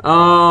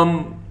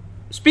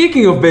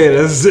 Speaking of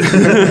betas,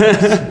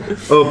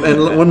 Oh,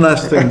 and one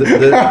last thing: the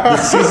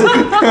season,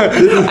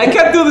 I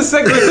can't do the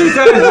segment 3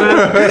 times,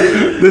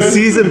 man. the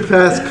season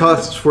pass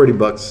costs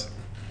 $40.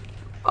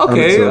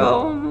 Okay, So-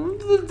 well,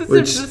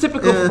 the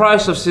typical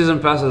price of season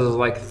passes is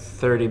like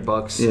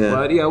 $30. Yeah.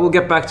 But yeah, we'll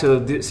get back to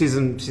the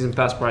season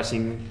pass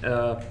pricing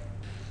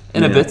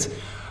in a Yeah. bit.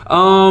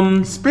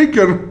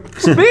 Speaking.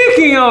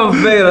 Speaking of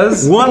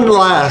betas, One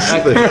last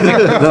thing.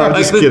 No, I'm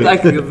just kidding.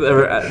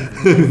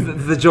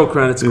 The joke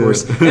ran its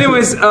course.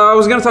 Anyways, I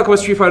was gonna talk about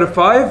Street Fighter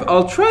V.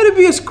 I'll try to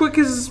be as quick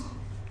as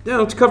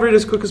to cover it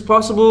as quick as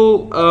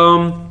possible.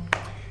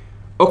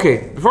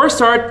 Okay, before I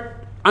start,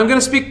 I'm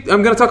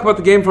gonna talk about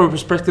the game from a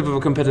perspective of a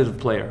competitive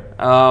player.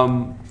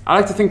 I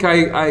like to think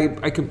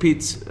I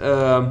compete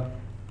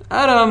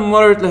at a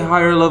moderately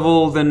higher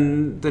level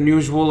than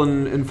usual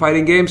in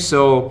fighting games.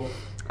 So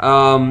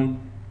I'm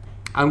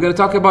going to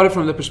talk about it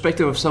from the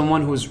perspective of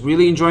someone who's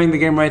really enjoying the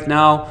game right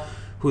now,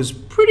 who's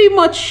pretty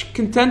much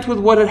content with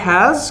what it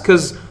has,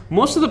 because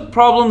most of the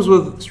problems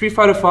with Street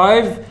Fighter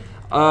V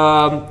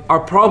are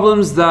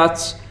problems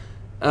that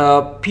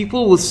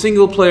people with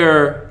single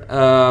player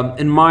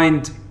in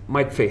mind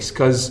might face,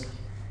 because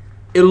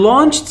it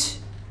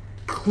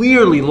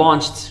clearly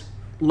launched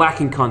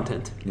lacking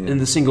content in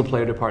the single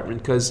player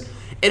department, because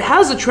it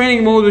has a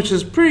training mode which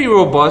is pretty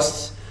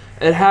robust.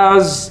 It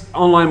has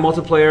online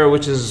multiplayer,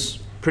 which is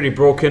pretty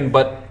broken.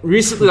 But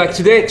recently, like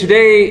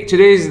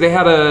today's they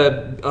had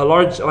a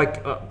large,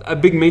 like a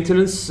big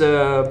maintenance,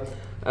 like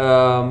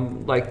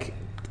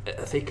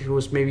I think it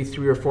was maybe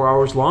 3 or 4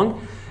 hours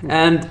long.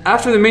 And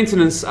after the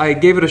maintenance, I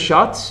gave it a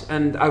shot,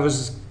 and I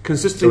was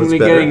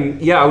consistently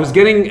I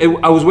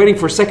was waiting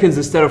for seconds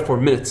instead of for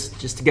minutes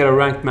just to get a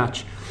ranked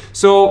match.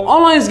 So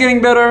online is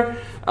getting better.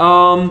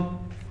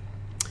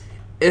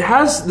 It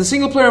has the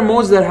single player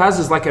modes that it has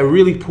is like a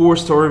really poor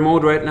story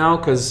mode right now,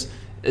 because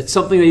it's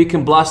something that you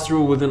can blast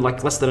through within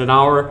like less than an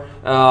hour.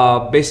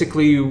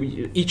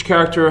 Basically, each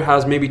character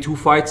has maybe 2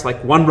 fights,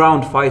 like 1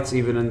 round fights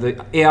even, and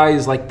the AI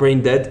is like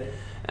brain dead.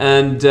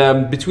 And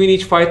between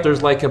each fight,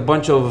 there's like a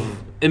bunch of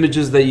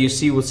images that you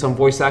see with some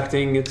voice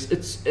acting.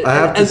 I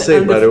have to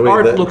say, by the way,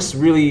 art looks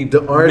really.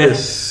 The art meh. is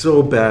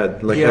so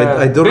bad. Like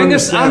Yeah. I don't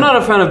understand. I'm not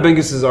a fan of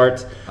Bengus's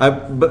art.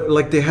 But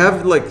like they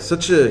have like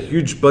such a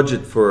huge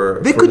budget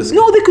for. They for could this.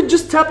 they could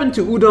just tap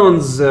into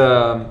Udon's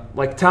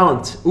like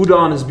talent.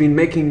 Udon has been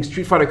making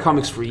Street Fighter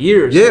comics for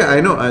years. Yeah,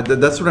 I know.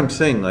 That's what I'm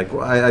saying. Like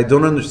I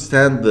don't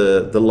understand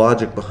the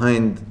logic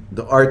behind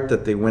the art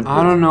that they went.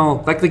 I don't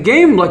know. Like the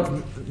game,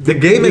 The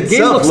game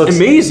itself looks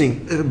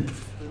amazing.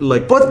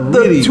 Like, But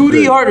really the 2D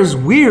good. art is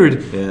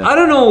weird. Yeah. I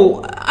don't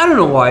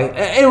know why.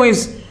 Anyways,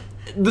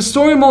 the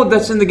story mode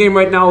that's in the game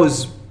right now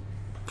is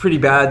pretty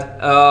bad.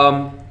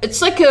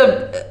 It's like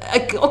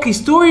okay,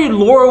 story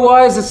lore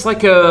wise, it's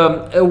like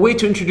a way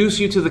to introduce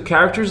you to the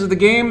characters of the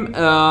game.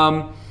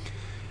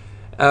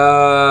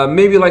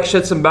 Maybe like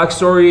shed some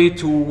backstory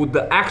to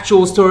the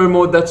actual story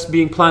mode that's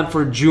being planned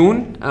for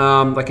June,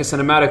 like a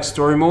cinematic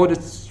story mode.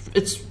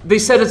 They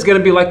said it's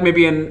gonna be like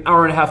maybe an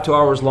hour and a half, 2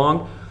 hours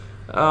long.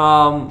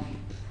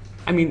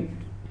 I mean,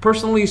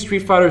 personally,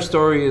 Street Fighter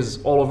story is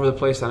all over the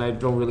place, and I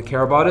don't really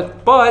care about it.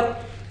 But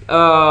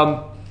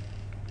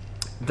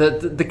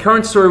the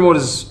current story mode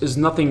is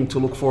nothing to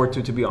look forward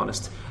to be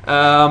honest.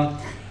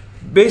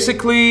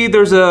 Basically,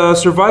 there's a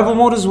survival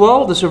mode as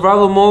well. The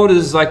survival mode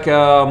is like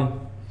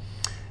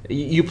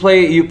you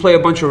play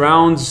a bunch of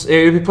rounds.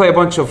 You play a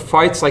bunch of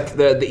fights. Like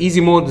the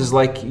easy mode is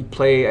like you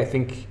play, I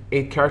think,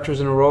 8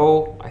 characters in a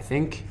row, I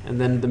think, and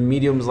then the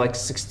medium is like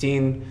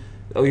 16.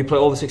 You play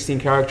all the 16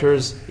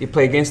 characters, you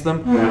play against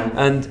them,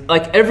 and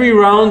like every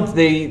round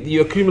you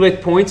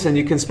accumulate points, and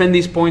you can spend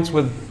these points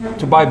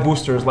to buy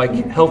boosters, like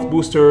health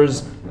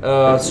boosters,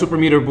 super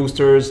meter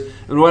boosters,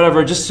 and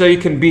whatever, just so you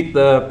can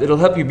it'll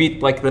help you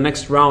beat like the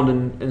next round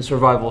in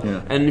survival.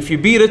 Yeah. And if you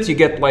beat it, you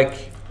get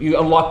like you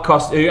unlock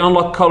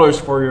colors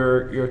for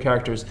your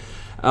characters.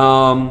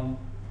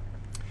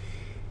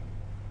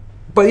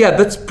 But yeah,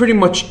 that's pretty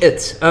much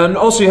it. And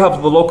also you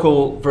have the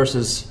local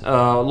versus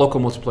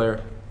local multiplayer,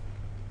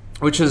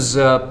 which is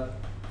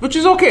which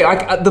is okay.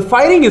 Like the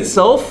fighting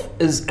itself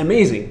is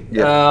amazing.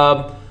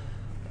 Yeah.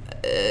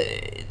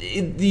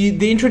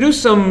 They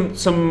introduced some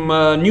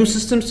new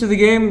systems to the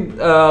game.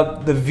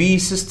 The V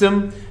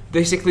system.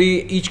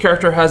 Basically, each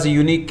character has a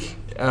unique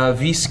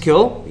V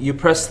skill. You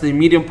press the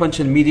medium punch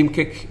and medium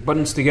kick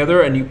buttons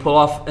together, and you pull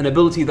off an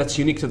ability that's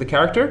unique to the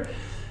character.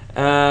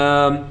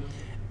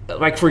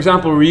 Like for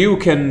example, Ryu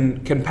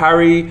can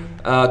parry.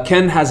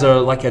 Ken has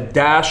a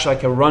dash,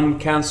 like a run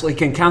cancel. He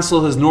can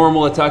cancel his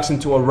normal attacks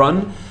into a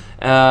run.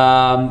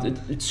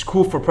 It's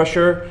cool for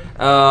pressure.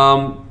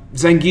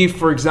 Zangief,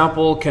 for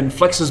example, can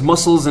flex his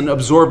muscles and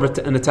absorb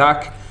an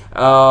attack.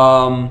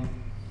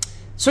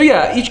 So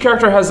yeah, each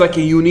character has like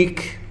a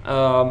unique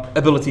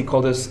ability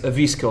called a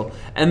V skill.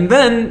 And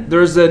then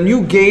there's a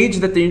new gauge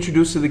that they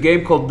introduced to the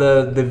game called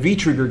the V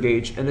trigger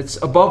gauge, and it's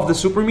above the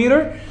super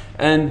meter.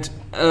 And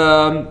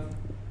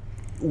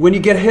when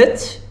you get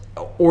hit,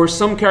 or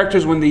some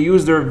characters when they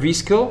use their V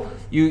skill,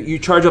 you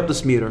charge up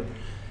this meter.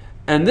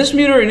 And this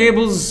meter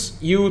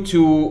enables you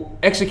to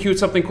execute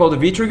something called a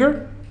V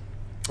trigger.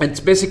 It's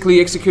basically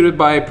executed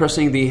by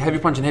pressing the heavy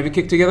punch and heavy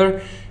kick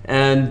together,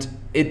 and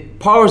it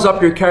powers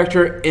up your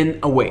character in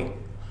a way.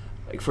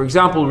 Like for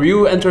example,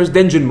 Ryu enters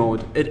Denjin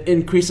mode. It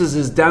increases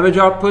his damage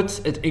output,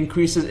 it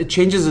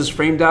changes his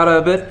frame data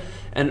a bit,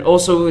 and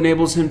also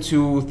enables him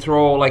to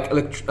throw like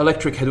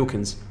electric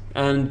Hadoukens.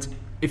 And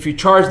if you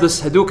charge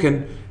this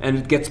Hadouken and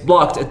it gets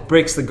blocked, it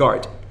breaks the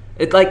guard.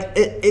 It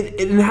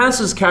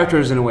enhances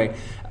characters in a way.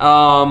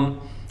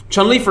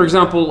 Chun-Li, for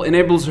example,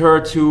 enables her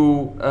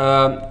to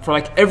for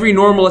like every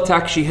normal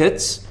attack she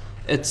hits,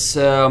 it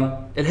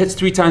hits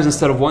 3 times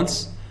instead of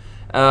once.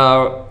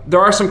 There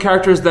are some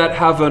characters that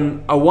have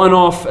a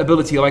one-off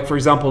ability, like for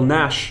example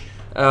Nash.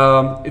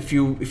 If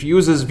you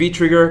use his V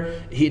trigger,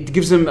 it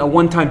gives him a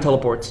one-time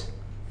teleport.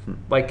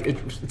 Like it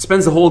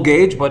spends the whole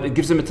gauge, but it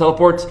gives him a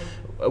teleport,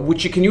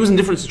 which you can use in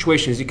different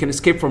situations. You can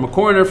escape from a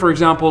corner, for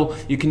example.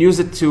 You can use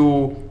it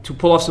to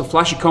pull off some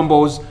flashy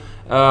combos.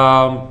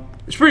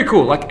 It's pretty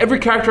cool. Like every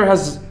character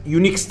has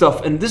unique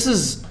stuff, and this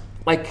is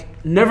like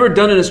never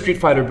done in a Street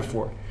Fighter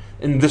before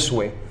in this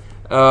way.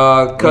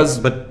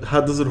 But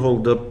how does it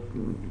hold up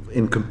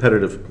in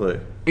competitive play?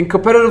 In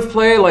competitive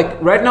play,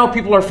 like right now,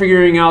 people are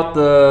figuring out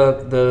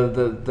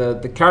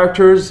the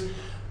characters.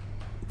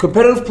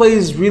 Competitive play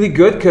is really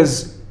good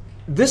because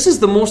this is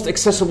the most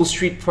accessible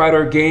Street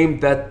Fighter game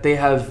that they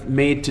have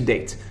made to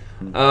date.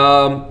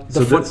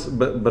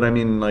 But I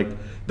mean, like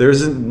there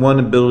isn't one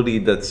ability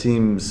that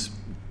seems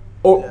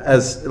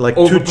as like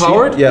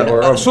overpowered. Too cheap. Yeah,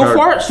 or so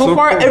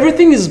far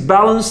everything is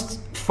balanced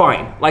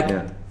fine. Like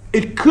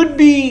it could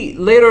be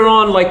later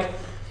on. Like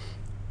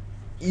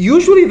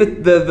usually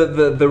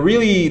the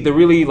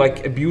really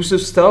like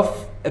abusive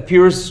stuff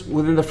appears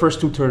within the first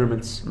 2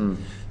 tournaments.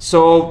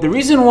 So the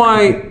reason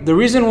why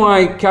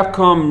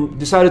Capcom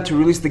decided to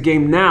release the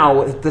game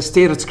now at the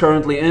state it's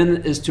currently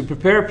in is to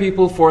prepare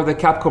people for the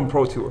Capcom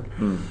Pro Tour.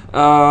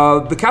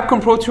 The Capcom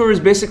Pro Tour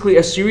is basically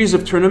a series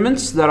of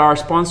tournaments that are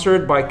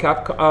sponsored by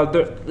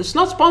Capcom. It's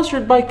not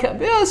sponsored by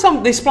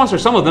they sponsor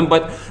some of them,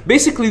 but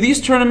basically these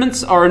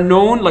tournaments are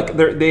known, like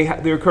they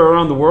occur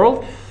around the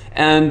world,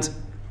 and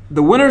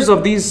the winners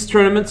of these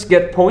tournaments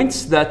get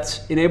points that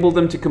enable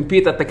them to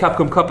compete at the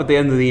Capcom Cup at the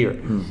end of the year.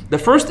 The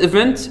first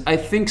event, I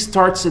think,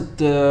 starts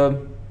at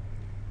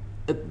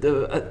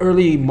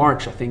early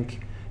March, I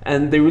think.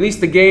 And they release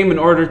the game in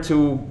order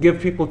to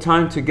give people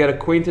time to get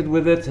acquainted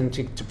with it and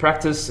to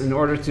practice in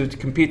order to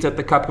compete at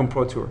the Capcom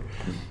Pro Tour.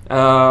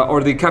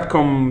 Or the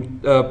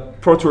Capcom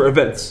Pro Tour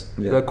events,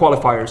 the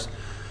qualifiers.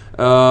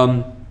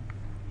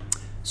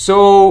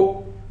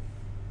 So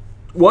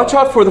watch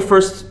out for the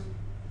first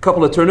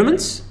couple of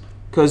tournaments.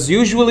 Because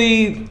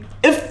usually,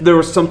 if there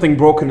was something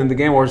broken in the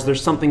game, or there's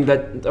something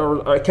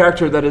or a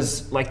character that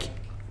is like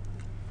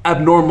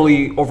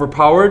abnormally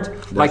overpowered,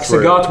 like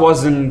Sagat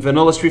was in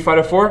Vanilla Street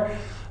Fighter 4,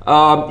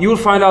 you will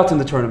find out in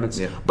the tournaments.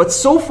 But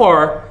so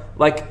far,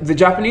 like the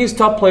Japanese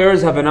top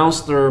players have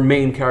announced their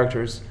main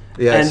characters.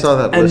 Yeah, I saw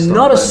that list. And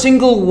not a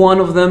single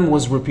one of them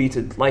was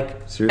repeated.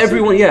 Like seriously?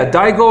 Everyone,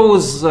 Daigo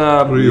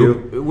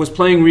was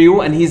playing Ryu,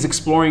 and he's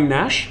exploring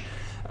Nash.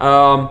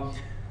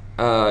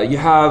 You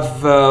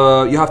have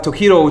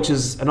Tokido, which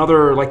is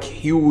another like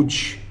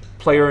huge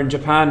player in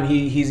Japan.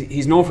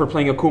 He's known for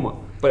playing Akuma,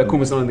 but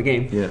Akuma's not in the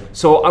game.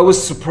 So I was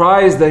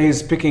surprised that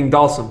he's picking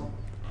Dalsum,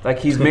 like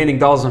he's maining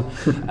Dalsum.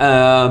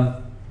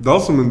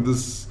 Dalsum in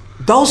this.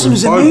 Dalsum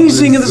is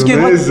amazing in this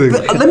game.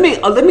 Like,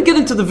 let me get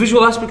into the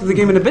visual aspect of the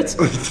game in a bit.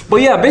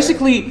 But yeah,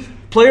 basically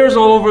players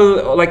all over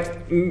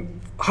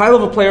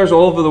high-level players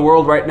all over the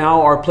world right now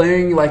are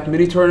playing like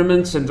mini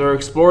tournaments, and they're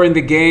exploring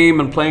the game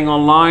and playing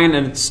online,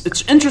 and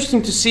it's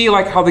interesting to see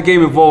like how the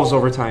game evolves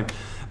over time.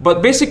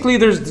 But basically,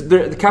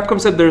 Capcom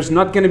said there's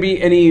not going to be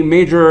any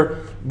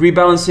major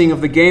rebalancing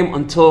of the game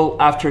until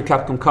after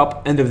Capcom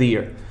Cup end of the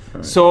year.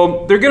 Right.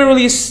 So they're going to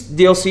release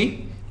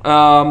DLC.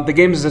 The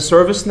game is a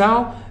service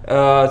now.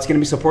 It's going to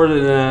be supported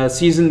in a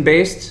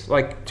season-based.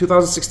 Like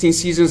 2016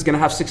 season is going to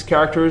have 6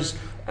 characters.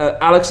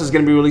 Alex is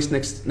going to be released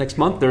next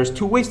month. There's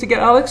 2 ways to get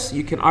Alex.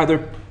 You can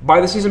either buy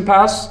the season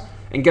pass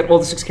and get all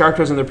the 6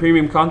 characters and their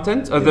premium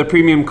content, their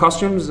premium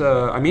costumes.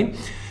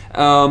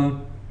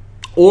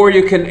 Or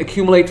you can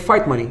accumulate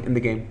fight money in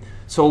the game.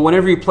 So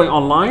whenever you play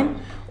online,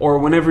 or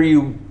whenever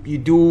you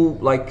do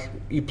like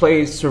you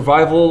play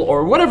survival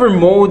or whatever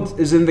mode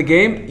is in the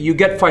game, you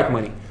get fight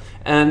money.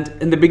 And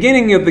in the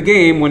beginning of the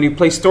game, when you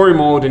play story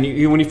mode and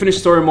when you finish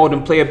story mode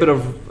and play a bit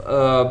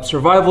of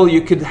survival,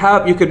 you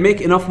could make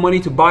enough money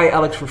to buy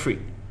Alex for free,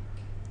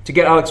 to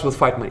get Alex with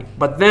fight money.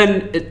 But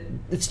then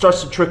it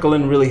starts to trickle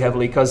in really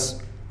heavily,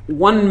 because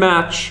one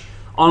match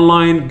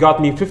online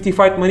got me 50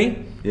 fight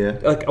money,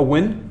 like a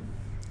win,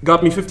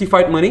 got me 50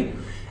 fight money.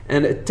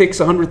 And it takes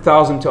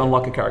 100,000 to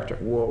unlock a character.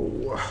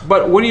 Whoa!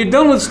 But when you're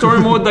done with story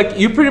mode, like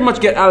you pretty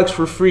much get Alex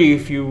for free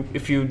if you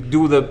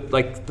do the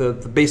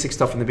basic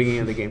stuff in the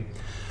beginning of the game.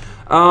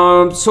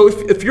 So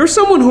if you're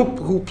someone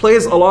who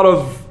plays a lot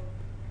of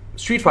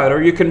Street Fighter,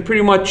 you can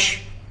pretty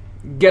much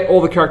get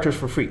all the characters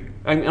for free.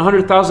 I mean,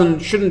 100,000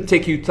 shouldn't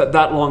take you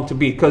that long to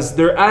beat, because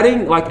they're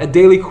adding like a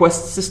daily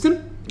quest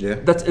system.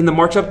 That's in the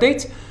March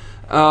update,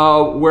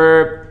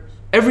 where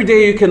every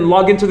day you can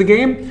log into the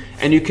game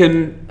and you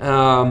can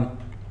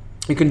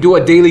do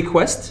a daily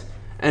quest,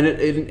 and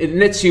it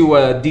nets you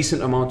a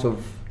decent amount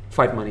of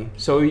fight money.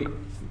 So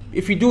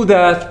if you do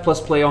that, plus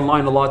play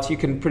online a lot, you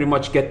can pretty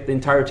much get the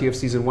entirety of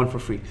Season 1 for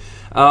free.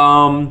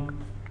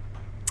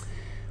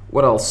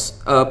 What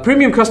else?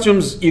 Premium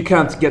costumes you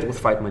can't get with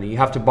fight money. You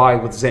have to buy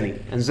with Zenny.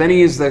 And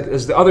Zenny is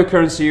the other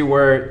currency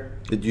where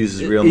it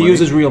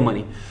uses real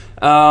money.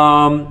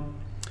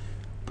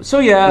 So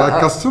yeah.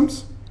 Like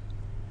customs?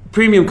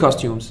 Premium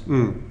costumes.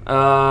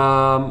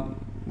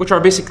 Which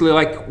are basically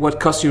like what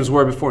costumes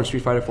were before in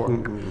Street Fighter 4.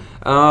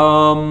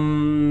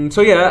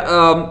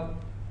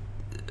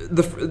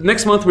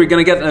 Next month we're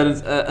going to get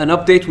an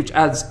update which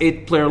adds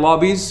 8-player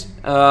lobbies,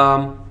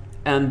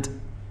 and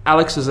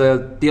Alex is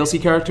a DLC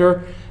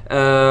character.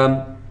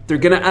 They're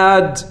going to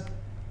add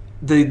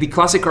the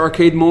classic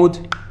arcade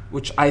mode,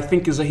 which I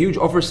think is a huge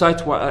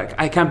oversight.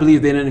 I can't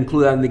believe they didn't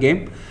include that in the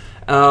game.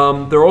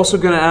 They're also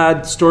going to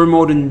add story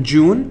mode in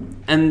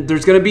June, and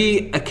there's going to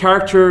be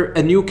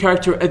a new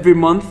character every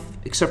month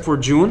except for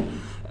June,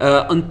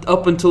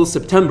 up until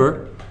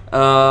September,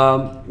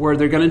 where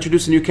they're going to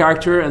introduce a new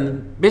character.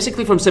 And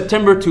basically from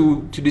September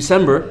to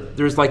December,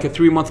 there's like a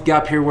 3-month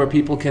gap here where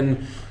people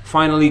can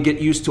finally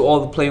get used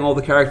to playing all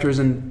the characters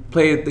and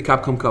play the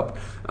Capcom Cup.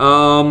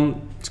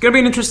 It's going to be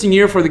an interesting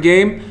year for the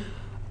game.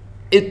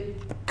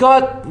 It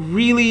got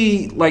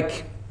really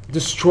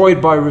destroyed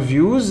by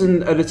reviews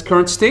at its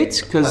current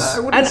state, because I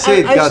wouldn't say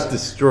it got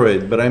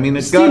destroyed, but I mean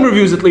it Steam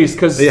reviews at least,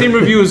 because Steam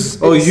reviews.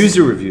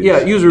 User reviews. Yeah,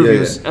 user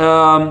reviews.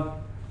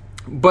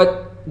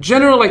 But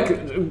general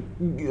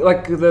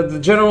the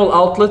general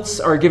outlets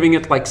are giving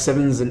it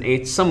 7s and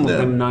 8s, some of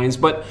them 9s,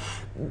 but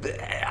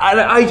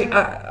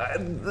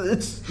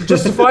it's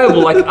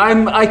justifiable.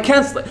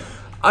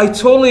 I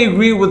totally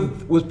agree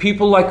with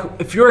people.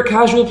 If you're a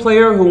casual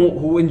player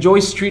who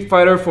enjoys Street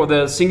Fighter for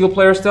the single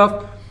player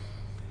stuff,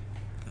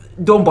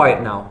 don't buy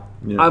it now.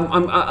 Yeah.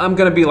 I'm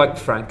gonna be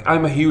frank.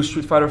 I'm a huge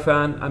Street Fighter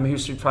fan. I'm a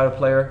huge Street Fighter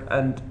player,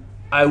 and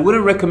I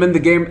wouldn't recommend the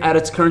game at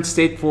its current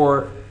state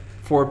for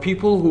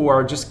people who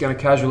are just gonna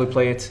casually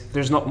play it.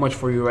 There's not much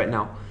for you right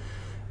now.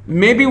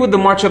 Maybe with the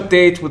March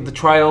update, with the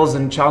trials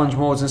and challenge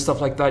modes and stuff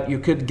like that, you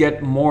could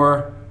get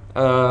more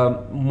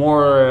out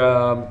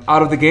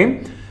of the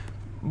game.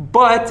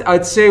 But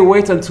I'd say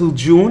wait until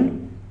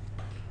June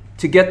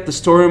to get the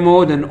story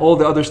mode and all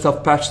the other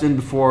stuff patched in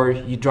before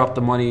you drop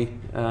the money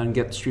and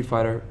get Street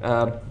Fighter.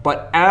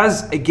 But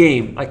as a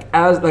game,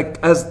 as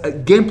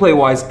gameplay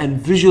wise and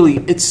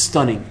visually, it's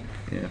stunning.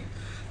 Yeah,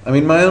 I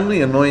mean, my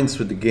only annoyance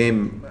with the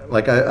game,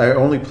 I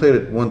only played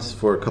it once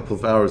for a couple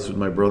of hours with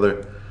my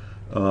brother.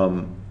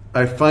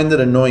 I find it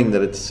annoying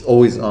that it's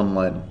always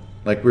online.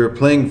 We were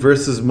playing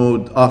versus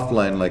mode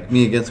offline,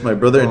 me against my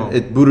brother, and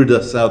it booted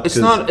us out. It's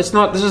not.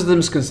 This is the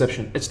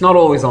misconception. It's not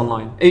always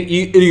online.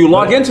 You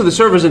log into the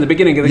servers in the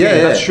beginning of the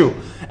game. That's true.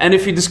 And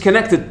if you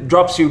disconnect, it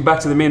drops you back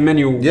to the main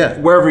menu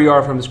wherever you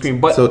are from the screen.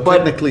 But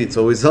technically, it's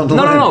always online.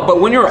 No. But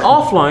when you're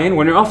offline,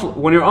 when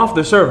you're off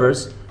the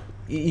servers,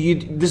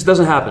 this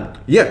doesn't happen.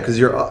 Yeah, because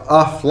you're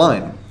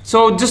offline.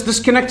 So just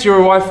disconnect your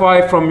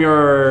Wi-Fi from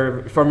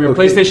your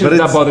PlayStation. But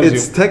that bothers you.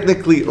 It's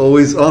technically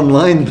always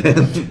online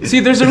then.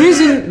 See, there's a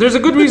reason. There's a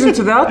good reason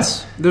to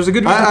that. There's a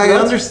good reason.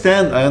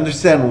 I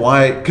understand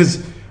why,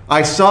 because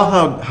I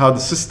saw how the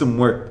system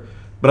worked,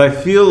 but I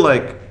feel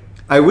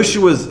I wish it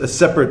was a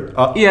separate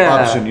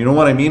option. You know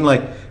what I mean?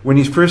 When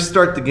you first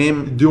start the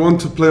game, do you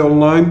want to play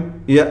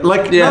online? Yeah,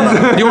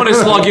 you want to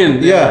just log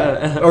in?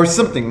 Yeah, or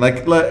something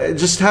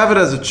just have it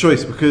as a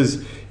choice,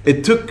 because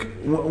it took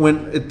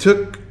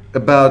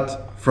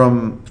about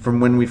from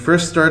when we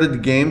first started the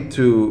game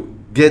to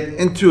get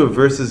into a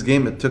versus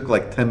game, it took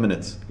 10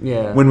 minutes.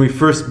 Yeah. When we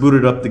first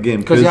booted up the game,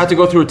 because you had to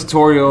go through a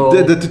tutorial.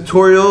 The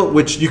tutorial,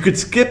 which you could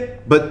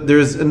skip, but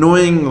there's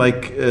annoying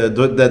the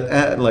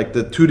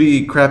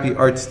 2D crappy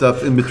art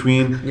stuff in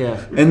between.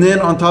 Yeah. And then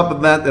on top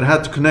of that, it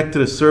had to connect to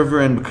the server,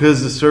 and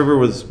because the server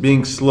was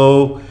being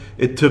slow,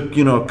 it took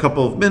a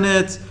couple of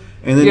minutes.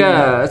 And then,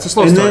 Yeah, it's a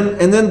slow and start.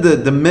 then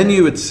the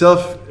menu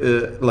itself,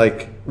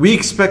 like we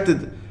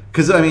expected,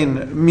 because I mean,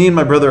 me and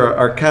my brother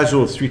are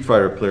casual Street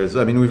Fighter players.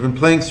 I mean, we've been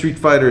playing Street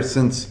Fighter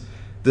since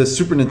the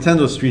Super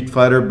Nintendo Street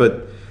Fighter,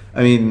 but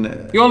I mean,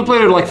 You only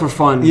played it like for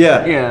fun.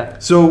 yeah, Yeah.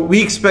 So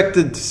we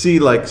expected to see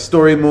like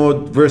story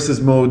mode, versus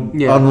mode,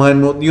 Yeah.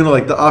 online mode, you know,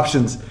 like the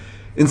options.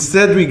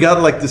 Instead, we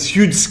got like this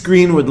huge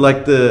screen with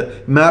like the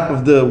map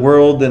of the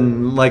world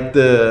and like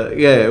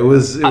it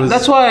was.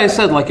 That's why I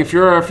said like if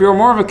you're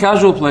more of a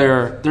casual player,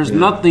 there's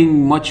nothing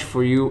much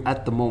for you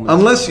at the moment.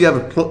 Unless you have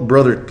a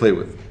brother to play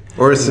with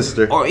or a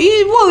sister. Or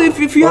well, if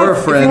you Or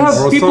have friends. if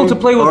you have people to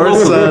play with Or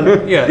locally,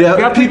 son. yeah, Yeah, if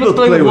you have people to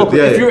play with locally,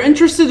 yeah, if yeah. you're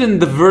interested in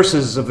the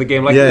verses of the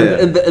game, like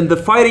in the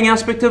fighting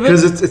aspect of it,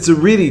 Because it's a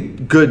really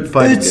good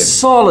fighting it's game.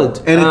 solid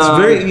And it's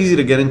very easy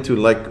to get into.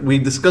 Like we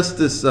discussed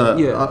this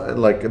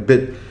like a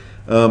bit.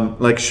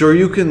 Like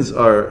Shoryukens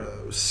are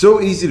so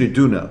easy to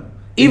do now.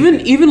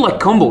 even like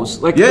combos,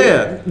 like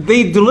Yeah.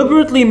 they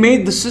deliberately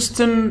made the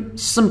system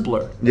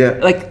simpler.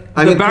 Yeah. like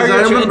I the mean, 'cause I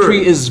barrier to remember- entry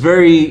is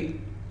very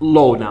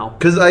low now.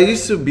 Because I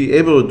used to be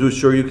able to do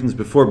Shoryukens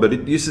before, but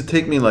it used to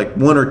take me like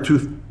one or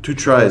two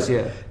tries.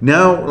 Yeah.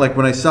 Now, like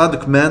when I saw the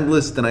command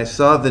list and I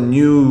saw the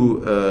new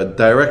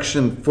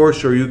direction for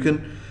Shoryuken,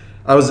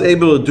 I was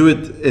able to do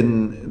it in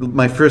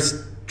my first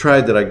try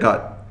that I got.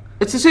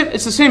 It's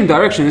the same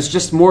direction. It's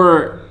just more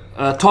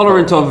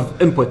tolerant of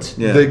input.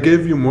 Yeah. They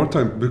gave you more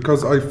time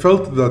because I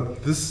felt that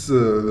this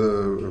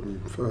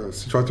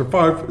Street Fighter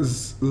 5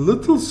 is a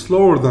little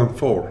slower than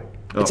 4.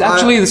 It's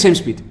actually the same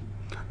speed.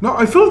 No,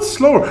 I felt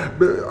slower.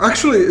 But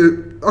actually,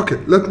 okay,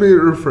 let me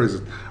rephrase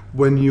it.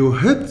 When you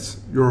hit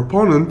your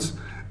opponent,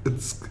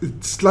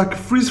 it's like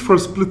freeze for a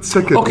split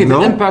second. Okay, you know?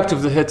 the impact of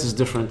the hit is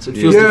different. It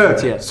feels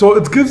different. Yeah. So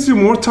it gives you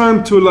more time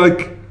to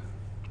like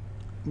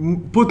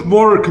put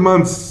more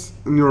commands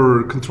in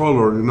your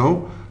controller, you know.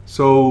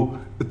 So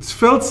it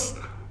felt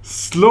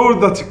slower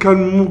that you can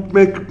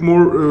make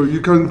more.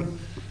 You can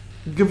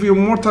give you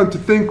more time to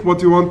think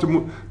what you want to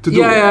do.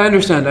 Yeah, I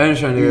understand. I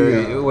understand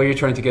Yeah. where you're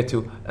trying to get to.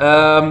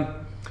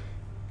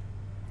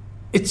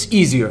 It's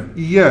easier.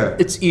 Yeah.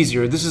 It's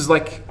easier. This is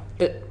like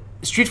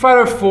Street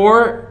Fighter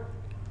 4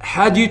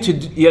 had you to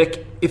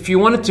like if you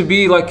wanted to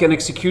be like an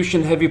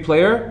execution heavy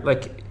player,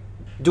 like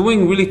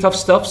doing really tough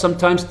stuff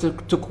sometimes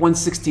took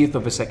 1/60th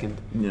of a second.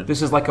 Yeah.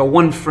 This is like a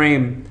one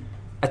frame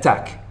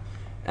attack.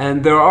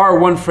 And there are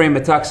one frame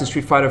attacks in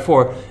Street Fighter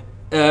 4.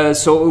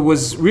 So it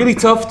was really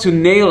tough to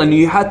nail, and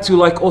you had to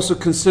like also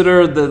consider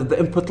the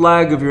input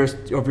lag of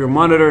your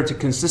monitor to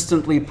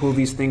consistently pull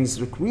these things,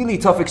 like really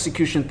tough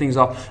execution things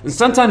off. And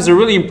sometimes they're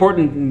really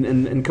important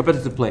in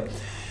competitive play.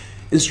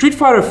 In Street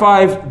Fighter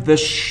 5,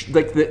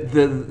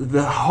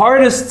 the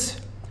hardest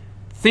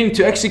thing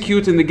to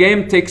execute in the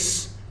game takes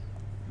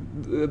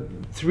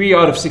 3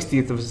 out of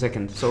 60th of a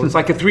second. So it's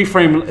like a three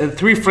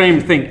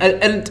frame thing,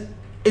 and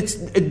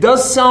it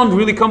does sound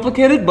really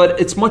complicated, but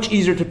it's much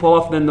easier to pull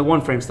off than the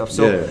one frame stuff.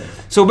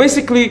 So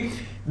basically,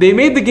 they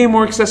made the game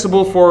more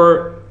accessible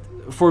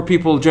for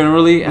people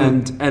generally,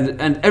 and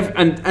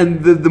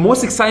the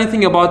most exciting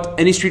thing about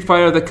any Street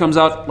Fighter that comes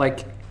out like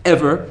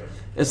ever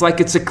is like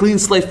it's a clean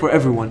slate for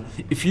everyone.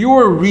 If you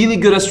are really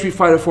good at Street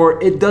Fighter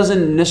 4, it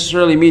doesn't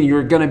necessarily mean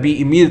you're gonna be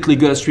immediately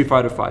good at Street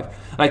Fighter 5.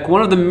 Like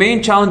one of the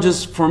main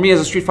challenges for me as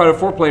a Street Fighter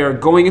 4 player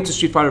going into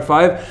Street Fighter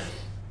 5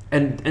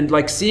 and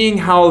like seeing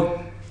how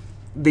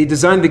they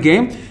designed the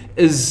game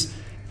is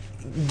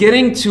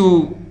getting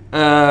to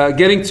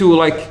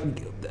like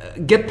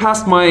get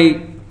past my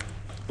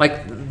like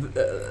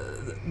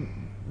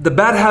the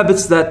bad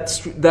habits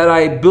that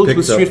I built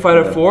with Street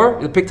Fighter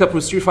 4, picked up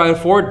with Street Fighter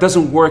 4,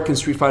 doesn't work in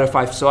Street Fighter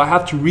 5. So I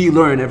have to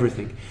relearn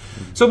everything.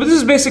 So, but this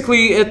is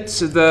basically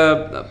it.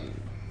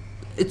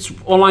 It's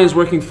online is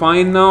working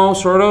fine now,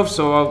 sort of.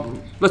 So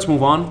let's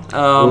move on.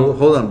 Well,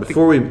 hold on,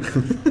 before we.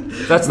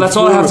 That's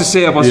all I have to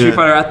say about Street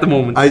Fighter at the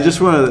moment. I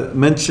just want to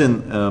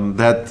mention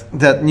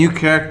that new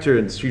character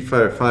in Street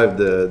Fighter 5,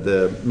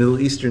 the Middle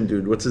Eastern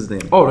dude. What's his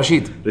name? Oh,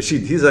 Rashid.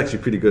 Rashid. He's actually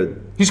pretty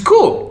good. He's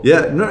cool.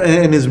 Yeah, no,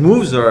 and his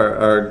moves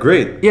are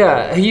great.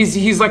 Yeah,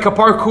 he's like a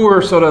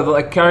parkour sort of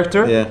like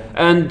character. Yeah.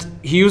 And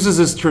he uses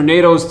his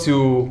tornadoes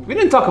to. We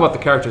didn't talk about the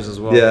characters as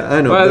well. Yeah,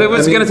 I know. But But it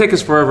was gonna take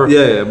us forever.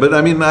 Yeah, but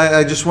I mean,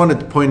 I just wanted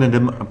to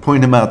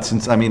point him out,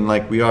 since I mean,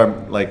 like we are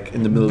like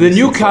in the Middle The East.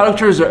 new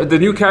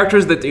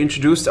characters that they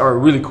introduced are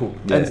really cool,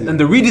 and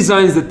the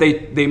redesigns that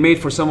they made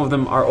for some of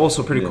them are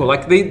also pretty cool.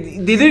 Like they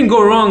didn't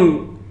go wrong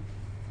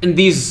in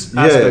these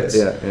aspects.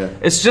 Yeah.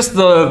 It's just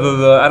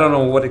the I don't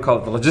know what they call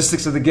it, the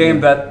logistics of the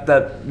game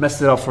that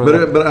messed it up for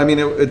them. But I mean,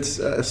 it's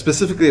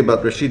specifically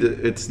about Rashid.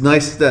 It's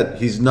nice that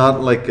he's not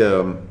like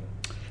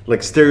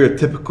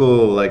stereotypical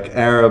like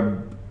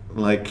Arab.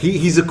 Like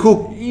he's a cool.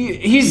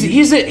 He's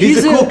a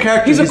cool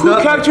character. He's a He's cool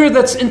not character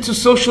that's into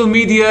social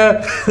media,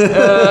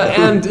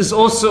 and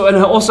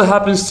also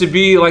happens to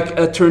be like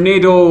a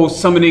tornado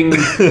summoning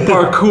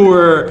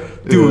parkour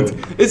dude.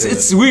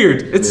 It's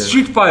weird. It's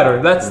Street Fighter.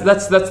 That's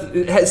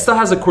it still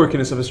has a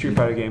quirkiness of a Street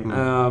Fighter game.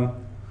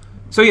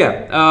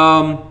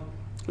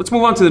 Let's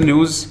move on to the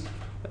news.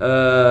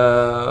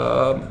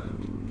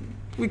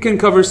 we can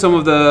cover some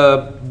of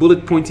the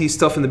bullet pointy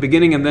stuff in the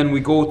beginning, and then we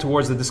go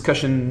towards the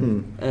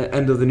discussion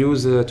end of the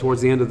news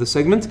towards the end of the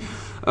segment.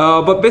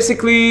 But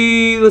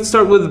basically, let's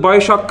start with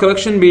Bioshock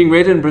Collection being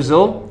rated in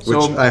Brazil.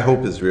 Which I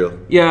hope is real.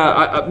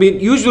 Yeah, I mean,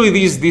 usually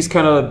these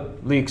kind of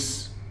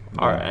leaks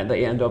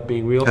they end up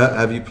being real.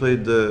 Have you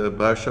played the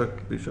Bioshock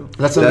Bishop?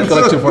 That's a good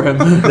collection for him.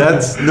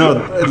 That's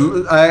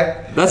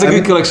That's a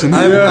good collection.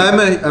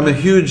 I'm a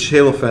huge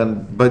Halo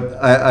fan, but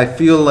I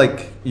feel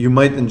like you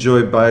might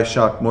enjoy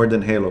Bioshock more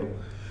than Halo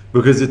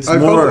because it's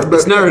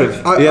it's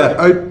narrative.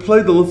 I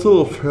played a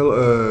little of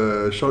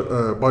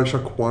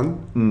Bioshock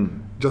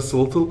 1, just a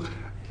little.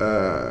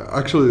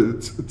 Actually,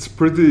 it's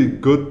pretty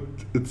good.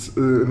 It's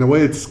in a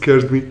way it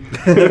scares me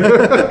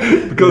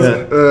because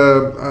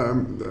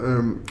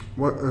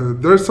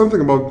there's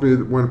something about me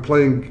when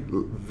playing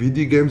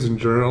video games in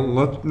general,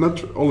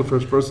 not only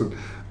first person.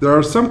 There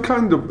are some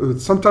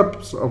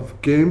types of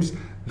games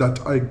that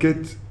I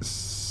get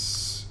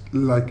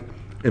like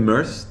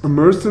immersed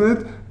in it,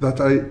 that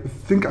I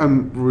think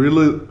I'm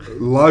really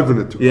live in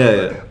it.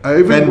 Yeah.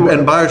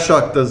 And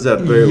Bioshock does that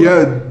very well.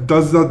 Yeah, it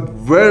does that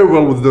very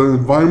well with the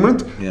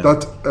environment. Yeah.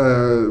 That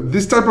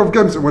this type of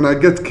games, when I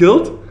get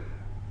killed,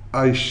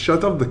 I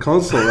shut off the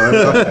console.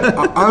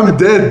 I'm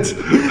dead.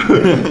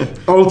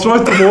 I'll try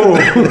tomorrow.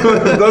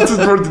 That's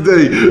it for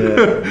today.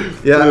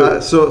 Yeah.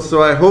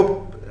 So I hope.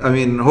 I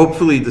mean,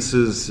 hopefully this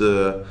is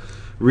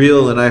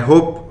real, and I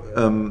hope.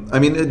 I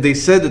mean, they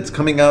said it's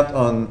coming out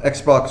on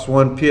Xbox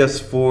One,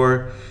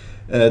 PS4.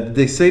 Did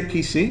they say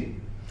PC?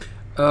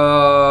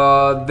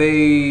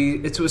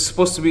 It was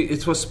supposed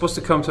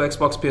to come to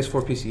Xbox,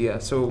 PS4, PC. Yeah.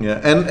 So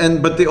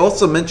but they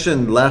also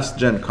mentioned last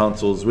gen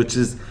consoles, which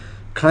is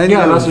kind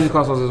of last gen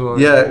consoles as well.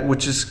 Yeah,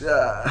 which is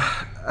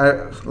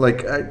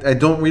I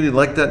don't really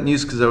like that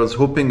news because I was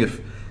hoping if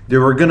they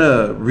were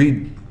gonna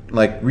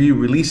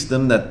re-release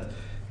them that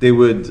they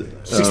would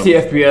 60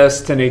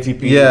 FPS,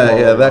 1080p.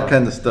 That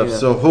kind of stuff. Yeah.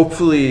 So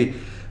hopefully,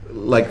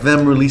 like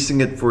them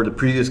releasing it for the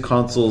previous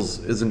consoles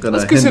isn't gonna.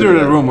 Let's consider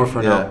it a rumor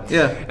for now.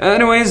 Yeah.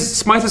 Anyways,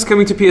 Smite is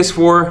coming to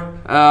PS4.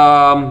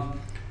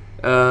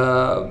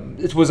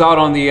 It was out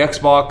on the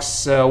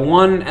Xbox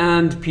One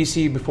and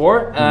PC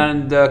before,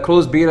 and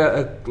closed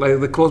beta.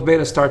 The closed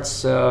beta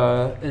starts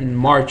in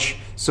March.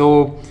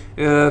 So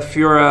if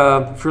you're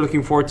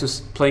looking forward to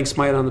playing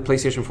Smite on the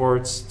PlayStation 4,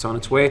 it's on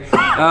its way.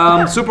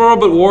 Super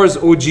Robot Wars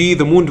OG: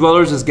 The Moon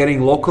Dwellers is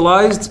getting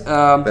localized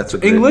That's a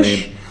to English.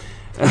 Name.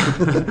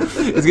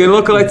 It's getting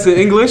localized to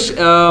English.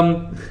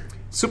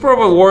 Super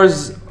Robot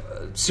Wars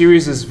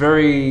series is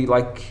very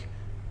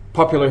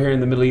popular here in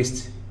the Middle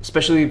East,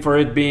 especially for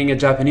it being a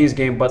Japanese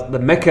game, but the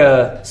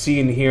mecha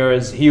scene here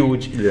is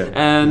huge. Yeah.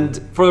 And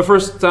for the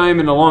first time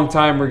in a long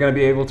time, we're going to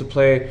be able to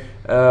play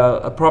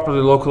a properly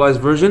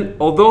localized version,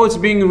 although it's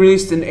being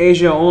released in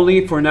Asia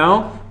only for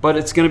now, but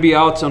it's going to be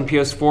out on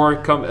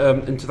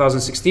PS4 in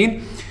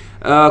 2016.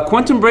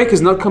 Quantum Break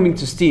is not coming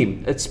to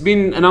Steam. It's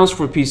been announced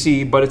for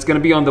PC, but it's going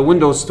to be on the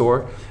Windows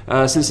Store,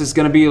 since it's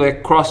going to be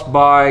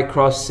cross-buy,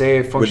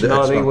 cross-save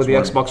functionality with the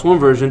Xbox One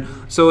version.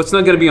 So it's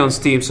not going to be on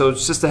Steam. So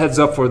it's just a heads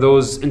up for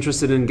those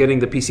interested in getting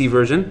the PC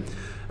version.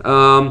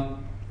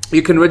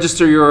 You can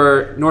register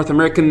your North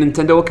American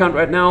Nintendo account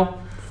right now.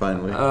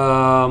 Finally.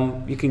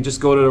 You can just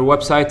go to their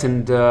website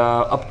and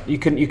you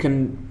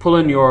can pull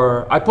in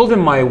your. I pulled in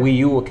my Wii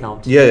U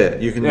account. Yeah,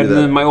 you can do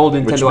that. And my old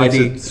Nintendo which makes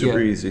ID. It super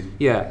easy.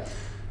 Yeah.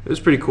 It was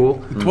pretty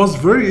cool. It was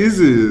very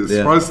easy,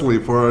 surprisingly,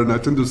 for a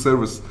Nintendo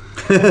service.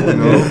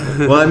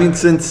 Well, I mean,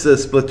 since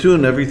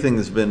Splatoon, everything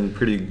has been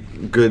pretty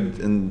good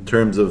in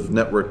terms of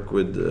network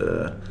with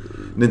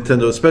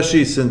Nintendo,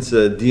 especially since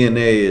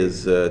DNA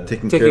is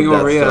taking care of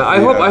over. that Yeah,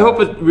 stuff. I hope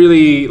it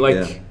really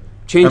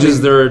changes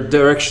their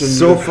direction.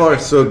 So far,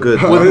 so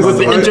good. With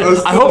the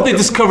I hope they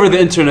discover the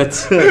internet.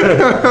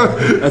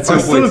 At some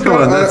point. Come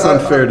on, that's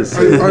unfair to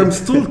say. I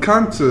still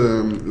can't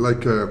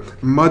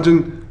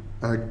imagine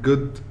a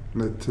good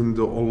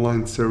Nintendo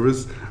online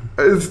service.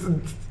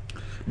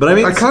 But I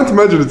mean, I can't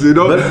imagine it,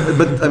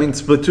 But I mean,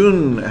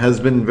 Splatoon has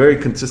been very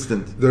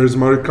consistent. There's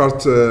Mario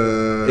Kart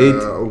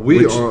 8,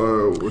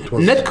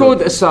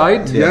 Netcode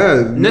aside,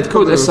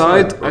 netcode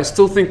aside, I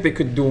still think they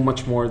could do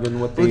much more than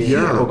what they.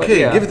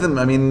 Give them.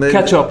 I mean,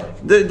 catch up.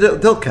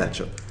 They'll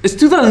catch up. It's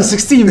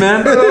 2016,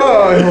 man.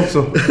 I hope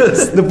so.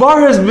 The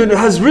bar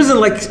has risen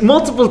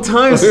multiple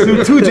times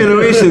through 2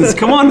 generations.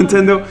 Come on,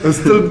 Nintendo.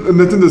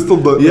 Nintendo's still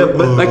but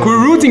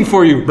we're rooting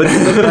for you. But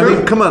I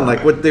mean, come on,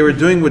 what they were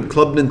doing with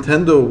Club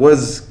Nintendo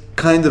was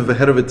kind of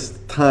ahead of its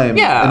time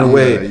in a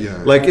way.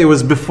 Yeah. Like it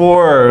was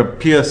before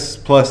PS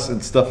Plus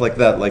and stuff like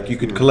that. Like you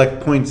could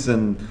collect points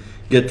and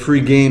get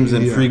free games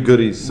and free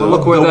goodies. So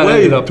look where that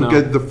ended up now.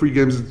 Get the free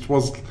games, it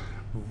was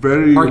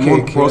very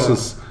long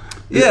process.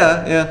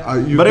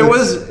 But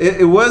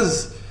it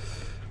was.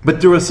 But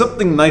there was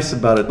something nice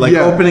about it, like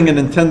opening a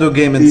Nintendo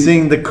game and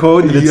seeing the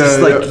code, and it's just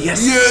like,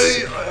 yes.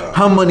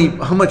 How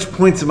much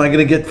points am I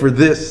gonna get for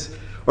this?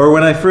 Or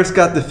when I first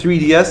got the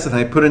 3DS and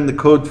I put in the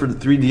code for the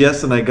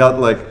 3DS and I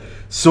got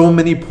so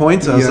many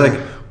points, I was like,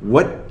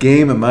 what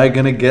game am I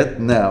gonna get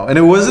now? And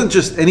it wasn't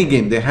just any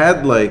game. They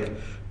had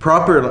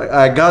proper. Like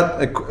I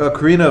got a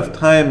Ocarina of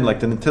Time, like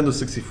the Nintendo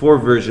 64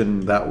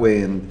 version that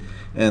way, and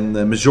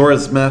the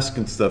Majora's Mask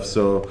and stuff.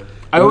 So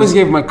I always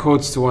gave my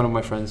codes to one of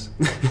my friends.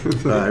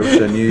 I wish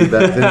I knew you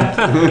back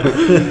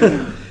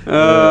then.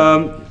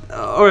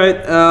 All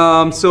right.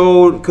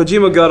 So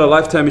Kojima got a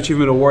Lifetime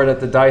Achievement Award at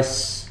the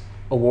DICE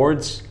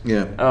Awards.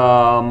 Yeah.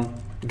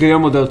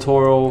 Guillermo del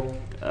Toro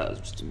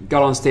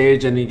got on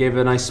stage and he gave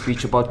a nice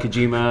speech about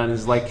Kojima and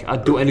is like,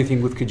 I'd do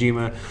anything with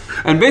Kojima.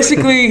 And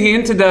basically he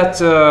hinted at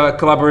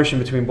collaboration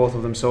between both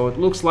of them. So it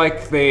looks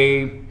like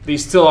they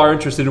still are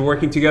interested in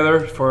working together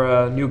for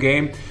a new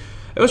game.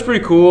 It was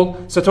pretty cool.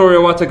 Satoru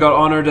Iwata got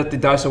honored at the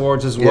DICE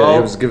Awards as well. Yeah,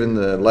 he was given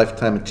the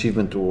Lifetime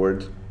Achievement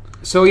Award.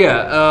 So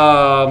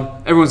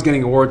yeah, everyone's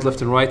getting awards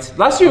left and right.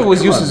 Last year it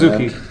was Yu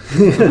Suzuki.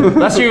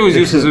 Last year it was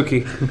Yu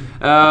Suzuki.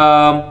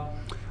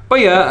 But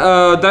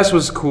yeah, DICE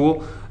was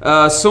cool.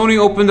 Sony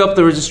opened up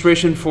the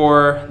registration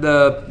for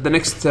the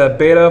next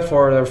beta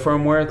for their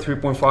firmware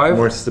 3.5.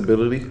 More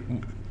stability.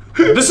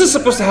 This is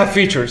supposed to have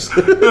features,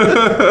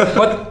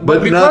 but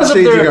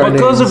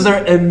because of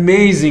their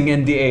amazing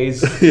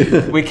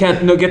NDAs, we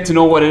can't get to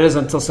know what it is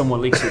until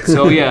someone leaks it.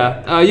 So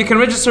yeah, you can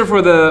register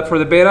for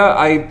the beta.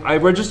 I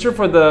registered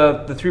for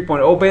the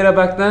 3.0 beta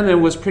back then, and it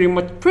was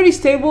pretty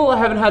stable. I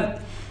haven't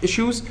had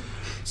issues.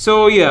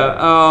 So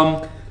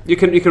yeah, you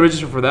can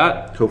register for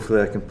that.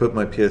 Hopefully, I can put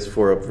my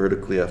PS4 up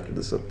vertically after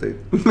this update.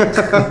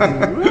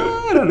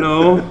 I don't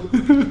know.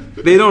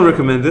 They don't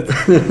recommend it.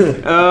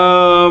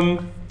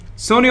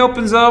 Sony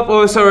opens up.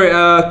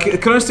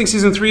 Killer Instinct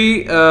Season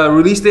 3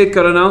 release date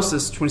got announced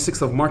as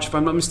 26th of March, if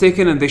I'm not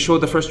mistaken, and they showed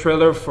the first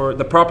trailer for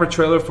the proper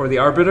trailer for the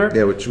Arbiter.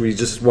 Yeah, which we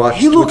just watched.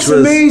 He looks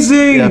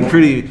amazing. Yeah,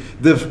 pretty.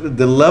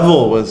 The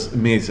level was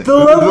amazing. The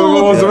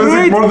level was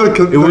amazing. More than the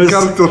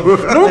character.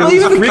 No,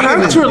 even the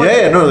character.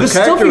 Like, the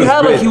stuff character he was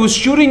had, great. like he was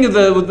shooting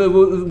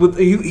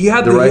he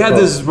had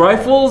his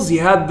rifles. He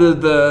had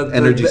the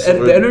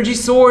energy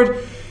sword.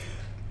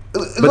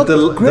 But the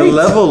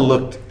level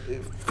looked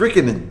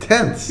freaking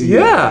intense.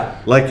 Yeah.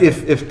 Like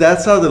if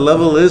that's how the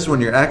level is when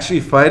you're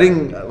actually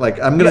fighting, like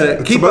I'm gonna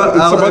keep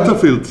it's a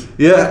battlefield.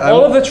 Yeah.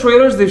 All of the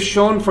trailers they've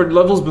shown for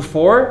levels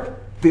before,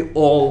 they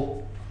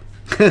all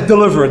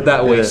delivered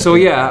that way. Yeah. So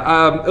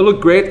yeah, it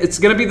looked great. It's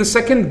gonna be the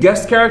second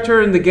guest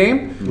character in the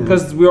game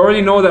because we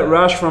already know that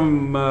Rash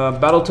from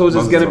Battletoads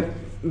is gonna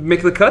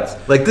make the cut.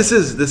 Like this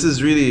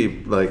is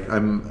really like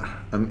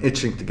I'm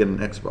itching to get an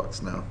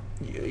Xbox now.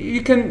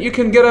 You can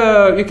get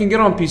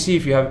on PC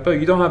if you have, but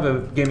you don't have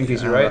a gaming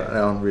PC, right? I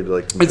don't really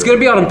like. It's gonna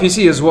be out on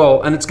PC as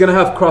well, and it's gonna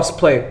have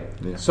cross-play.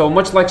 Yeah. So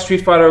much like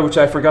Street Fighter, which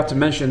I forgot to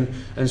mention,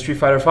 and Street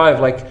Fighter 5,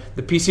 like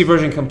the PC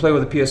version can play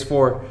with the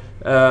PS4.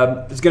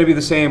 It's gonna be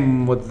the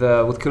same with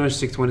Killer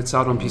Instinct when it's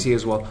out on PC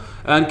as well.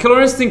 And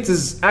Killer Instinct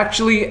is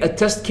actually a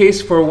test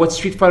case for what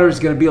Street Fighter is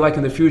gonna be like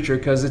in the future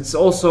because it's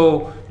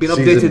also been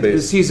updated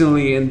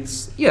seasonally, and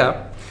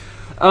yeah.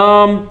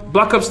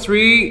 Black Ops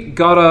 3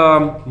 got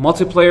a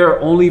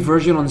multiplayer-only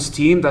version on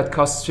Steam that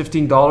costs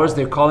 $15.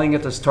 They're calling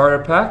it a starter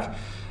pack,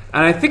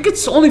 and I think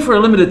it's only for a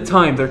limited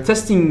time. They're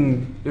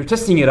testing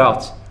it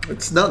out.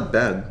 It's not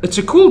bad. It's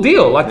a cool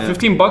deal, like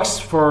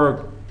 $15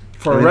 for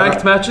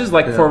ranked matches,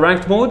 for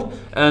ranked mode,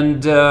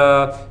 and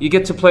you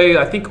get to play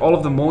I think all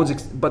of the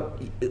modes, but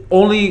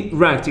only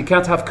ranked. You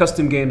can't have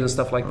custom games and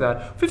stuff like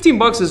that.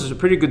 $15 is a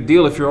pretty good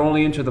deal if you're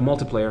only into the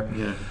multiplayer.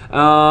 Yeah.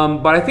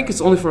 But I think it's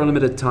only for a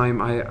limited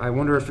time. I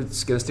wonder if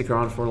it's gonna stick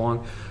around for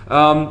long.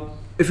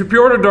 If you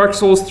pre-order Dark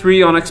Souls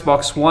 3 on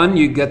Xbox One,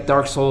 you get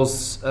Dark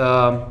Souls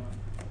the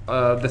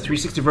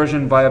 360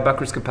 version via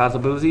backwards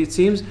compatibility. It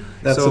seems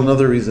that's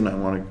another reason I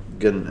want to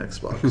get an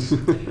Xbox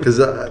because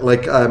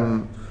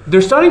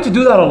they're starting to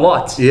do that a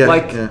lot. Yeah,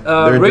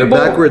 their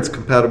backwards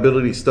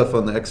compatibility stuff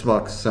on the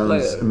Xbox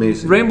sounds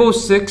amazing. Rainbow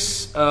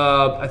Six,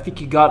 I think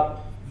you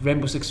got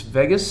Rainbow Six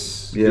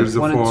Vegas, Gears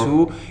 1 of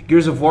and 2.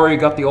 Gears of War, you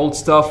got the old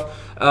stuff.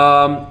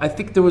 I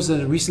think there was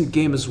a recent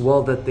game as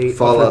well that they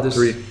Fallout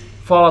 3.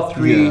 Fallout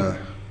 3. Yeah.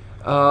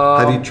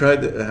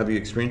 Have you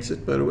experienced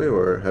it, by the way,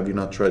 or have you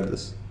not tried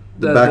this?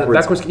 The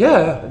backwards.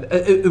 Yeah,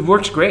 it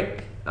works great.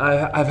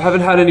 I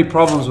haven't had any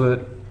problems with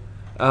it.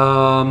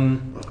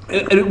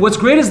 And what's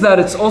great is that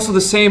it's also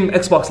the same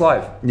Xbox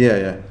Live.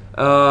 Yeah.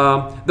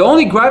 The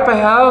only gripe I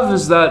have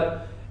is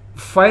that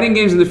fighting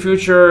games in the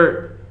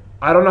future,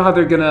 I don't know how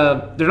they're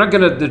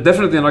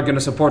definitely not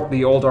gonna support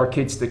the old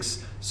arcade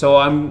sticks. So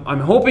I'm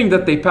hoping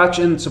that they patch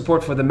in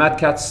support for the Mad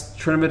Catz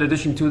Tournament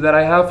Edition 2 that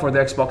I have for the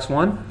Xbox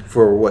One.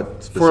 For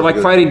what? For like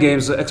fighting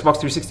games, Xbox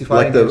 360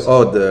 fighting games.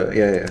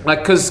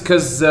 Like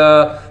because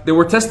they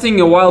were testing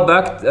a while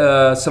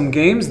back some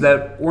games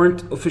that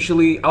weren't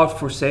officially out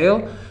for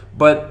sale,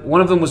 but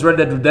one of them was Red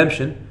Dead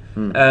Redemption.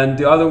 And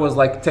the other was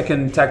like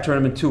Tekken Tag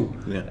Tournament 2.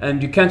 Yeah.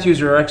 And you can't use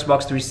your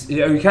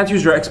you can't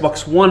use your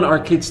Xbox One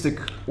arcade stick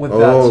with Oh,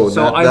 that.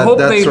 So that- I that- hope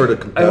that they sort of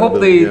I hope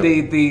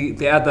compatibility,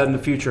 they add that in the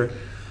future.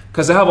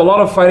 Because I have a lot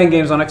of fighting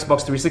games on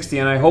Xbox 360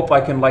 and I hope I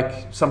can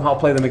like somehow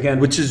play them again.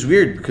 Which is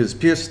weird because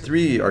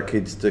PS3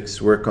 arcade sticks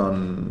work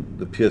on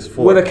the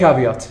PS4. With a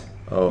caveat.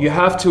 Oh. You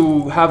have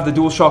to have the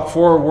DualShock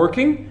 4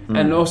 working,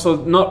 and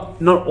also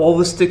not all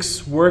the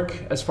sticks work,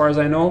 as far as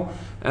I know.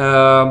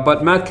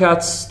 But Mad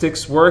Cat's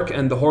sticks work,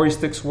 and the Hori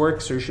sticks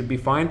work, so you should be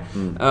fine.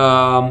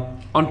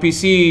 On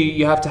PC,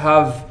 you have to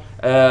have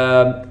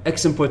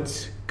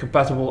X-input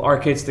compatible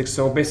arcade sticks.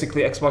 So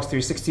basically, Xbox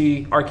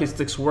 360 arcade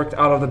sticks worked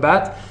out of the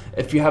bat.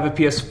 If you have a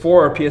PS4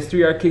 or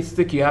PS3 arcade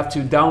stick, you have to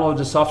download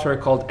the software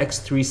called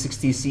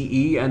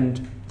X360CE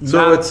and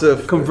So it's a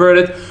convert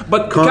it.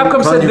 But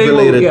Capcom said they will.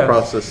 convoluted Yeah,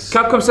 process.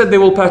 Capcom said they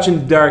will patch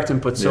in direct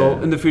input. So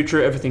Yeah. in the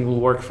future, everything will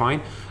work fine.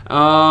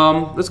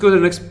 Let's go to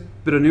the next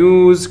bit of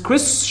news.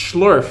 Chris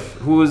Schlurf,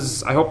 who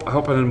is I hope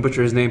I didn't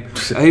butcher his name.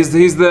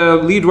 He's the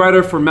lead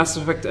writer for Mass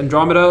Effect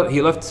Andromeda.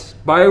 He left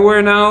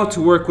BioWare now to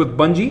work with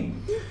Bungie.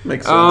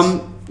 Makes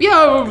sense.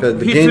 Yeah,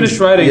 The he games- finished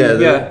writing.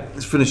 Yeah,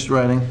 He's finished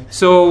writing.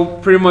 so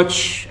pretty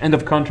much end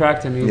of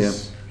contract, and Yeah.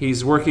 he's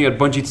working at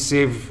Bungie to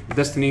save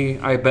Destiny,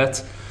 I bet.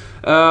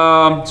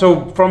 So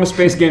from a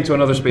space game to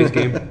another space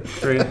game,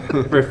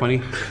 very funny.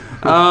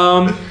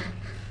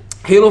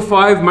 Halo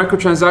 5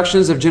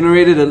 microtransactions have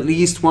generated at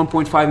least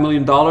 $1.5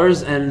 million,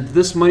 and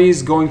this money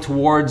is going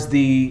towards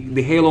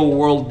the Halo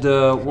World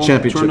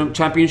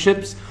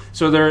Championships.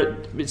 So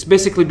it's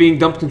basically being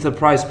dumped into the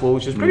prize pool,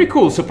 which is pretty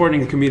cool, supporting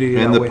the community.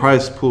 And that the way.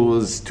 prize pool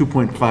is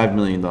 $2.5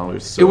 million.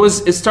 So.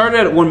 It started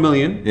at 1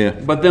 million. Yeah.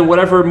 But then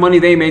whatever money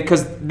they made,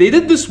 because they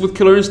did this with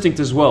Killer Instinct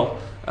as well.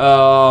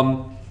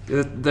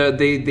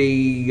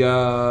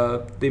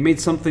 They made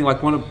something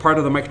like part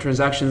of the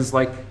microtransactions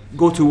like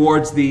go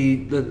towards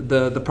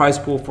the prize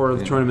pool for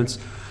the tournaments.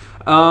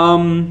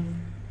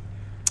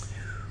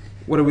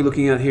 What are we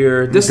looking at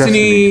here?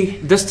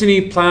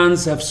 Destiny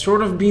plans have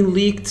sort of been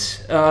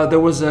leaked. There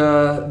was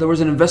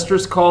an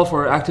investors call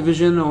for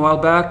Activision a while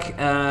back,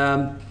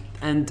 and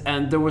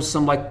there was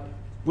some like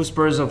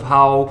whispers of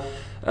how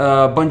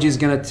Bungie is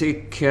gonna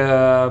take care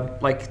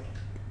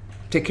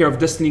of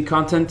Destiny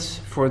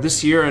content for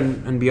this year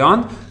and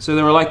beyond. So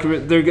they were like,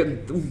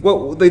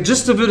 the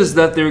gist of it is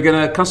that they're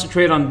gonna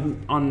concentrate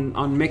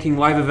on making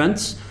live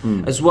events,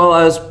 as well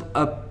as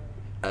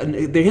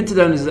they hinted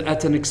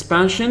at an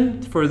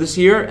expansion for this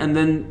year, and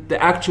then the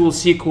actual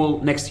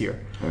sequel next year.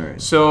 All right.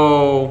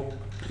 So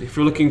if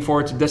you're looking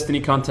forward to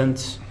Destiny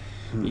content,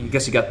 I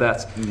guess you got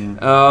that.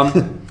 Yeah.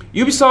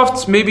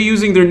 Ubisoft may be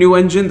using their new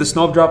engine, the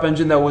Snowdrop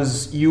engine that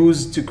was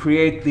used to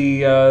create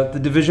the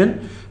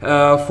Division,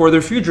 for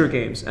their future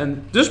games.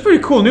 And this is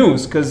pretty cool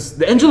news, because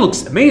the engine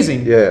looks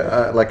amazing.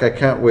 Yeah, I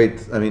can't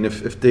wait. I mean,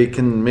 if they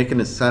can make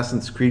an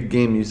Assassin's Creed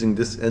game using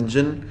this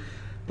engine,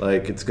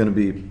 like it's going to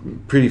be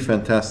pretty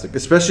fantastic.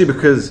 Especially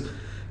because,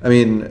 I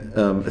mean,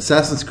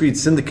 Assassin's Creed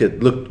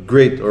Syndicate looked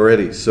great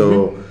already.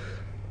 So,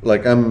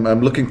 like,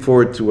 I'm looking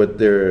forward to what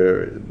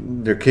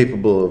they're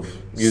capable of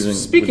using.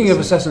 Speaking of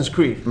Assassin's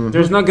Creed,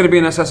 there's not going to be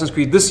an Assassin's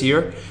Creed this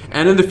year,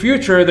 and in the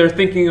future they're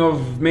thinking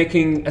of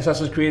making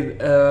Assassin's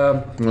Creed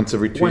once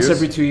every 2 years. Once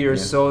every 2 years.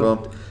 Yeah. So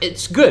Well,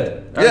 it's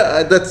good.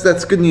 yeah,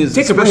 that's good news.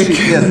 Take a break.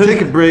 Especially-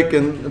 take a break.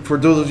 And for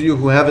those of you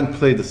who haven't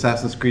played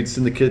Assassin's Creed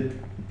Syndicate,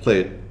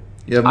 play it.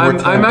 You have more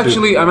time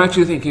I'm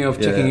actually thinking of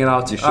checking Yeah, it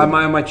out. you should.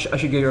 I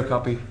should get your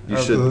copy. You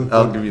should.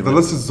 I'll give you The one.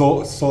 list is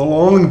so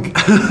long.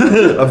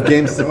 Of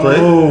games to play.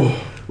 Oh.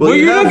 Well,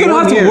 you're not gonna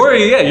one have to here.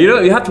 worry. Yeah,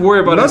 you have to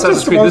worry about Not Assassin's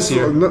just Creed about, this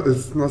year.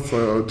 it's not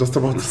just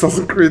about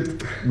Assassin's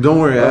Creed. Don't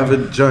worry, I have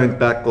a giant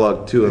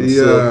backlog too.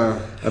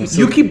 I'm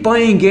You keep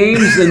buying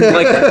games and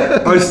like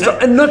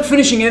and not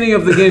finishing any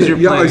of the games you're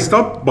Yeah, playing. I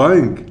stopped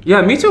buying.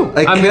 Yeah, me too.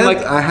 I can't. mean,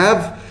 like I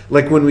have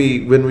like when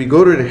we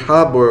go to the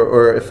hub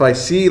or if I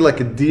see like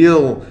a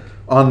deal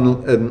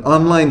on an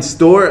online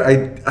store,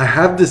 I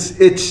have this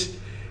itch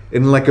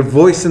and like a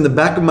voice in the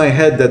back of my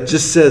head that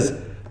just says,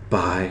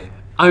 "Buy."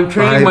 I'm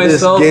training Buy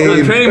this myself. I'm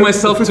game. training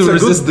myself If to it's a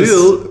good resist this.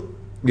 deal,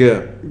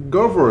 Yeah.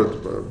 go for it.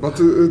 But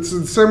it's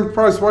the same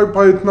price. Why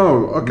buy it now?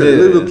 Okay,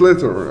 Yeah. leave it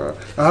later.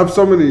 I have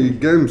so many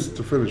games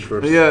to finish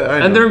first.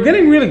 Yeah, And they're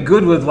getting really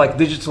good with like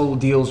digital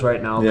deals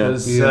right now. Yeah.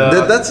 'Cause,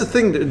 That's the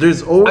thing.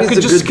 There's always I could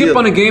a just good skip deal.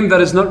 on a game that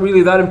is not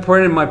really that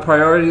important in my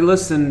priority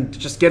list and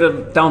just get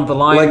it down the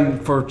line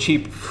Like- for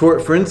cheap.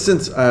 For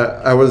instance,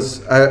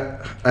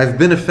 I've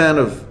been a fan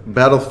of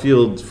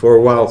Battlefield for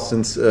a while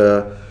since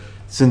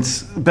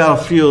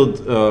Battlefield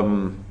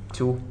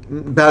Two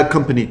Bad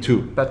Company 2.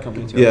 Bad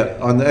Company too. Yeah,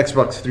 on the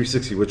Xbox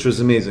 360, which was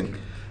amazing.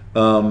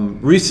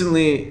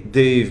 Recently,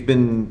 they've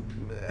been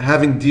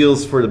having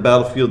deals for the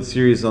Battlefield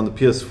series on the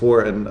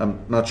PS4, and I'm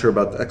not sure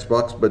about the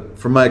Xbox, but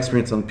from my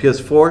experience on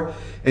PS4,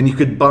 and you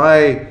could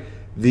buy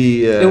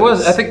the. It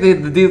was. I think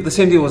the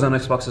same deal was on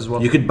Xbox as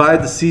well. You could buy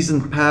the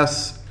season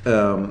pass.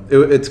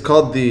 It's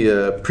called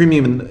the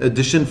premium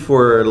edition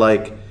for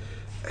like.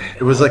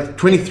 It was like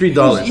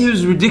 $23. It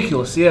was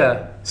ridiculous.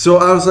 Yeah. So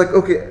I was like,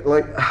 okay,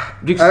 like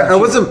I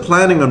wasn't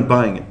planning on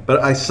buying it, but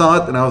I saw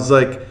it and I was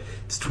like,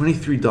 it's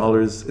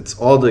 $23. It's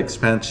all the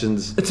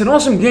expansions, It's an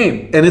awesome game.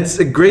 and it's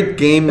a great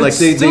game. It's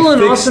still an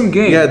fixed, awesome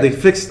game. Yeah, they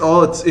fixed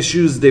all its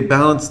issues. They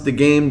balanced the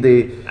game.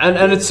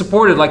 And it's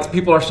supported. Like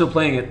people are still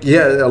playing it.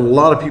 Yeah, a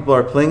lot of people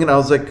are playing it. I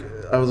was like,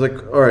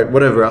 all right,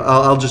 whatever.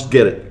 I'll just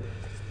get it.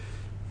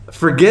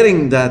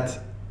 Forgetting that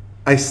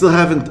I still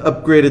haven't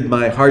upgraded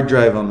my hard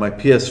drive on my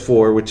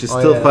PS4, which is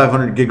still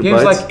 500 gigabytes.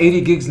 Game's like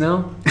 80 gigs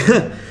now.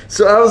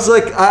 So I was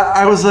like,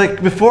 I was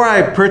like, before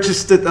I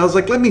purchased it, I was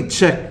like, let me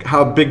check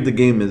how big the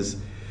game is.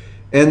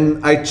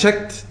 And I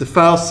checked the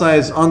file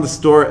size on the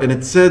store and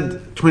it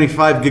said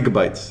 25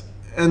 gigabytes.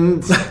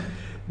 And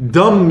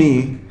dumb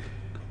me,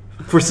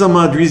 for some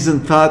odd reason,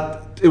 thought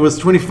it was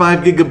 25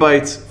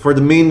 gigabytes for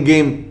the main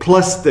game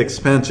plus the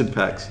expansion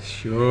packs.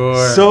 Sure.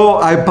 So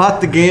I bought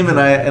the game and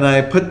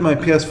I put my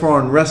PS4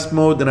 on rest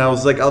mode and I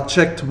was like, I'll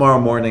check tomorrow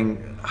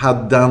morning how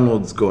the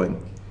download's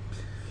going.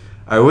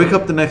 I wake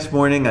up the next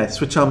morning, I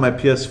switch on my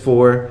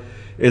PS4,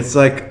 it's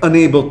like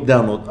unable to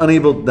download,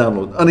 unable to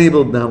download,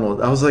 unable to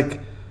download. I was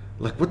like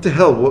what the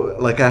hell?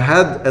 Like I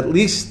had at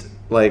least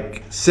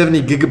like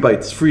 70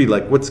 gigabytes free,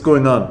 like what's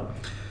going on?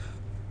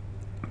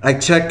 I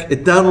check,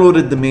 it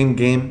downloaded the main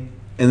game.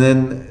 And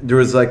then there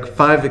was like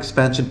 5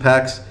 expansion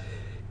packs.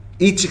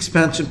 Each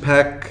expansion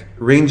pack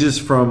ranges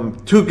from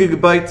 2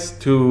 gigabytes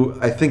to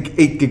I think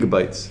 8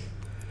 gigabytes.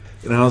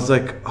 And I was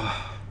like,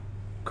 oh,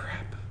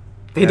 crap.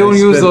 They don't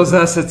use those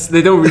assets.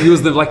 They don't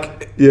reuse them.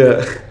 Like,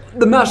 yeah.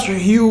 The maps are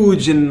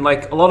huge and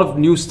like a lot of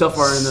new stuff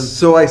are in them.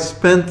 So I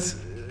spent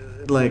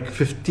like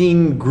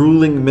 15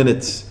 grueling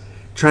minutes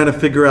trying to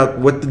figure out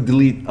what to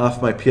delete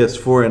off my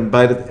PS4. And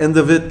by the end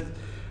of it,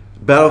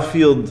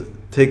 Battlefield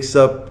takes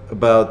up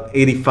about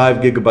 85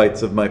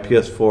 gigabytes of my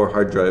PS4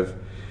 hard drive,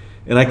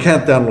 and I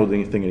can't download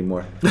anything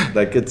anymore.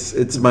 Like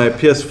it's my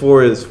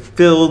PS4 is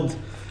filled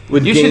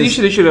with games.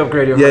 You should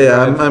upgrade your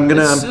Yeah, hard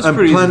drive. I'm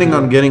planning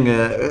on getting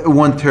a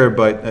 1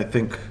 terabyte. I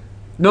think.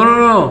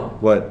 No.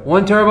 What?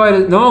 1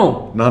 terabyte?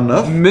 No. Not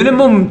enough.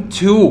 Minimum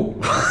 2.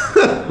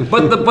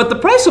 but the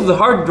price of the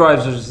hard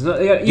drives is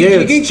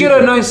you can get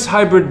a nice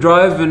hybrid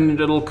drive and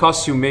it'll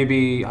cost you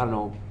maybe, I don't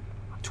know,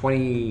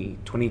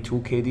 22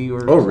 KD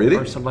or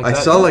or something like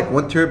that. I saw like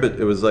 1 terabit.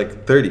 It was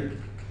like 30.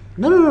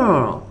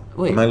 No.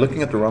 Wait. Am I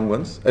looking at the wrong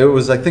ones? It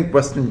was I think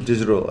Western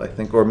Digital. I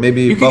think or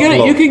maybe you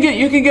Buffalo. you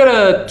can get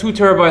a 2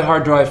 terabyte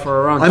hard drive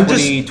for around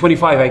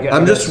 25. I guess.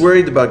 I'm just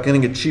worried about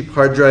getting a cheap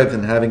hard drive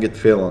and having it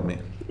fail on me.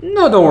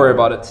 No, don't worry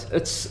about it.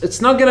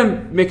 It's not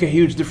gonna make a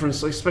huge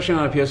difference, especially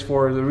on a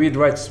PS4. The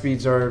read-write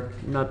speeds are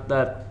not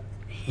that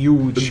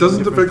huge. It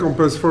doesn't affect on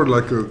PS4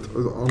 like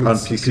on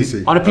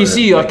PC. On a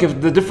PC, like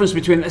if the difference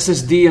between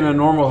SSD and a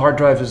normal hard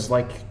drive is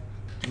like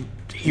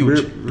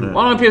huge. Yeah.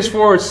 On a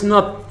PS4, it's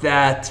not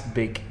that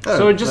big.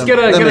 So just get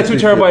a makes 2 me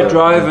feel terabyte better,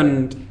 drive yeah.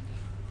 and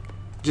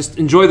just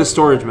enjoy the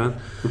storage, man.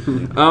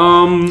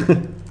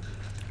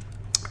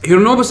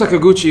 Hironobu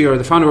Sakaguchi, or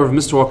the founder of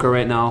Mistwalker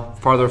right now,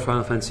 father of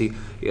Final Fantasy,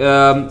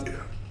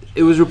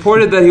 it was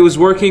reported that he was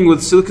working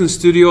with Silicon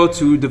Studio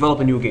to develop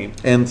a new game.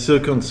 And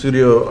Silicon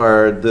Studio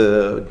are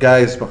the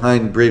guys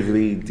behind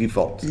Bravely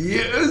Default.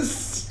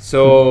 Yes.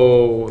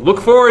 So look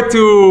forward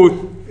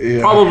to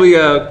probably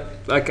a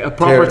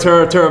proper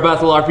Terra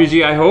Battle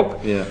RPG. I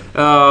hope. Yeah.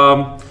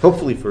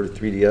 Hopefully for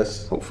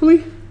 3DS.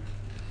 Hopefully.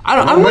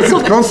 I want Make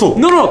it console.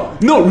 No.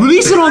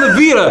 Release it on the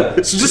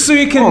Vita, so just so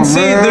you can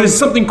say there's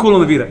something cool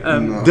on the Vita.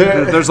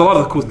 There's a lot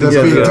of cool things.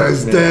 The on the Vita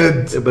is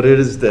dead. Yeah, but it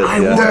is dead.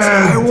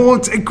 I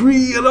won't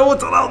agree, and I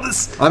won't allow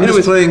this. I'm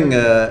just playing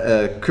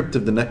Crypt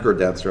of the Necro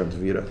Dancer on the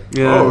Vita.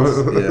 Yeah. Oh,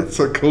 that's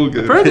a cool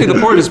game. Apparently the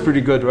port is pretty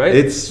good, right?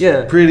 It's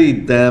pretty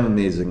damn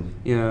amazing.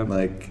 Yeah.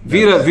 Like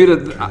Vita.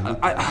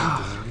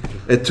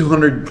 a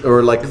 $200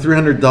 or like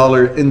 $300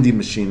 indie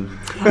machine.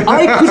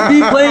 I could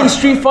be playing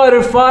Street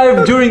Fighter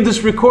 5 during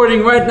this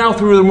recording right now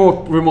through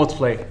remote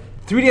play.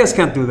 3DS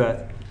can't do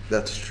that.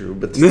 That's true,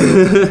 but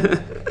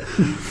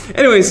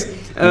anyways,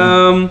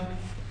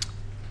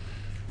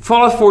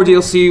 Fallout 4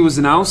 DLC was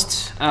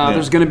announced.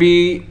 There's going to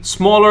be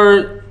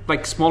smaller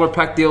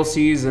pack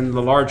DLCs and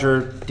the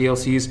larger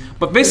DLCs.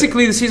 But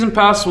basically, the season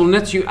pass will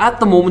net you at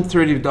the moment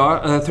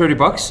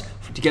 $30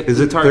 to get. Is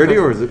the it entire 30 pack.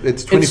 or is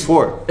it's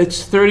 24?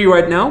 It's 30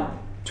 right now,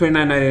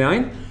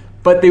 $29.99.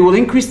 But they will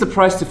increase the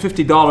price to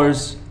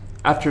 $50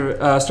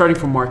 after starting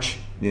from March.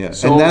 Yeah,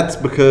 So and that's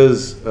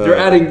because they're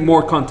adding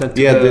more content.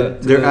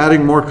 they're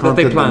adding more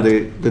content planned.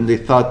 than they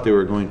thought they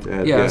were going to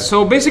add. Yeah,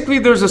 so basically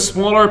there's a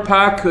smaller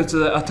pack. It's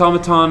an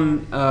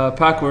automaton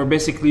pack where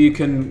basically you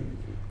can,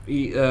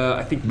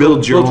 I think,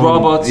 build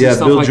robots and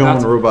stuff build like your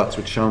that. own robots,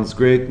 which sounds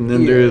great. And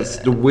then there's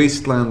the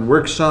Wasteland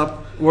Workshop.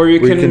 Where you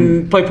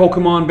can play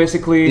Pokemon,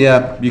 basically.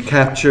 Yeah, you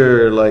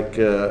capture like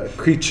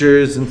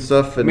creatures and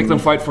stuff. And Make them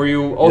fight for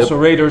you. Also,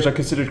 raiders are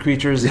considered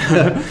creatures.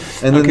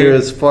 And then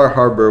there's Far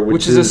Harbor,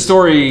 which is a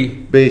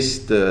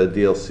story-based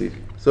DLC.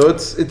 So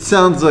it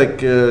sounds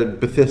like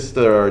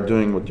Bethesda are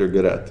doing what they're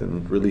good at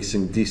and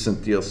releasing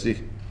decent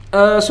DLC.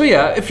 So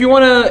yeah, if you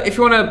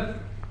wanna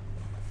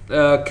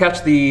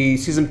catch the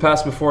season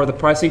pass before the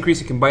price increase,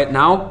 you can buy it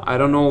now. I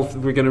don't know if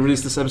we're gonna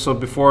release this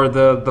episode before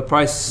the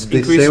price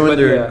increase. They say when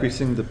they're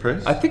increasing the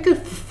price? I think the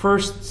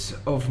 1st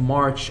of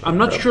March. I'm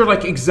not sure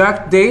like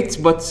exact date,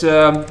 but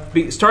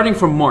starting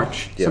from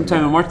March,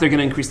 sometime in March, they're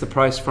gonna increase the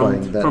price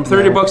from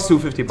 $30 to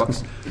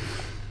 $50.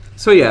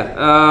 So yeah,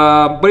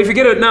 but if you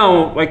get it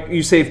now, like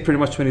you save pretty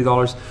much $20.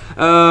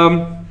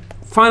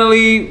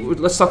 finally,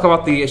 let's talk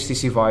about the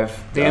HTC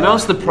Vive. They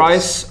announced the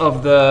price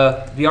of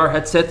the VR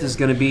headset is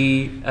going to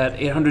be at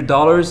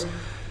 $800.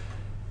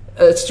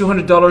 It's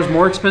 $200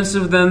 more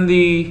expensive than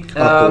the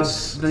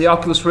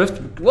Oculus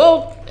Rift.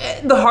 Well,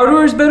 the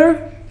hardware is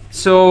better,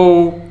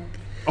 so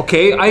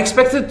okay. I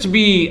expect it to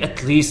be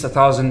at least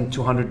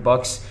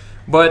 $1,200,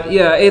 but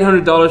yeah,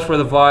 $800 for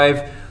the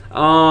Vive.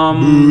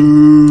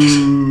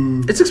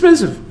 It's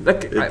expensive.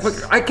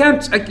 I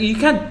can't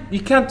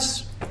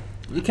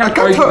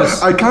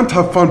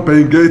have fun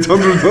paying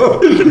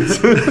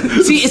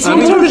 $800. See, it's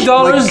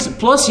 $800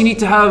 plus you need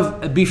to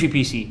have a beefy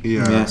PC.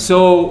 Yeah.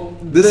 So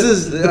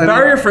the I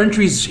barrier mean, for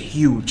entry is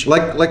huge.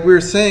 like we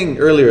were saying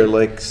earlier,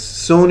 like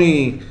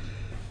Sony,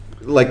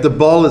 like the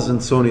ball is in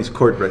Sony's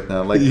court right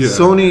now. Like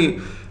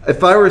Sony,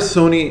 if I were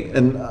Sony,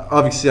 and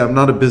obviously I'm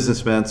not a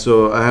businessman,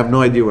 so I have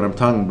no idea what I'm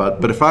talking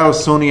about. But if I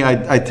was Sony,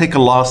 I'd take a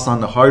loss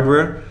on the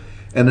hardware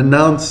and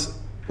announce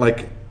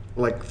like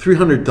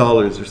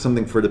 $300 or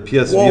something for the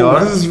PSVR. Whoa,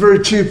 this is very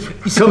cheap.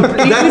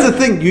 That's the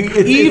thing.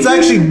 It's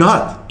actually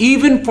not.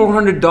 Even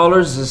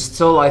 $400 is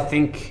still, I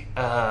think,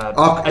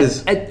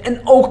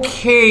 an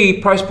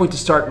okay price point to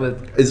start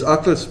with. Is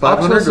Oculus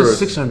 500 Oculus or is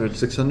 600?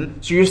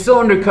 600? So you're still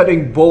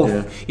undercutting both.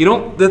 Yeah. You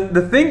know,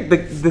 the thing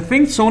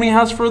Sony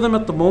has for them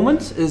at the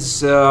moment is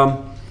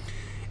that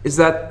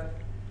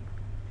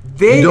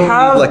they You don't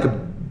have need like a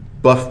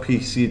buff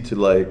PC to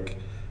like.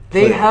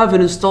 they play. have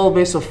an install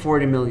base of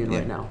 40 million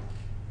right now,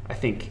 I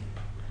think.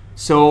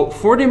 So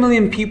 40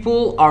 million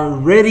people are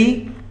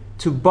ready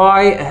to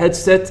buy a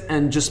headset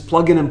and just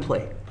plug in and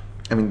play.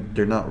 I mean,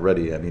 they're not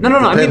ready. I mean, No.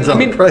 it depends on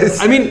the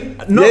price. I mean,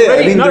 not Yeah,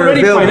 ready, I mean, not they're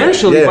ready available.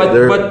 financially, Yeah, but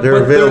they're but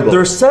available.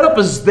 their setup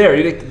is there.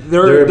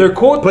 They're Their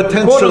quote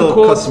potential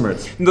unquote,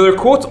 customers. Their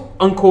quote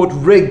unquote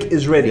rig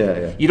is ready.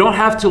 Yeah. You don't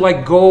have to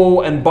like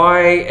go and buy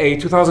a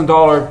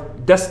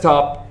 $2,000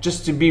 desktop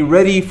just to be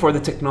ready for the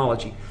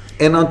technology.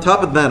 And on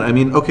top of that, I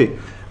mean, okay,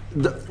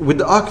 with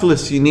the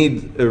Oculus, you need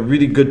a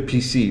really good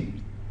PC.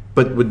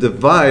 But with the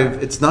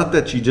Vive, it's not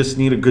that you just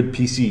need a good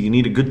PC. You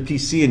need a good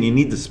PC and you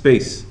need the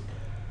space.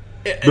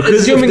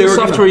 Because Assuming if they the were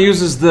software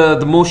uses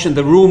the motion,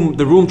 the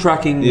room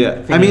tracking.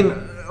 Yeah, thingy. I mean,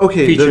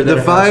 okay, feature the that it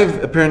has.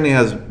 Vive apparently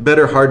has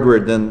better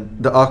hardware than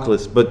the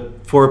Oculus, but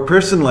for a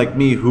person like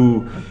me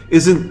who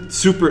isn't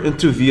super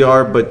into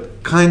VR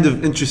but kind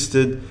of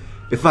interested,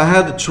 if I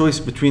had a choice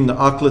between the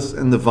Oculus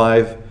and the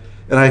Vive,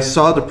 and I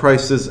saw the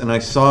prices and I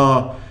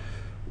saw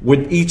what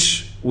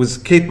each was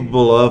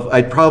capable of,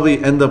 I'd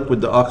probably end up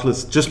with the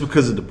Oculus just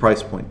because of the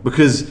price point.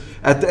 Because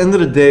at the end of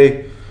the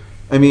day,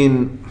 I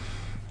mean,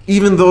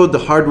 even though the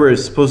hardware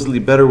is supposedly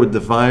better with the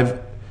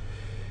Vive,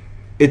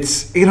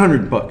 it's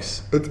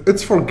 $800.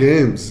 It's for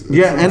games.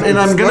 Yeah, and it's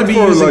I'm gonna not be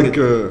for using like,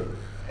 it.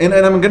 And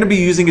I'm gonna be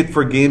using it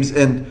for games.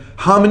 And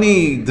how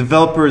many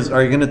developers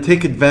are gonna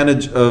take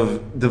advantage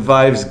of the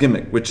Vive's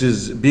gimmick, which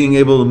is being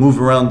able to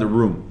move around the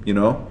room? You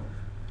know.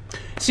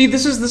 See,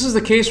 this is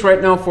the case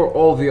right now for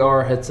all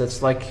VR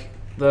headsets. Like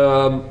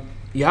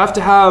you have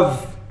to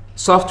have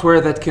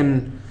software that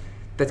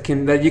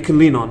you can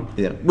lean on.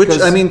 Yeah. Which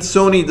Because- I mean,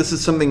 Sony. This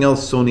is something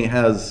else Sony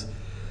has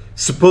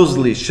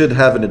supposedly should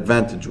have an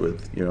advantage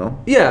with. You know.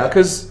 Yeah,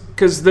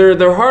 because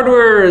their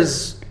hardware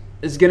is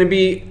going to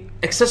be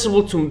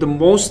accessible to the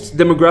most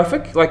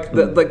demographic.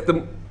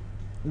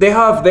 They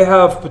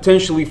have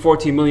potentially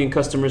 40 million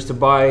customers to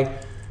buy,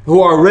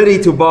 who are ready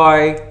to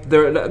buy.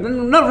 They're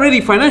not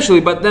ready financially,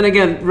 but then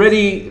again,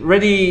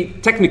 ready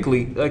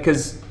technically,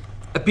 because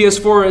a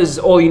PS4 is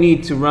all you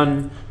need to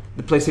run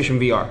the PlayStation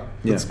VR.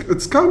 Yeah.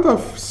 It's kind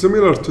of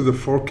similar to the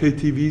 4K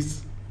TVs.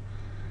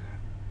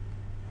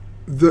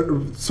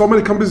 So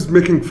many companies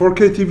making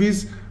 4K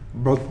TVs,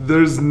 but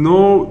there's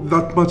no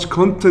that much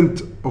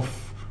content of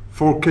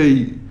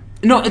 4K.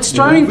 No, it's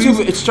starting to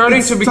become It's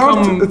starting to more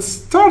become,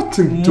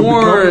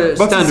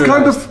 but it's kind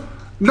standardized. of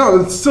no.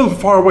 It's still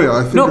far away.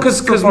 I think. No, it's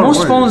still because far most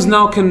away. phones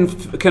now can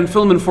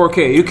film in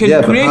 4K. You can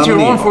Yeah, but create how your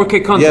many- own 4K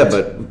content.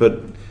 Yeah, but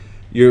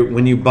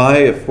when you buy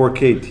a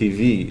 4K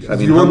TV, I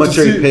mean, You how want much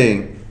to are you see-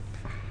 paying?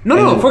 No,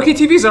 And then- 4K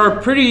TVs are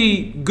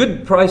pretty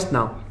good priced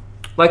now.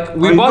 Like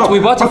we I bought know. a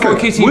Okay,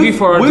 4K TV with-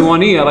 for our with-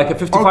 Duania, like a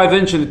 55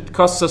 inch, and it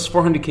costs us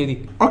 400 KD.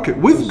 Okay,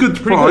 with good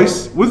pretty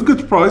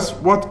price,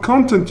 what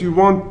content you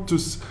want to,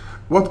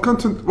 what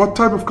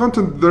type of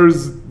content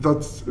there's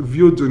that's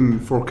viewed in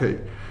 4K,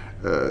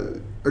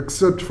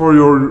 except for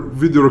your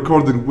video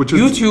recording, which is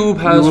YouTube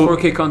has you will-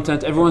 4K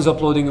content. Everyone's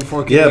uploading in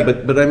 4K. Yeah,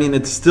 but I mean,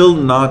 it's still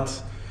not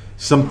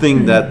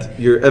something that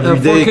your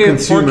everyday 4K,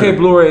 consumer. 4K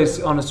Blu-ray is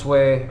on its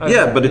way.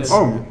 Yeah, but it's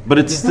Oh. but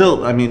it's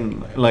still. I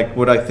mean, like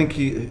what I think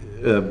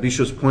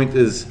Bisho's point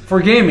is. for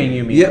gaming.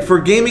 You mean? Yeah, for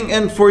gaming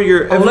and for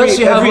your Unless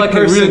you have every like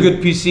person, a really good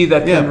PC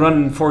that can Yeah.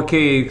 run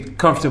 4K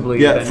comfortably.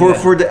 Yeah, then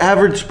for the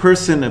average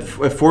person, a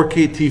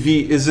 4K TV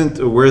isn't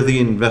a worthy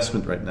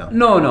investment right now.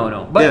 No.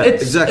 But Yeah,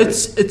 it's exactly.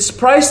 it's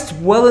priced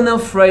well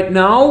enough right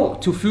now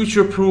to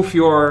future-proof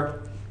your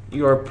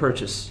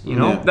purchase. You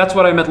know, Yeah. that's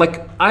what I meant. Like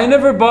I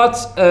never bought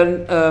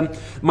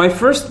my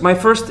first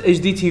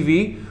HD TV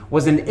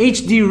was an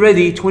HD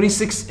ready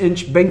 26-inch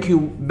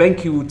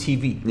BenQ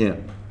TV. Yeah,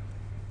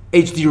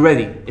 HD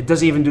ready. It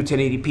doesn't even do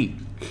 1080p.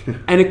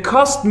 And it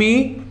cost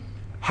me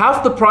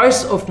half the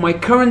price of my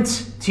current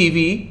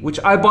TV, which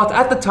I bought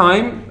at the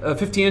time, a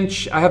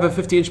 50-inch. I have a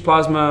 50-inch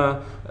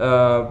plasma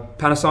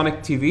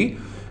Panasonic TV.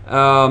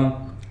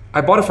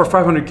 I bought it for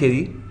 500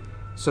 KD,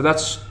 so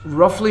that's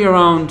roughly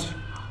around.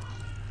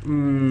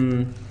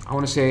 I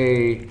want to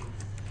say,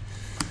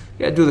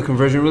 do the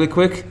conversion really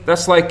quick.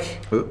 That's like,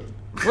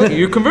 what,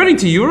 you're converting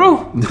to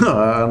euro? No,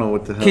 I don't know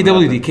what the hell.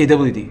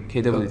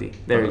 KWD.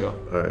 There you go.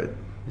 All right.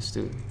 Let's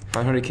do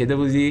 500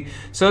 KWD.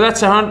 So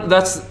that's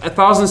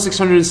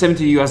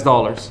 1,670 US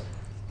dollars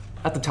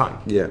at the time.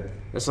 Yeah.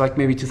 That's like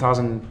maybe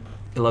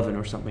 2011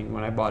 or something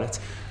when I bought it.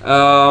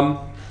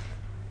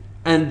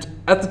 And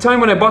at the time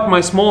when I bought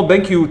my small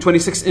BenQ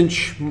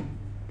 26-inch,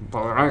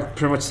 I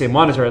pretty much say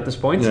monitor at this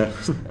point,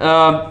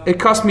 it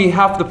cost me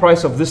half the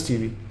price of this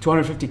TV,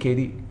 250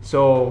 KD.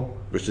 So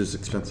which is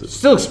expensive.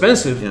 Still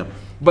expensive. Yeah.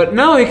 But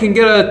now you can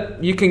get a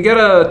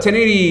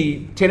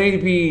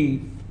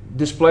 1080p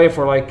display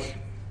for like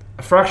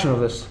a fraction of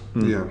this.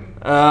 Yeah.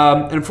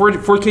 And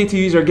 4K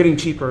TVs are getting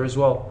cheaper as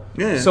well.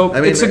 Yeah. So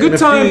I mean, it's a good in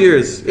time. A few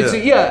years.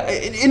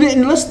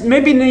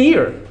 Maybe in a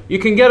year you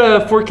can get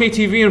a 4K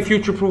TV and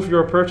future-proof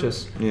your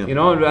purchase. Yeah. You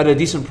know, at a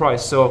decent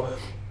price. So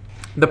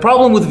the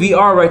problem with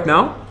VR right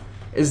now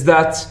is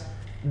that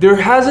there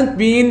hasn't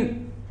been.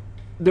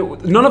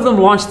 None of them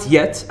launched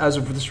yet as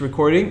of this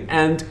recording,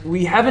 and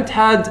we haven't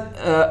had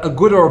a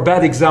good or a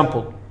bad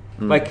example.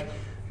 Like.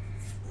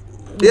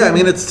 Yeah, I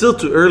mean it's still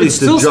too early it's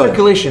to still judge.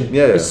 Speculation.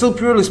 Yeah. It's still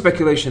purely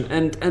speculation,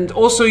 and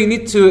also you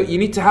need to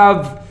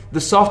have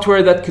the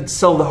software that could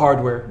sell the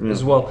hardware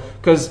as well.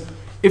 Because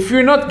if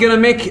you're not gonna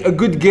make a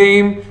good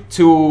game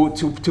to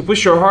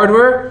push your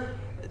hardware,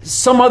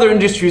 some other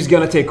industry is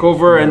gonna take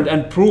over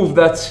and prove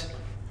that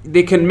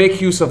they can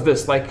make use of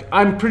this. Like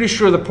I'm pretty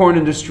sure the porn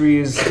industry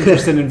is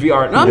interested in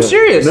VR. No, I'm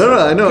serious. No,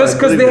 I know.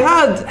 Because they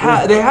have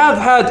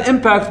had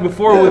impact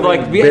before with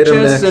like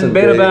VHS and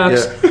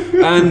Betamax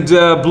and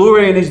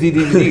Blu-ray and HD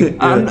DVD.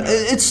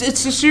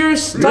 It's a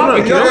serious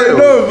topic.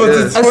 But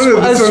it's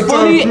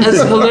funny.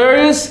 As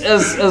hilarious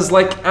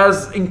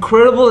as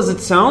incredible as it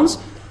sounds.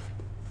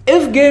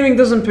 If gaming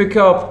doesn't pick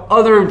up,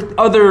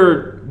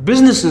 other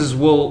businesses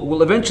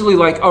will eventually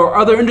or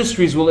other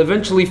industries will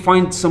eventually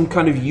find some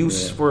kind of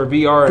use for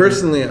VR.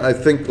 Personally, I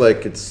think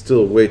it's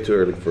still way too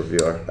early for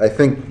VR. I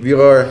think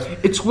VR.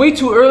 It's way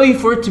too early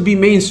for it to be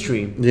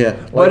mainstream. Yeah,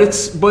 but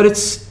it's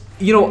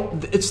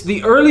it's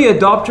the early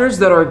adopters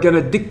that are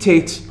gonna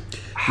dictate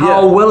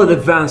how well it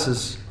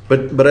advances.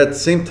 But at the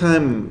same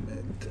time,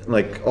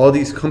 all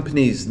these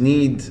companies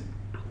need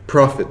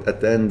profit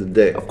at the end of the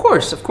day. Of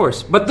course.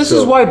 But this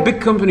is why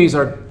big companies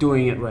are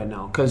doing it right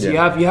now, because you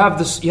have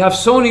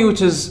Sony, which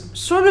is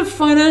sort of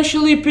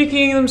financially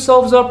picking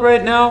themselves up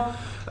right now.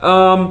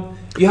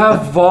 You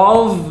have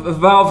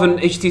Valve and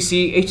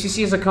HTC.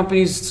 HTC as a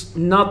company is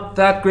not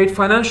that great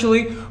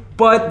financially,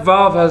 but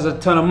Valve has a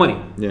ton of money,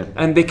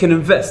 and they can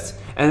invest.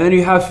 And then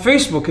you have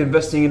Facebook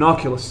investing in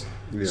Oculus.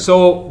 Yeah.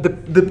 So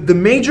the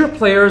major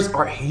players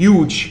are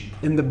huge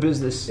in the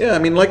business. Yeah, I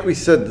mean, like we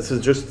said, this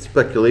is just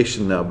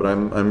speculation now, but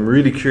I'm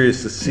really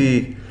curious to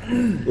see,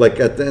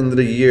 at the end of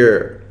the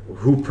year,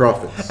 who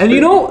profits. And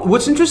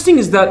what's interesting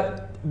is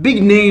that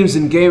big names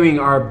in gaming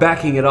are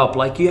backing it up.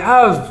 Like you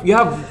have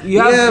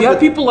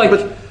people like.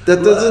 But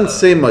that doesn't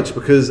say much,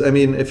 because I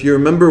mean, if you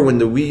remember when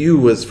the Wii U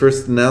was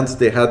first announced,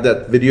 they had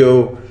that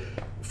video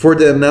for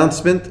the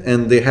announcement,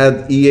 and they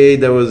had EA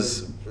that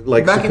was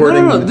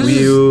supporting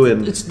Wii U,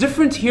 and it's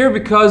different here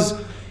because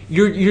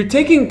you're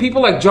taking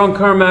people like John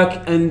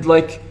Carmack and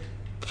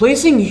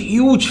placing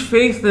huge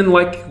faith in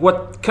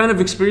what kind of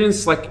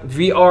experience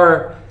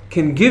VR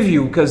can give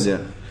you. Because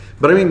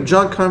but I mean,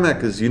 John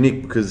Carmack is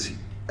unique because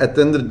at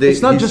the end of the day,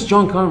 it's not just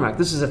John Carmack.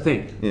 This is a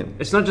thing. Yeah.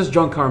 It's not just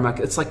John Carmack.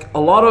 It's a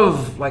lot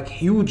of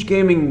huge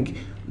gaming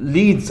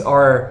leads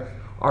are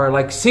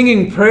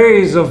singing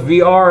praise of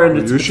VR and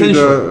its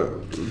potential.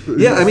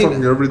 I mean,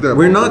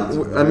 we're not.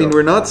 I mean,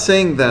 we're not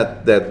saying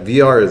that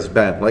VR is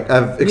bad.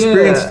 I've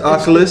experienced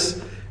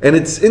Oculus, and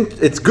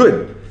it's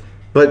good,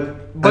 but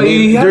I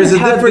mean, there's a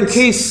different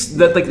case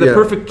that the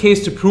perfect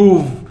case to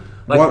prove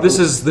this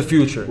is the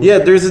future. Yeah,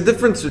 there's a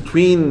difference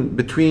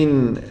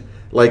between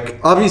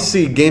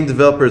obviously game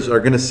developers are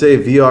going to say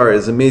VR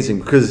is amazing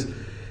because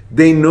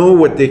they know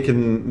what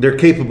they're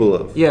capable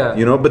of. Yeah.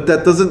 But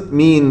that doesn't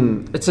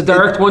mean it's a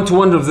direct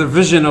one-to-one of the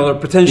vision or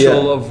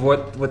potential of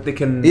what they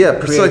can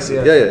precisely.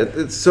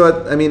 Create.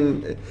 So I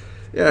mean,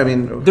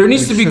 there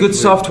needs to be good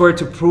software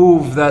to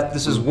prove that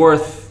this is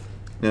worth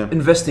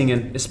investing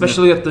in,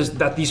 especially at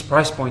these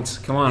price points.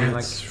 Come on,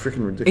 it's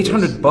freaking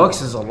ridiculous.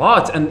 $800 is a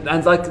lot, and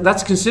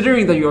that's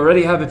considering that you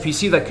already have a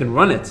PC that can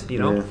run it.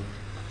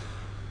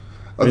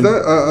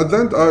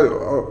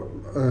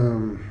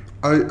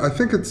 I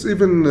think it's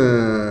even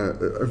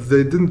if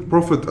they didn't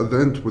profit at the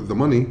end with the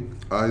money,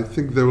 I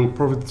think they will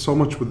profit so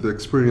much with the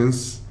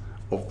experience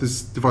of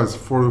this device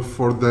for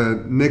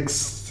the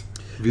next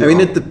VR. I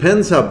mean, it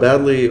depends how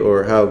badly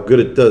or how good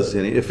it does.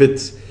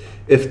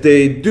 If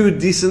they do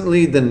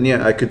decently, then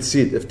I could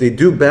see it. If they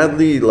do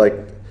badly,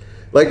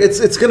 Like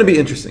it's going to be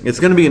interesting. It's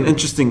going to be an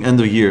interesting end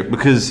of year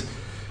because,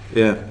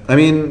 yeah, I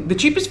mean, The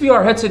cheapest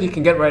VR headset you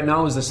can get right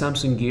now is the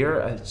Samsung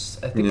Gear. I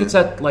think Yeah. it's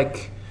at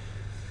like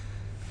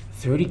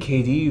 30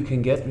 KD you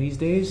can get these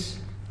days.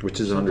 which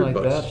is Something $100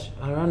 like bucks.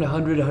 that. Around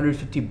 100,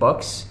 150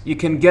 bucks. You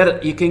can get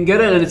it. You can get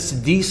it, and it's a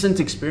decent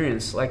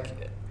experience. Like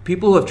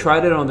people who have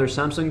tried it on their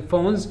Samsung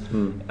phones,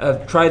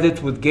 have tried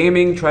it with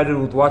gaming, tried it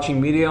with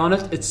watching media on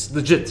it. It's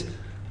legit,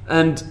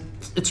 and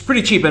it's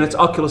pretty cheap, and it's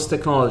Oculus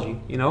technology.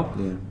 You know,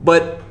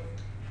 but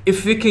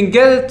if we can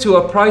get it to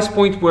a price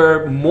point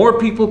where more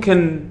people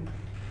can,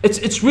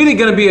 it's really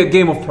going to be a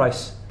game of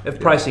price. If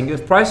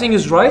pricing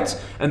is right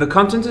and the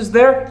content is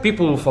there,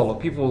 people will follow.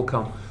 People will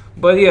come.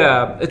 But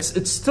yeah,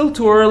 it's still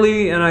too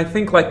early, and I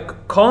think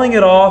like calling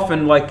it off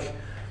and like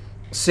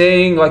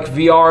saying like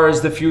VR is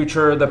the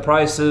future, the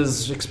price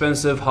is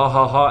expensive, ha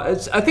ha ha.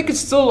 I think it's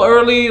still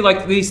early. Like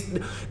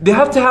they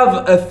have to have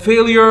a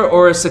failure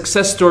or a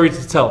success story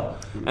to tell,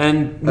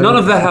 and none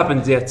of that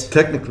happened yet.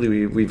 Technically,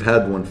 we've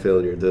had one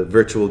failure: the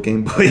virtual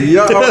Game Boy.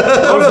 Yeah,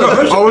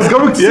 I was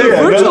going to say.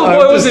 Yeah, Virtual I'm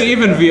Boy just- wasn't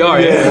even VR.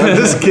 I'm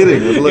just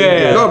kidding. Like,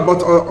 Yeah. No, but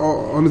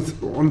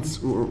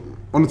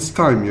on its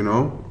time, you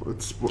know,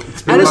 it's been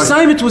At its like-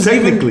 time, it was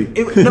Technically.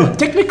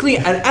 technically,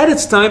 at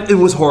its time, it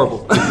was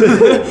horrible.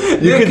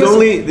 You could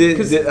only.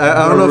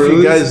 I don't know if you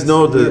released- guys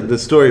know the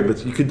story,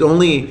 but you could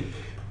only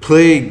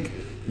play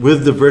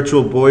with the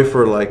Virtual Boy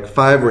for like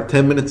 5 or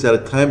 10 minutes at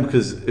a time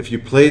because if you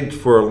played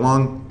for a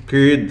long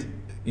period,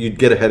 you'd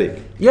get a headache.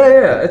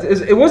 Yeah.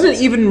 It wasn't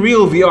even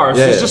real VR. It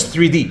Yeah, was yeah. just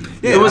 3D.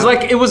 Yeah. It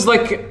was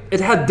like it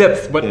had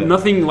depth, but Yeah.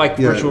 nothing like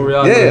Yeah. virtual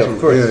reality. Yeah, of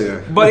course.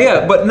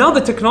 Yeah. But now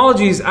the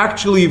technology is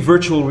actually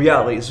virtual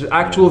reality. It's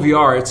actual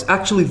VR. It's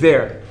actually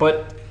there, but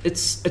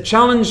it's a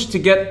challenge to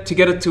get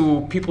it to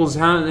people's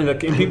hand in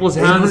people's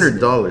hands.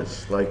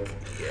 $800, like.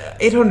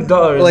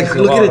 $800. Like, is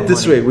a look lot at of it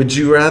this money. way: would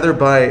you rather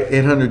buy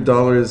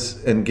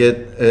 $800 and get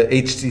a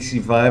HTC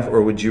Vive,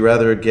 or would you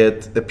rather get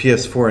a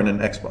PS4 and an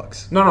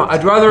Xbox? No.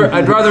 I'd rather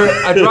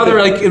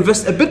like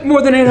invest a bit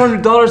more than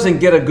 $800 and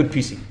get a good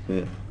PC.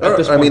 Yeah. At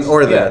this I mean, point.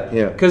 or that,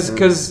 yeah.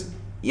 Because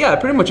yeah,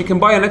 pretty much you can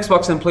buy an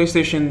Xbox and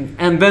PlayStation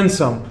and then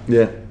some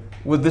Yeah.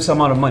 with this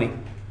amount of money.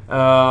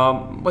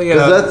 But yeah,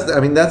 Because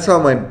that's how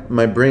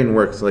my brain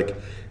works. Like,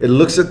 it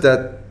looks at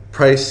that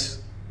price,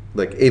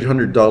 like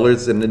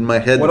 $800, and in my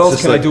head, What it's else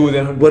just can I like, do with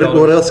 $800?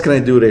 What else can I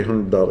do with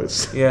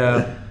 $800?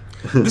 yeah.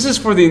 This is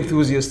for the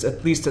enthusiasts,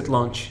 at least at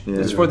launch. Yeah.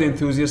 This is for the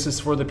enthusiasts.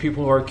 It's for the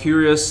people who are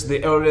curious,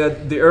 the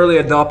early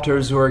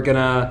adopters who are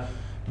gonna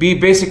be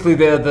basically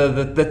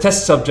the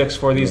test subjects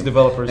for these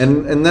developers.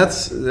 And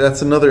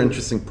that's another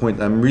interesting point.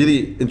 I'm really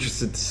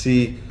interested to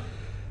see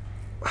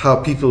how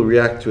people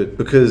react to it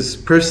because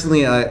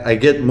personally, I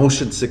get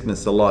motion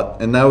sickness a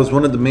lot, and that was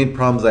one of the main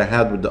problems I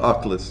had with the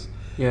Oculus.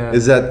 Yeah.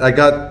 Is that I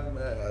got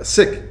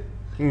sick,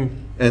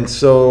 and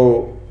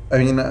so I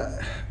mean,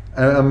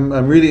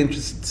 I'm really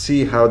interested to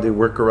see how they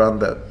work around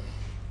that,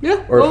 yeah.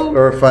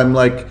 or if I'm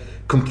like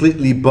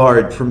completely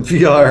barred from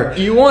VR.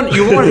 You won't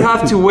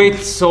have to wait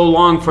so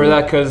long for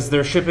that because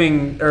they're shipping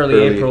early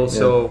April. yeah.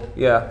 So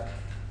yeah,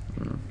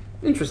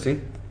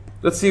 interesting.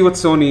 Let's see what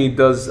Sony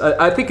does.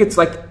 I think it's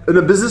like in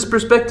a business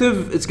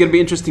perspective, it's gonna be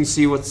interesting to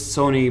see what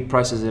Sony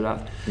prices it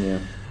at. Yeah.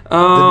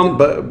 Um,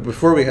 But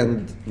before we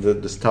end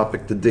this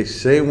topic, did they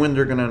say when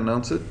they're gonna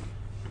announce it?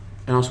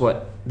 Announce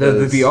what?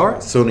 The VR?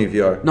 Sony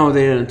VR. No,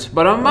 they didn't.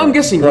 But I'm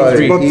guessing Right.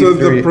 E3. But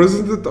E3. the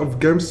president of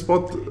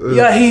GameSpot.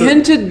 Yeah, he said-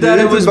 hinted that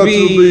he it was hinted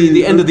that be it'll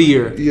the end of the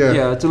year.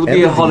 Yeah. it'll End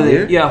be a of the holiday.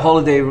 year? Yeah,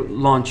 holiday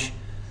launch.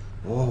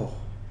 Whoa.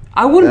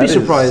 I wouldn't be That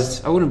is-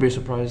 surprised. I wouldn't be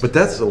surprised. But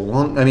that's a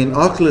long. I mean,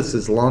 Oculus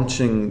is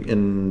launching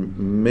in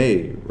May,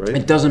 right?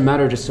 It doesn't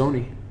matter to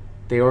Sony.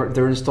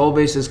 Their install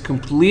base is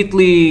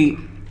completely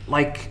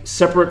like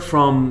separate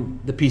from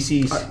the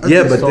PCs.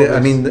 Yeah, but install I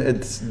base. mean,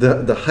 it's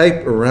the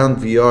hype around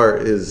VR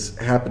is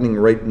happening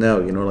right now.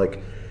 You know, like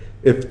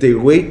if they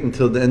wait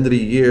until the end of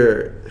the year,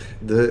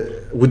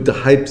 would the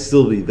hype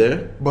still be there?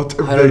 But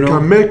if I they don't know.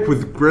 can make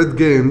with great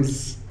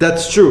games,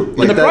 That's true.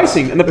 and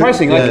the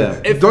pricing, yeah, like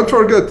yeah. if don't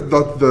forget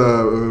that the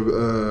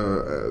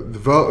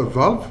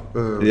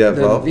Valve. Yeah,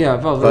 the, Valve. yeah,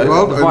 Valve, Vive.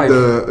 Valve the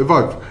and Vive.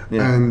 Vive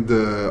Yeah. and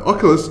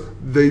Oculus,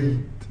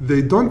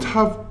 they don't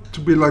have to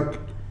be like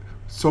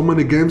so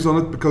many games on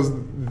it because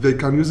they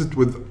can use it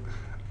with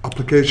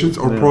applications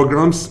or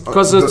programs.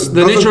 Because it's that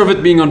the doesn't- nature of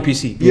it being on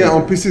PC. Yeah,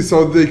 on PC,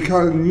 so they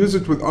can use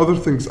it with other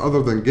things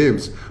other than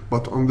games.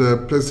 But on the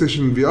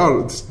PlayStation VR,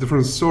 it's a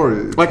different story.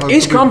 It Like has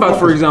Ace to be Combat, for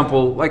focused.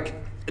 example, like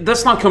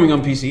that's not coming on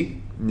PC,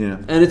 Yeah.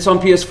 and it's on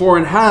PS4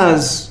 and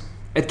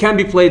it can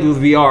be played with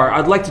VR.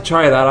 I'd like to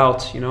try that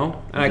out, you know,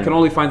 and I can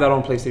only find that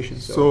on PlayStation.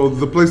 So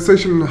the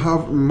PlayStation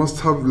must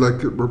have like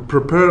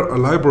prepare a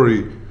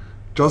library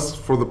just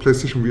for the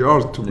PlayStation VR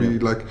to be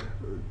like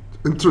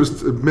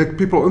make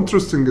people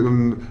interested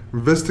in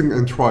investing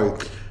and try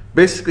it.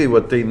 Basically,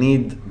 what they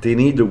need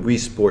a Wii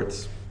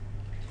Sports.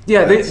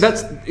 Yeah,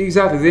 that's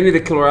exactly. They need a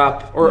killer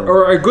app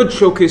or a good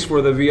showcase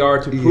for the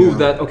VR to prove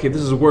that okay,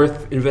 this is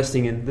worth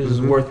investing in. This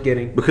is worth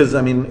getting. Because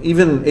I mean,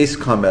 even Ace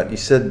Combat, you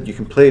said you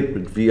can play it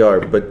with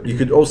VR, but you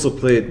could also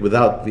play it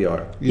without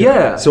VR.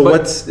 Yeah. So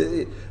what's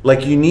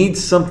like? You need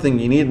something.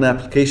 You need an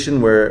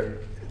application where,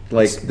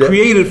 like,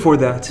 created for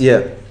that.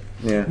 Yeah.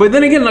 Yeah. But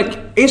then again, like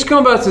Ace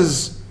Combat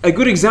is a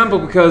good example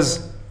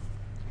because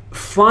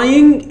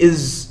flying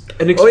is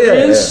an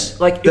experience.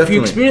 Like Definitely. if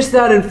you experience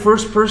that in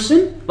first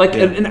person, like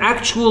an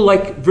actual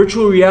like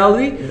virtual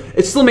reality,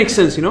 it still makes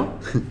sense, you know.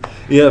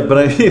 Yeah, but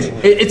I mean,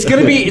 it's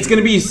gonna be,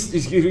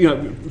 you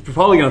know, you're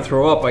probably gonna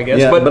throw up, I guess.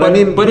 Yeah, but I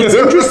mean, but it's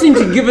interesting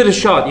to give it a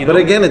shot, you know. But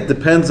again, it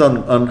depends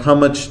on how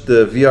much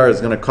the VR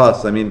is going to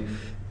cost. I mean,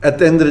 at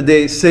the end of the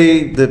day,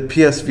 say the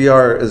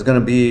PSVR is going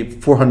to be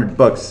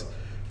 $400.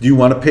 Do you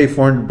want to pay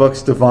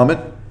 $400 to vomit?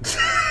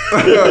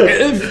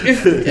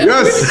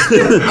 Yes.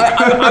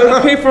 I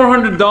would pay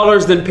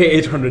 $400 than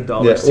pay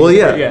 $800. Yeah. Well,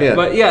 yeah.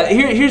 But yeah,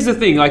 here's the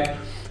thing, like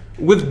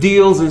with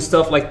deals and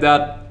stuff like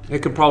that,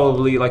 it could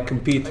probably like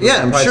compete. With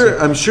Yeah, pricing.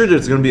 I'm sure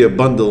there's going to be a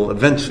bundle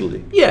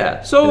eventually.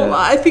 Yeah. So Yeah.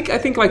 I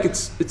think like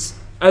it's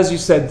as you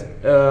said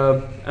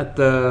at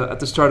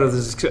the start of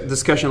this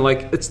discussion,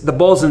 like it's the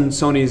ball's in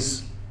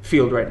Sony's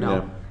field right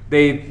now.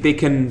 Yeah.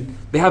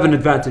 They have an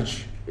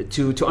advantage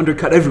to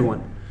undercut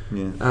everyone.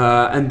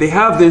 Yeah. And they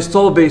have the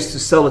install base to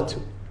sell it to.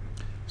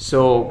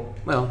 So,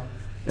 well,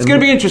 it's going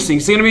to be interesting.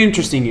 It's going to be an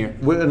interesting year.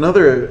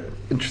 Another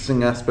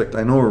interesting aspect,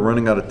 I know we're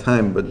running out of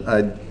time, but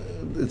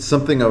it's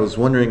something I was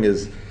wondering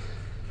is,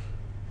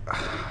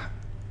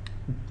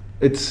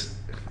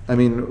 I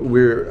mean,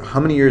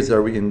 how many years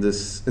are we into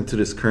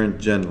this current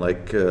gen?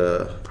 Like,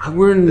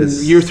 we're in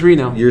year 3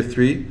 now. Year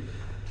 3?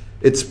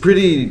 It's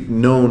pretty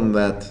known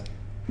that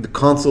the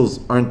consoles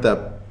aren't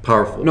that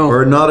powerful. No,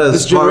 or not as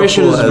this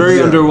generation is very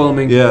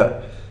underwhelming.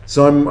 Yeah.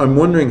 So I'm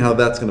wondering how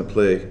that's going to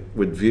play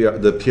with VR,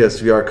 the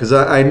PSVR, because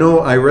I know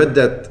I read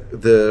that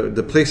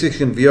the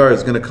PlayStation VR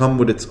is going to come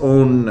with its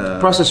own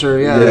processor.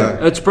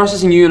 Yeah. Its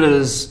processing unit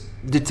is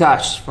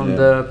detached from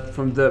the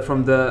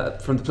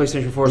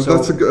PlayStation 4. So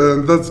that's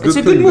good. It's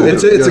a good move.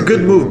 It's a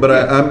good move, but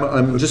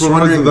I'm just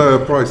wondering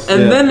the price.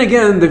 And then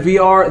again, the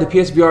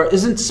PSVR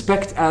isn't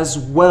spec'd as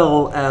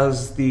well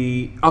as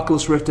the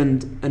Oculus Rift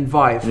and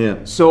Vive.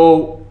 Yeah.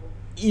 So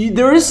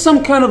there is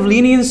some kind of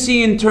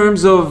leniency in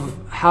terms of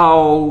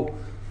how,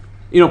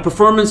 you know,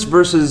 performance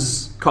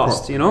versus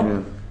cost. You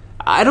know,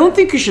 I don't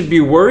think you should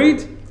be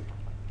worried.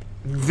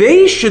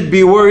 They should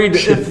be worried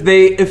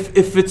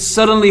if it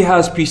suddenly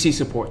has PC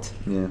support.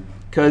 Yeah.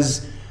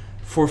 Because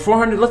for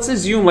 400, let's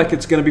assume like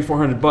it's gonna be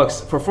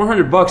 $400. For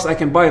 $400, I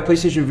can buy a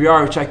PlayStation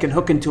VR, which I can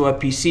hook into a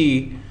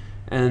PC,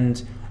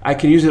 and I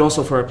can use it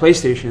also for a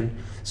PlayStation.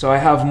 So I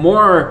have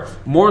more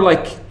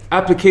like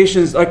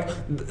applications. Like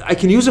I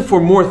can use it for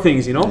more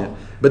things, you know. Yeah.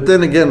 But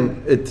then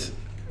again,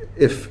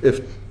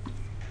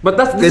 But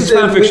this is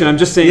fan fiction. I'm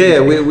just saying.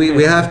 Yeah,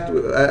 we have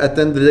to. At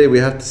the end of the day, we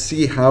have to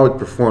see how it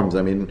performs.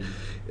 I mean,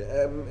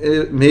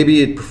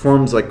 maybe it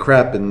performs like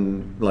crap,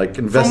 and like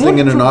investing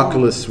in an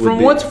Oculus would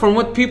be. From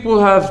what people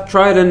have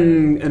tried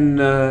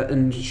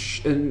in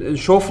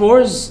show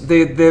floors,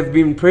 they've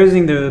been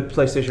praising the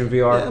PlayStation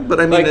VR. Yeah, but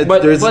I mean,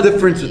 there's a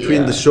difference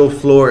between the show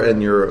floor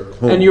and your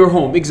home. And your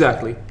home,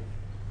 exactly.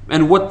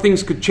 And what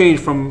things could change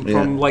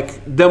from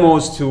like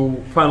demos to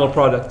final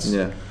products.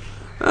 Yeah.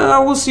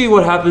 We'll see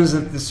what happens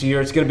this year.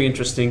 It's going to be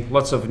interesting.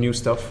 Lots of new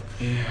stuff.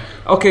 Yeah.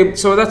 Okay,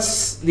 so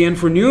that's the end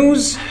for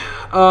news.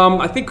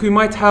 I think we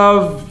might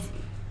have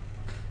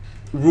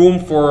room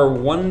for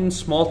one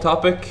small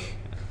topic.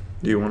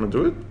 Do you want to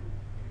do it?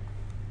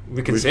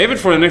 We can save it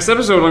for the next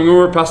episode. I mean,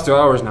 we're past 2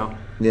 hours now.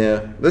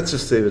 Yeah, let's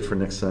just save it for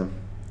next time.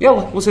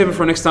 Yeah, we'll save it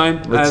for next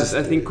time.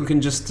 I think we can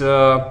just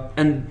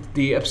end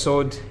the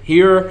episode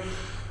here.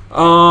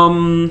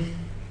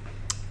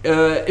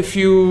 If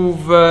you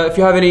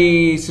have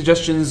any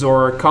suggestions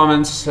or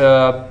comments,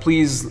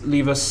 please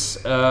leave us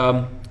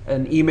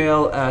an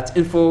email at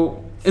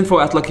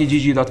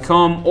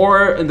info@luckygg.com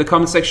or in the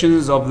comment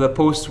sections of the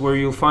post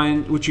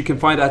which you can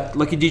find at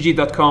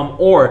luckygg.com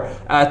or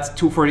at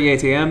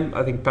 2:48 a.m.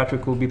 I think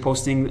Patrick will be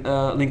posting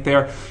a link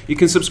there. You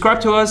can subscribe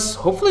to us,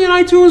 hopefully on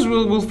iTunes.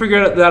 We'll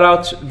figure that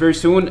out very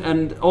soon.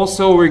 And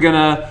also we're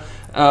gonna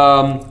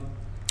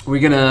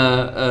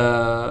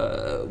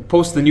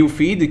post the new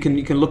feed. You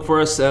can look for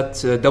us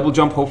at Double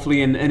Jump,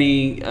 hopefully in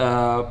any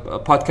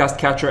podcast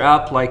catcher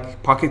app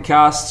like Pocket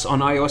Casts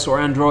on iOS or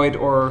Android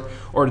or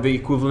the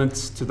equivalent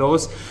to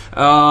those.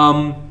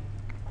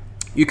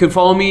 You can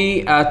follow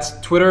me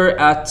at Twitter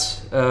at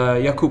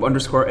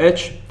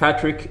Yakub_H.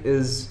 Patrick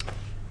is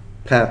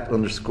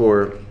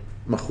Pat_Mahul,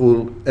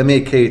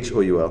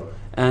 MAKHOUL.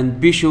 And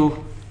Bishu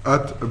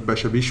at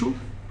Bashabishu.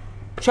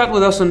 Chat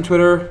with us on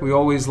Twitter. We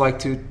always like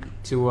to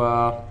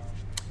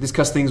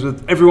discuss things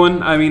with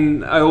everyone. I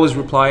mean, I always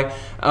reply.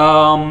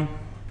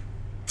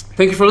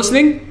 Thank you for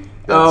listening.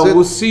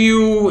 We'll see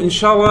you,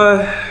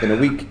 inshallah, in a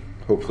week,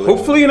 hopefully.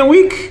 Hopefully in a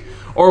week,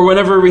 or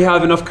whenever we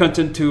have enough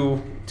content to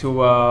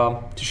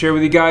share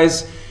with you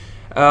guys.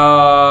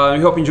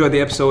 We hope you enjoyed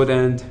the episode,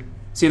 and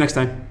see you next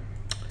time.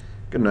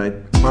 Good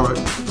night. Bye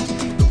bye.